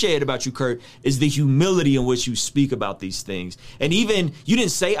appreciate about you, Kurt, is the humility in which you speak about these things. And even, you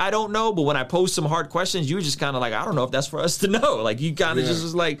didn't say I don't know, but when I posed some hard questions, you were just kind of like, I don't know if that's for us to know. Like, you kind of just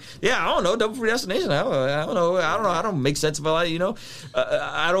was like, yeah, I don't know, double predestination. I don't know. I don't make sense of it, you know?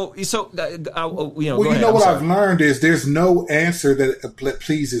 I don't, so, well, you know what I've learned is there's no answer that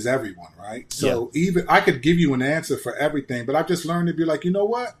pleases everyone, right? So even, I could give you an answer for everything, but I've just learned to be like, you know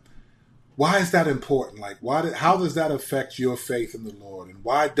what? Why is that important? Like, how does that affect your faith in the Lord? And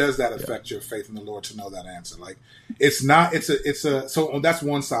why does that affect your faith in the Lord to know that answer? Like, so that's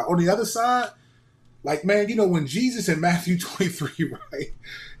one side. On the other side, like, man, you know, when Jesus in Matthew 23, right?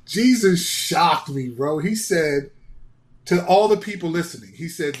 Jesus shocked me, bro. He said to all the people listening, he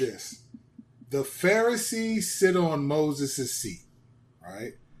said this: the Pharisees sit on Moses' seat,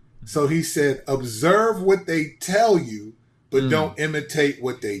 right? So he said, observe what they tell you, but don't imitate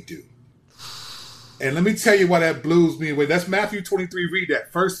what they do. And let me tell you why that blows me away. That's Matthew 23. Read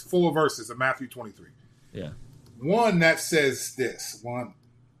that. First 4 verses of Matthew 23. Yeah. One that says this.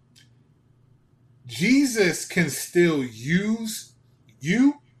 Jesus can still use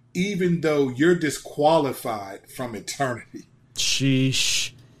you even though you're disqualified from eternity.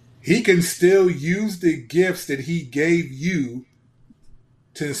 Sheesh. He can still use the gifts that he gave you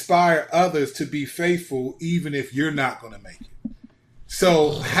to inspire others to be faithful even if you're not going to make it.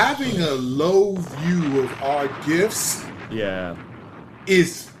 So having a low view of our gifts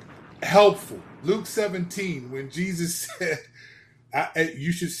is helpful. Luke 17, when Jesus said,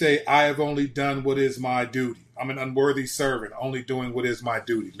 you should say, I have only done what is my duty. I'm an unworthy servant, only doing what is my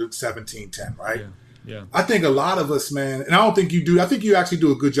duty. Luke 17:10, right? Yeah. I think a lot of us, man, and I don't think you do. I think you actually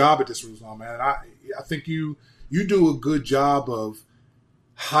do a good job at this, Ruslan, man. I think you do a good job of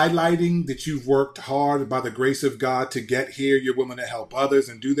highlighting that you've worked hard by the grace of God to get here. You're willing to help others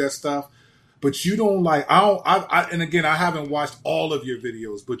and do that stuff. But you don't like, and again, I haven't watched all of your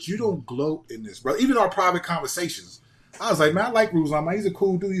videos, but you don't gloat in this, bro. Even our private conversations. I was like, man, I like Ruslan, man. He's a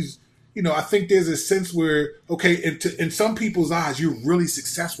cool dude. He's, you know, I think there's a sense where, okay, in some people's eyes, you're really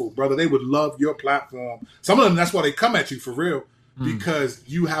successful, brother. They would love your platform. Some of them, that's why they come at you for real, because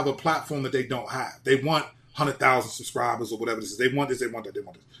you have a platform that they don't have. They want 100,000 subscribers or whatever this is. They want this, they want that, they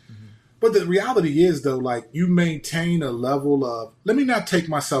want this. But the reality is, though, like, you maintain a level of, let me not take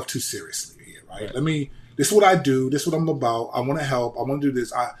myself too seriously here, right? This is what I do. This is what I'm about. I want to help. I want to do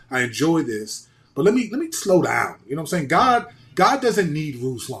this. I enjoy this. But let me slow down. You know what I'm saying? God doesn't need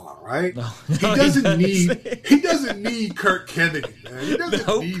Ruslan, right? No, he doesn't need Kurt Kennedy, man. He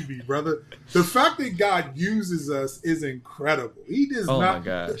doesn't need me, brother. The fact that God uses us is incredible. He does not. Oh my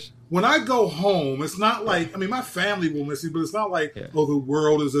gosh. When I go home, it's not like, I mean, my family will miss me, but it's not like, oh, the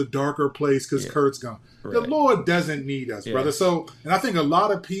world is a darker place because Kurt's gone. Right. The Lord doesn't need us, brother. So, and I think a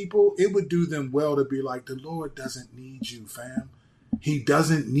lot of people, it would do them well to be like, the Lord doesn't need you, fam. He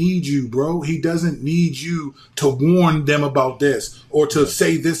doesn't need you, bro. He doesn't need you to warn them about this or to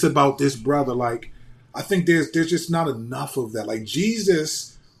say this about this brother. Like, I think there's just not enough of that. Like,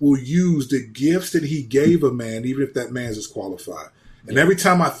 Jesus will use the gifts that he gave a man, even if that man is disqualified. And every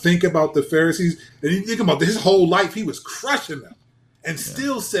time I think about the Pharisees, and you think about his whole life, he was crushing them and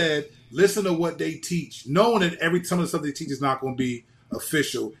still said, listen to what they teach. Knowing that some of the stuff they teach is not going to be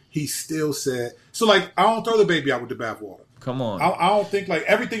official, he still said, so like, I don't throw the baby out with the bathwater. Come on. I don't think like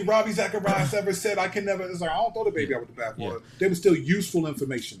everything Ravi Zacharias ever said, I can never, it's like, I don't throw the baby out with the bathwater. There was still useful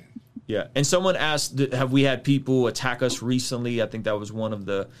information in. Yeah. And someone asked, have we had people attack us recently? I think that was one of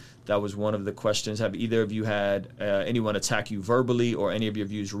the questions. Have either of you had anyone attack you verbally or any of your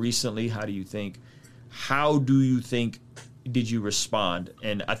views recently? How do you think did you respond?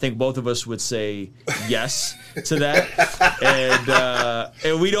 And I think both of us would say yes to that.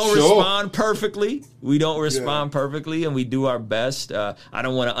 And we don't respond perfectly. We don't respond perfectly, and we do our best. I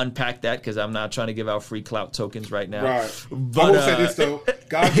don't want to unpack that because I'm not trying to give out free clout tokens right now. Right. But I will say this, though.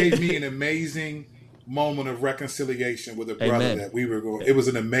 God gave me an amazing moment of reconciliation with a brother that we were going. It was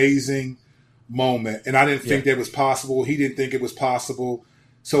an amazing moment, and I didn't think that was possible. He didn't think it was possible.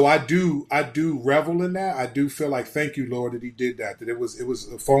 So I do revel in that. I do feel like, thank you, Lord, that he did that. That it was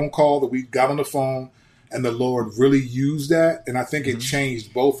a phone call that we got on the phone, and the Lord really used that. And I think it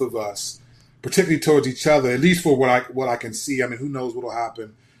changed both of us, particularly towards each other, at least for what I can see. I mean, who knows what will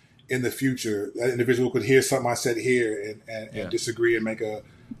happen in the future? That individual could hear something I said here and disagree and make a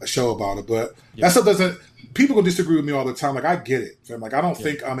show about it. But that stuff doesn't. People can disagree with me all the time. Like, I get it. So I'm like, I don't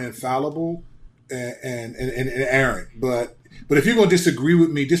think I'm infallible and errant, But if you're going to disagree with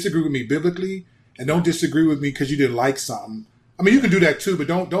me biblically, and don't disagree with me because you didn't like something. I mean, you can do that too, but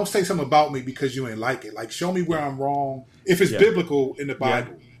don't say something about me because you ain't like it. Like, show me where I'm wrong if it's biblical in the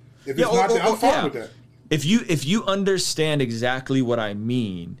Bible. If it's not there, I'm fine with that. If you understand exactly what I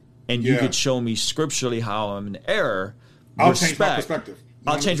mean, and you could show me scripturally how I'm in error, I'll change my perspective. 100%.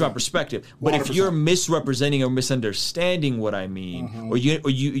 I'll change my perspective. But 100%. If you're misrepresenting or misunderstanding what I mean, or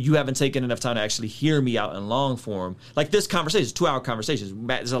you haven't taken enough time to actually hear me out in long form, like this conversation, it's 2-hour conversations.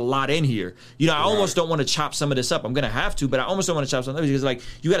 There's a lot in here. You know, I almost don't want to chop some of this up. I'm going to have to, but I almost don't want to chop some of it because, like,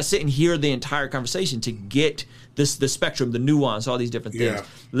 you got to sit and hear the entire conversation to get the spectrum, the nuance, all these different things.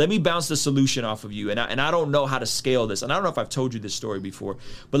 Let me bounce the solution off of you, and I don't know how to scale this, and I don't know if I've told you this story before,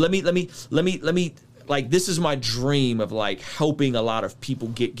 but let me. Like, this is my dream of, like, helping a lot of people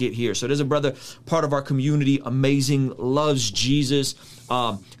get here. So there's a brother, part of our community, amazing, loves Jesus,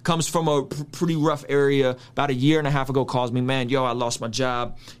 comes from a pretty rough area. About a year and a half ago, calls me, man, yo, I lost my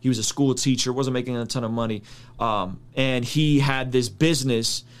job. He was a school teacher, wasn't making a ton of money. And he had this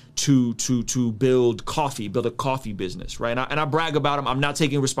business to build a coffee business, right? And I brag about him. I'm not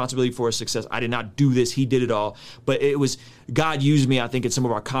taking responsibility for his success. I did not do this. He did it all. But it was, God used me, I think, in some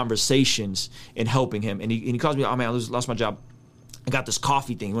of our conversations in helping him. And he calls me, oh man, I lost my job. I got this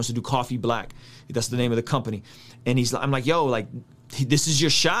coffee thing. He wants to do Coffee Black. That's the name of the company. And I'm like, yo, like, this is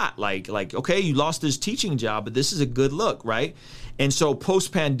your shot. Like, okay, you lost this teaching job, but this is a good look, right? And so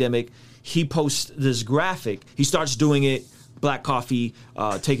post-pandemic, he posts this graphic. He starts doing it, Black coffee,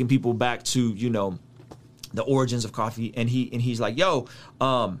 taking people back to, you know, the origins of coffee. And he's like, yo,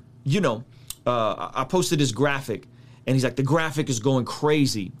 I posted this graphic. And he's like, the graphic is going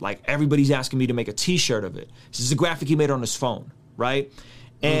crazy. Like, everybody's asking me to make a T-shirt of it. This is a graphic he made on his phone, right?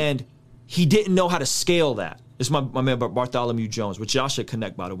 And he didn't know how to scale that. It's my man Bartholomew Jones, which y'all should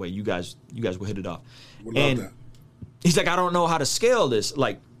connect, by the way. You guys will hit it off. Would love that. He's like, I don't know how to scale this.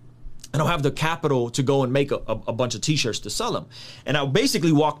 Like, I don't have the capital to go and make a bunch of T-shirts to sell them. And I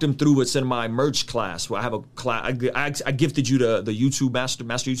basically walked him through what's in my merch class, where I have a class. I gifted you the YouTube master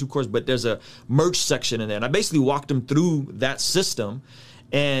YouTube course, but there's a merch section in there. And I basically walked him through that system.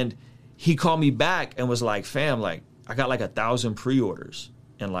 And he called me back and was like, fam, like, I got like 1,000 pre-orders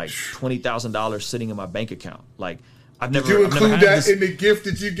and like $20,000 sitting in my bank account. Like, Did you include that in the gift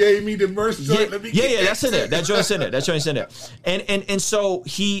that you gave me, the merch joint? Yeah, that's in there. That joint's in there. And so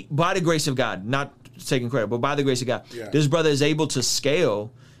he, by the grace of God, not taking credit, but by the grace of God, this brother is able to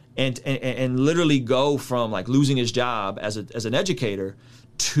scale and literally go from like losing his job as an educator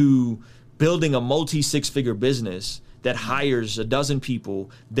to building a multi-six-figure business that hires 12 people.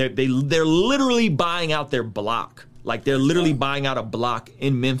 They're literally buying out their block. Like, they're literally buying out a block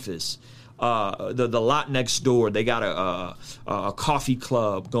in Memphis. The lot next door, they got a coffee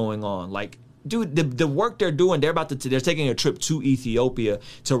club going on. Like, dude, the work they're doing, they're taking a trip to Ethiopia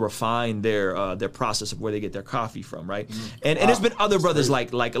to refine their process of where they get their coffee from, right? And there's been other brothers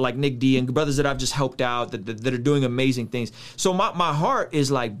like Nick D and brothers that I've just helped out that are doing amazing things. So my heart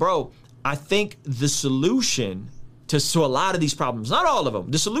is like, bro, I think the solution to a lot of these problems, not all of them,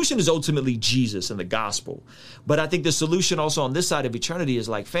 the solution is ultimately Jesus and the gospel. But I think the solution also on this side of eternity is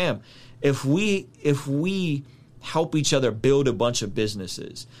like, fam, if we help each other build a bunch of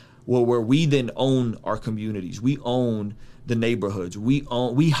businesses where we then own our communities, we own the neighborhoods, we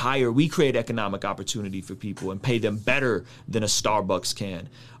create economic opportunity for people and pay them better than a Starbucks can.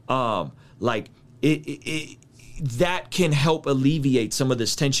 That can help alleviate some of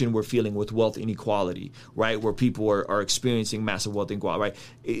this tension we're feeling with wealth inequality, right? Where people are experiencing massive wealth inequality, right?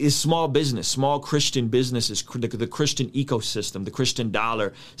 It's small business, small Christian businesses, the Christian ecosystem, the Christian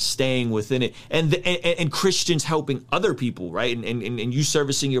dollar staying within it, and Christians helping other people, right? And you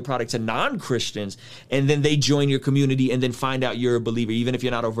servicing your product to non-Christians, and then they join your community and then find out you're a believer, even if you're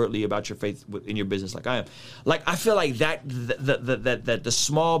not overtly about your faith in your business like I am. Like, I feel like that the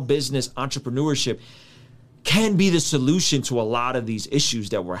small business entrepreneurship can be the solution to a lot of these issues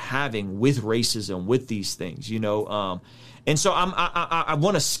that we're having with racism, with these things, you know. And so I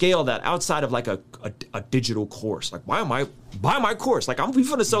want to scale that outside of like a digital course. Like, buy my course. Like, we're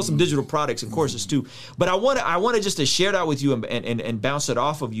going to sell some digital products and courses too. But I want to just to share that with you and bounce it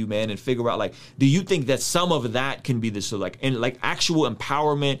off of you, man, and figure out, like, do you think that some of that can be this, so like, and like actual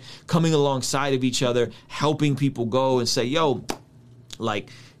empowerment, coming alongside of each other, helping people go and say, yo,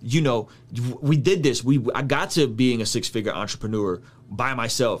 like, you know, we did this. I got to being a six-figure entrepreneur by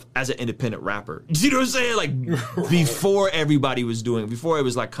myself as an independent rapper. You know what I'm saying? Like, before everybody was doing it, before it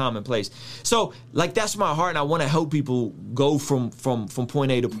was like commonplace. So, like, that's my heart, and I want to help people go from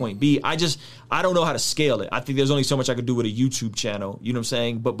point A to point B. I don't know how to scale it. I think there's only so much I could do with a YouTube channel. You know what I'm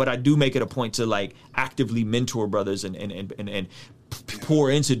saying? But I do make it a point to like actively mentor brothers and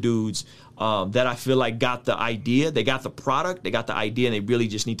pour into dudes that I feel like got the idea, they got the product, they got the idea, and they really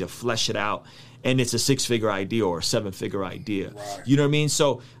just need to flesh it out. And it's a 6-figure idea or a 7-figure idea. Right. You know what I mean?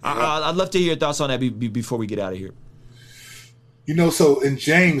 So I'd love to hear your thoughts on that before we get out of here. So in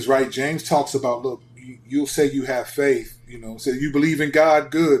James, right, James talks about, look, you'll say you have faith, say you believe in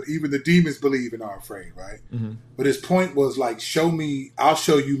God, good. Even the demons believe and are afraid, right? Mm-hmm. But his point was like, I'll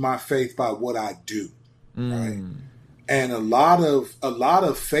show you my faith by what I do, right? And a lot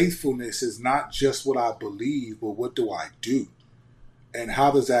of faithfulness is not just what I believe, but what do I do? And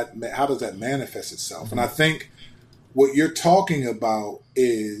how does that manifest itself? Mm-hmm. And I think what you're talking about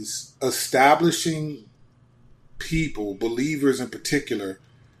is establishing people, believers in particular,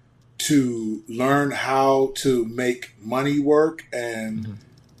 to learn how to make money work and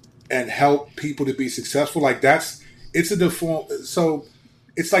help people to be successful. Like it's a default. So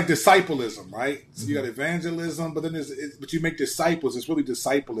it's like disciplism, right? So you got evangelism, but then but you make disciples. It's really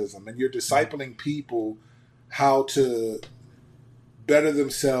disciplism, and you're discipling people how to better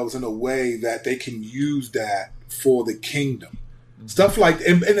themselves in a way that they can use that for the kingdom. Stuff like,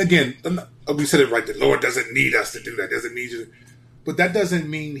 and again, we said it right, the Lord doesn't need us to do that, doesn't need you to, but that doesn't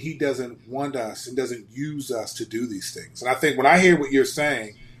mean he doesn't want us and doesn't use us to do these things. And I think when I hear what you're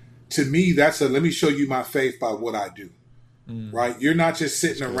saying, to me, let me show you my faith by what I do, right? You're not just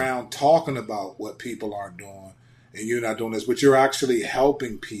sitting around talking about what people aren't doing and you're not doing this, but you're actually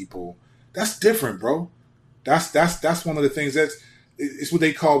helping people. That's different, bro. That's one of the things it's what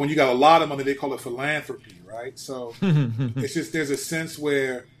they call, when you got a lot of money, they call it philanthropy, right? So it's just, there's a sense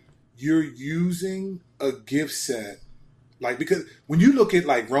where you're using a gift set, like, because when you look at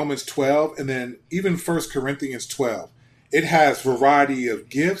like Romans 12 and then even 1 Corinthians 12, it has variety of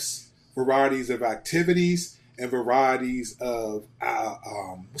gifts, varieties of activities, and varieties of,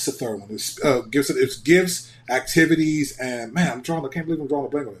 what's the third one? It's gifts, activities, and man, I can't believe I'm drawing a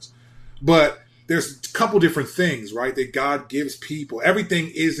blank on this. But there's a couple different things, right, that God gives people. Everything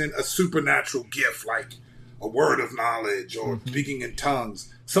isn't a supernatural gift like a word of knowledge or speaking in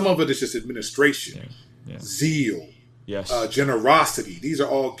tongues. Some of it is just administration, zeal, generosity. These are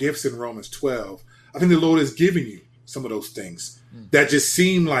all gifts in Romans 12. I think the Lord is giving you some of those things that just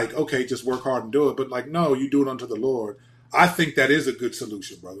seem like, okay, just work hard and do it. But like, no, you do it unto the Lord. I think that is a good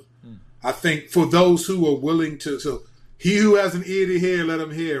solution, brother. I think for those who are willing to, so he who has an ear to hear, let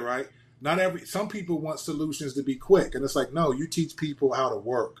him hear, right? Some people want solutions to be quick. And it's like, no, you teach people how to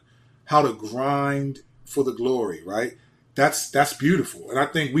work, how to grind for the glory, right? That's beautiful. And I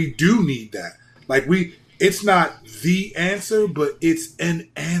think we do need that. Like it's not the answer, but it's an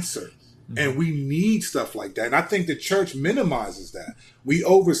answer. And we need stuff like that. And I think the church minimizes that. We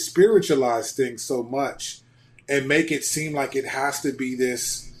over spiritualize things so much and make it seem like it has to be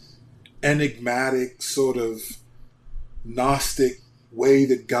this enigmatic sort of Gnostic way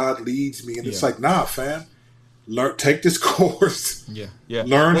that God leads me. And it's like, nah, fam, take this course.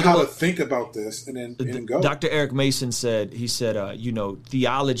 Learn how to think about this and then go. Dr. Eric Mason said,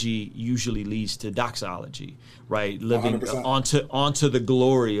 theology usually leads to doxology, right? Living onto the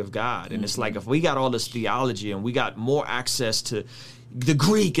glory of God. And it's like, if we got all this theology and we got more access to the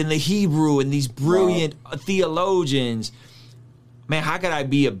Greek and the Hebrew and these brilliant theologians, man, how could I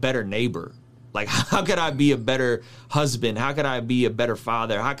be a better neighbor? Like, how could I be a better husband? How could I be a better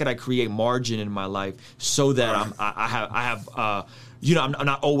father? How could I create margin in my life so that I'm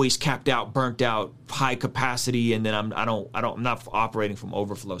not always capped out, burnt out, high capacity, and then I'm not operating from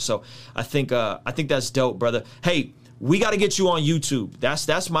overflow. So I think that's dope, brother. Hey, we got to get you on YouTube.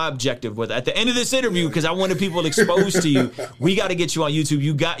 That's my objective at the end of this interview, because I wanted people exposed to you. We got to get you on YouTube.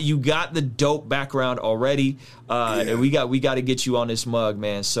 You got the dope background already, and we got to get you on this mug,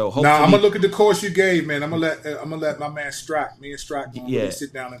 man. So hopefully, I'm gonna look at the course you gave, man. I'm gonna let my man me and Strack really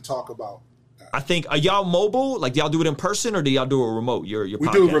sit down and talk about. I think, are y'all mobile? Like, do y'all do it in person or do y'all do it remote? Your we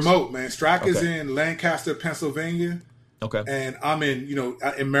podcast? Do it remote, man. Strack is in Lancaster, Pennsylvania. Okay. And I'm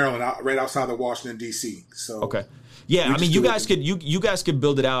in Maryland, right outside of Washington D.C. So okay. Yeah, I mean, you guys could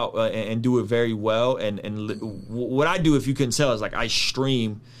build it out and do it very well. And what I do, if you can tell, is like I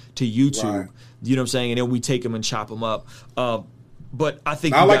stream to YouTube. Right. You know what I'm saying? And then we take them and chop them up. But I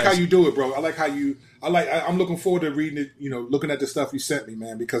think I like how you do it, bro. I'm looking forward to reading it. Looking at the stuff you sent me,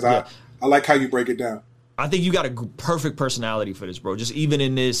 man, because I like how you break it down. I think you got a perfect personality for this, bro. Just even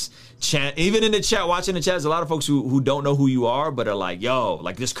in this chat, even in the chat, watching the chat, there's a lot of folks who don't know who you are, but are like, yo,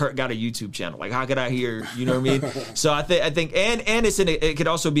 like this Kurt got a YouTube channel. Like, how could I hear, you know what I mean? So I think, and it could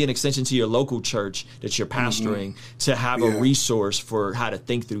also be an extension to your local church that you're pastoring to have a resource for how to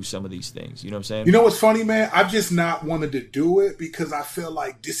think through some of these things. You know what I'm saying? You know what's funny, man? I've just not wanted to do it because I feel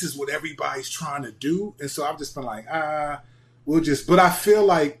like this is what everybody's trying to do. And so I've just been like, but I feel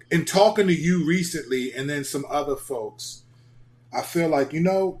like in talking to you recently and then some other folks, I feel like,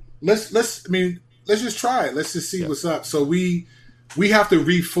 let's just try it. Let's just see what's up. So we have to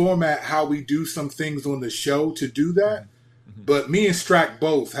reformat how we do some things on the show to do that. Mm-hmm. But me and Strack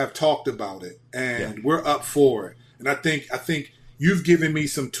both have talked about it, and we're up for it. And I think you've given me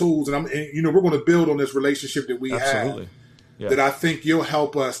some tools, and we're going to build on this relationship that we have. Yeah. That I think you'll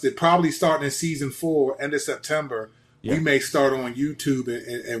help us. That probably starting in season 4, end of September, we may start on YouTube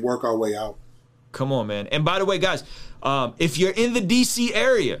and work our way out. Come on, man. And by the way, guys, if you're in the DC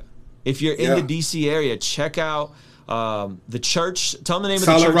area, check out the church. Tell them the name of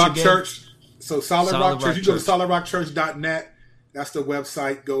the church. Solid Rock again. Church. So Solid Rock Church. You go to solidrockchurch.net. That's the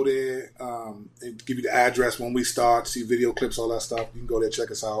website. Go there. It give you the address when we start. See video clips, all that stuff. You can go there, check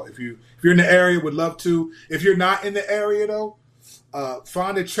us out. If you're in the area, would love to. If you're not in the area though,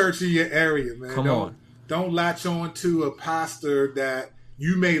 find a church in your area, man. Don't latch on to a pastor that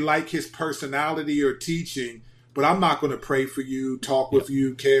you may like his personality or teaching, but I'm not going to pray for you, talk with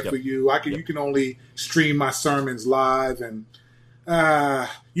you, care for you. You can only stream my sermons live, and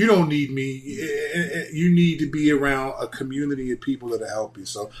you don't need me. You need to be around a community of people that'll help you.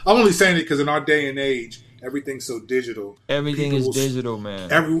 So I'm only saying it because in our day and age, everything's so digital. Everything is digital,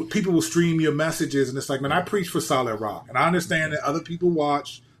 man. People will stream your messages, and it's like, man, I preach for Solid Rock, and I understand that other people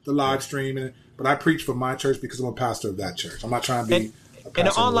watch the live stream, but I preach for my church because I'm a pastor of that church. I'm not trying to be. And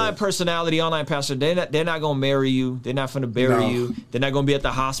an online personality, online pastor, they're not going to marry you. They're not going to bury you. They're not going to be at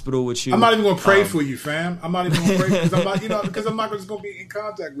the hospital with you. I'm not even going to pray for you, fam. I'm not even going to pray because I'm not just going to be in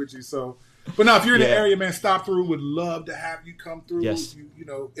contact with you. So, but now if you're in the area, man, stop through. Would love to have you come through. Yes.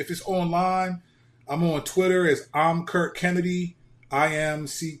 If it's online, I'm on Twitter as I'm Kirk Kennedy.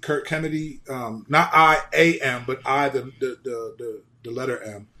 IMC Kirk Kennedy. Not I-A-M, but I the letter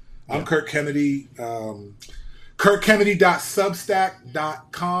M. I'm Kirk Kennedy.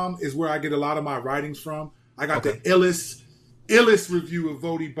 KirkKennedy.substack.com is where I get a lot of my writings from. I got the illest review of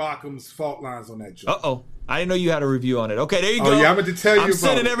Voddie Baucham's Fault Lines on that joke. Uh-oh. I didn't know you had a review on it. Okay, there you go. Oh, yeah, I'm going to tell you I'm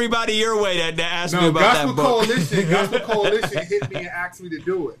sending everybody your way to ask me about Gospel that book. Gospel Coalition hit me and asked me to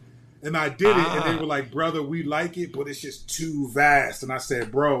do it. And I did it, and they were like, brother, we like it, but it's just too vast. And I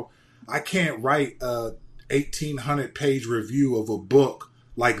said, bro, I can't write a 1,800-page review of a book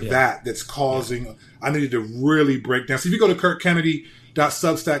like that's causing. I needed to really break down. So if you go to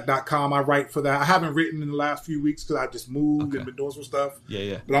KirkKennedy.substack.com, I write for that. I haven't written in the last few weeks because I just moved and been doing some stuff.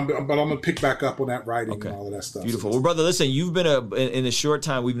 But I'm gonna pick back up on that writing and all of that stuff. Beautiful. Well, brother, listen, you've been in the short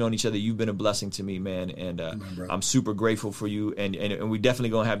time we've known each other, you've been a blessing to me, man. And I'm super grateful for you. And we definitely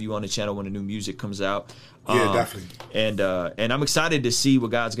gonna have you on the channel when the new music comes out. Yeah, definitely. And I'm excited to see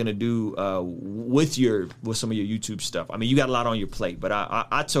what God's gonna do with some of your YouTube stuff. I mean, you got a lot on your plate, but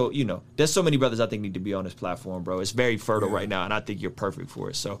I told there's so many brothers I think need to be on this platform, bro. It's very fertile right now, and I think you're perfect for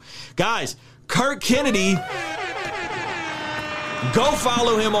it. So, guys, Kirk Kennedy, go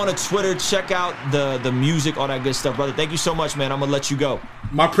follow him on Twitter. Check out the music, all that good stuff, brother. Thank you so much, man. I'm gonna let you go.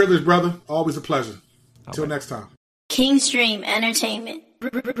 My privilege, brother. Always a pleasure. Until next time. Kingstream Entertainment.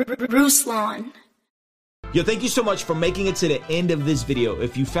 Ruslan. Yo, thank you so much for making it to the end of this video.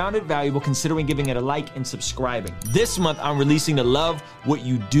 If you found it valuable, considering giving it a like and subscribing. This month, I'm releasing the Love What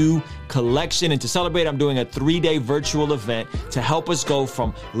You Do collection. And to celebrate, I'm doing a 3-day virtual event to help us go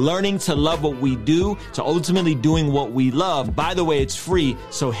from learning to love what we do to ultimately doing what we love. By the way, it's free,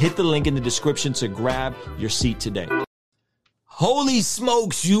 so hit the link in the description to grab your seat today. Holy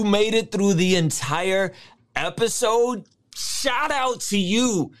smokes, you made it through the entire episode. Shout out to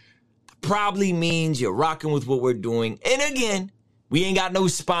you. Probably means you're rocking with what we're doing. And again, we ain't got no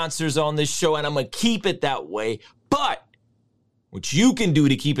sponsors on this show, and I'm going to keep it that way. But what you can do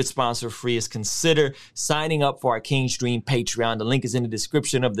to keep it sponsor free is consider signing up for our Kingstream Patreon. The link is in the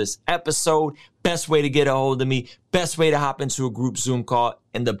description of this episode. Best way to get a hold of me, best way to hop into a group Zoom call,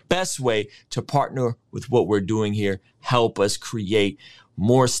 and the best way to partner with what we're doing here. Help us create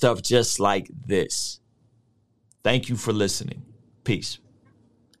more stuff just like this. Thank you for listening. Peace.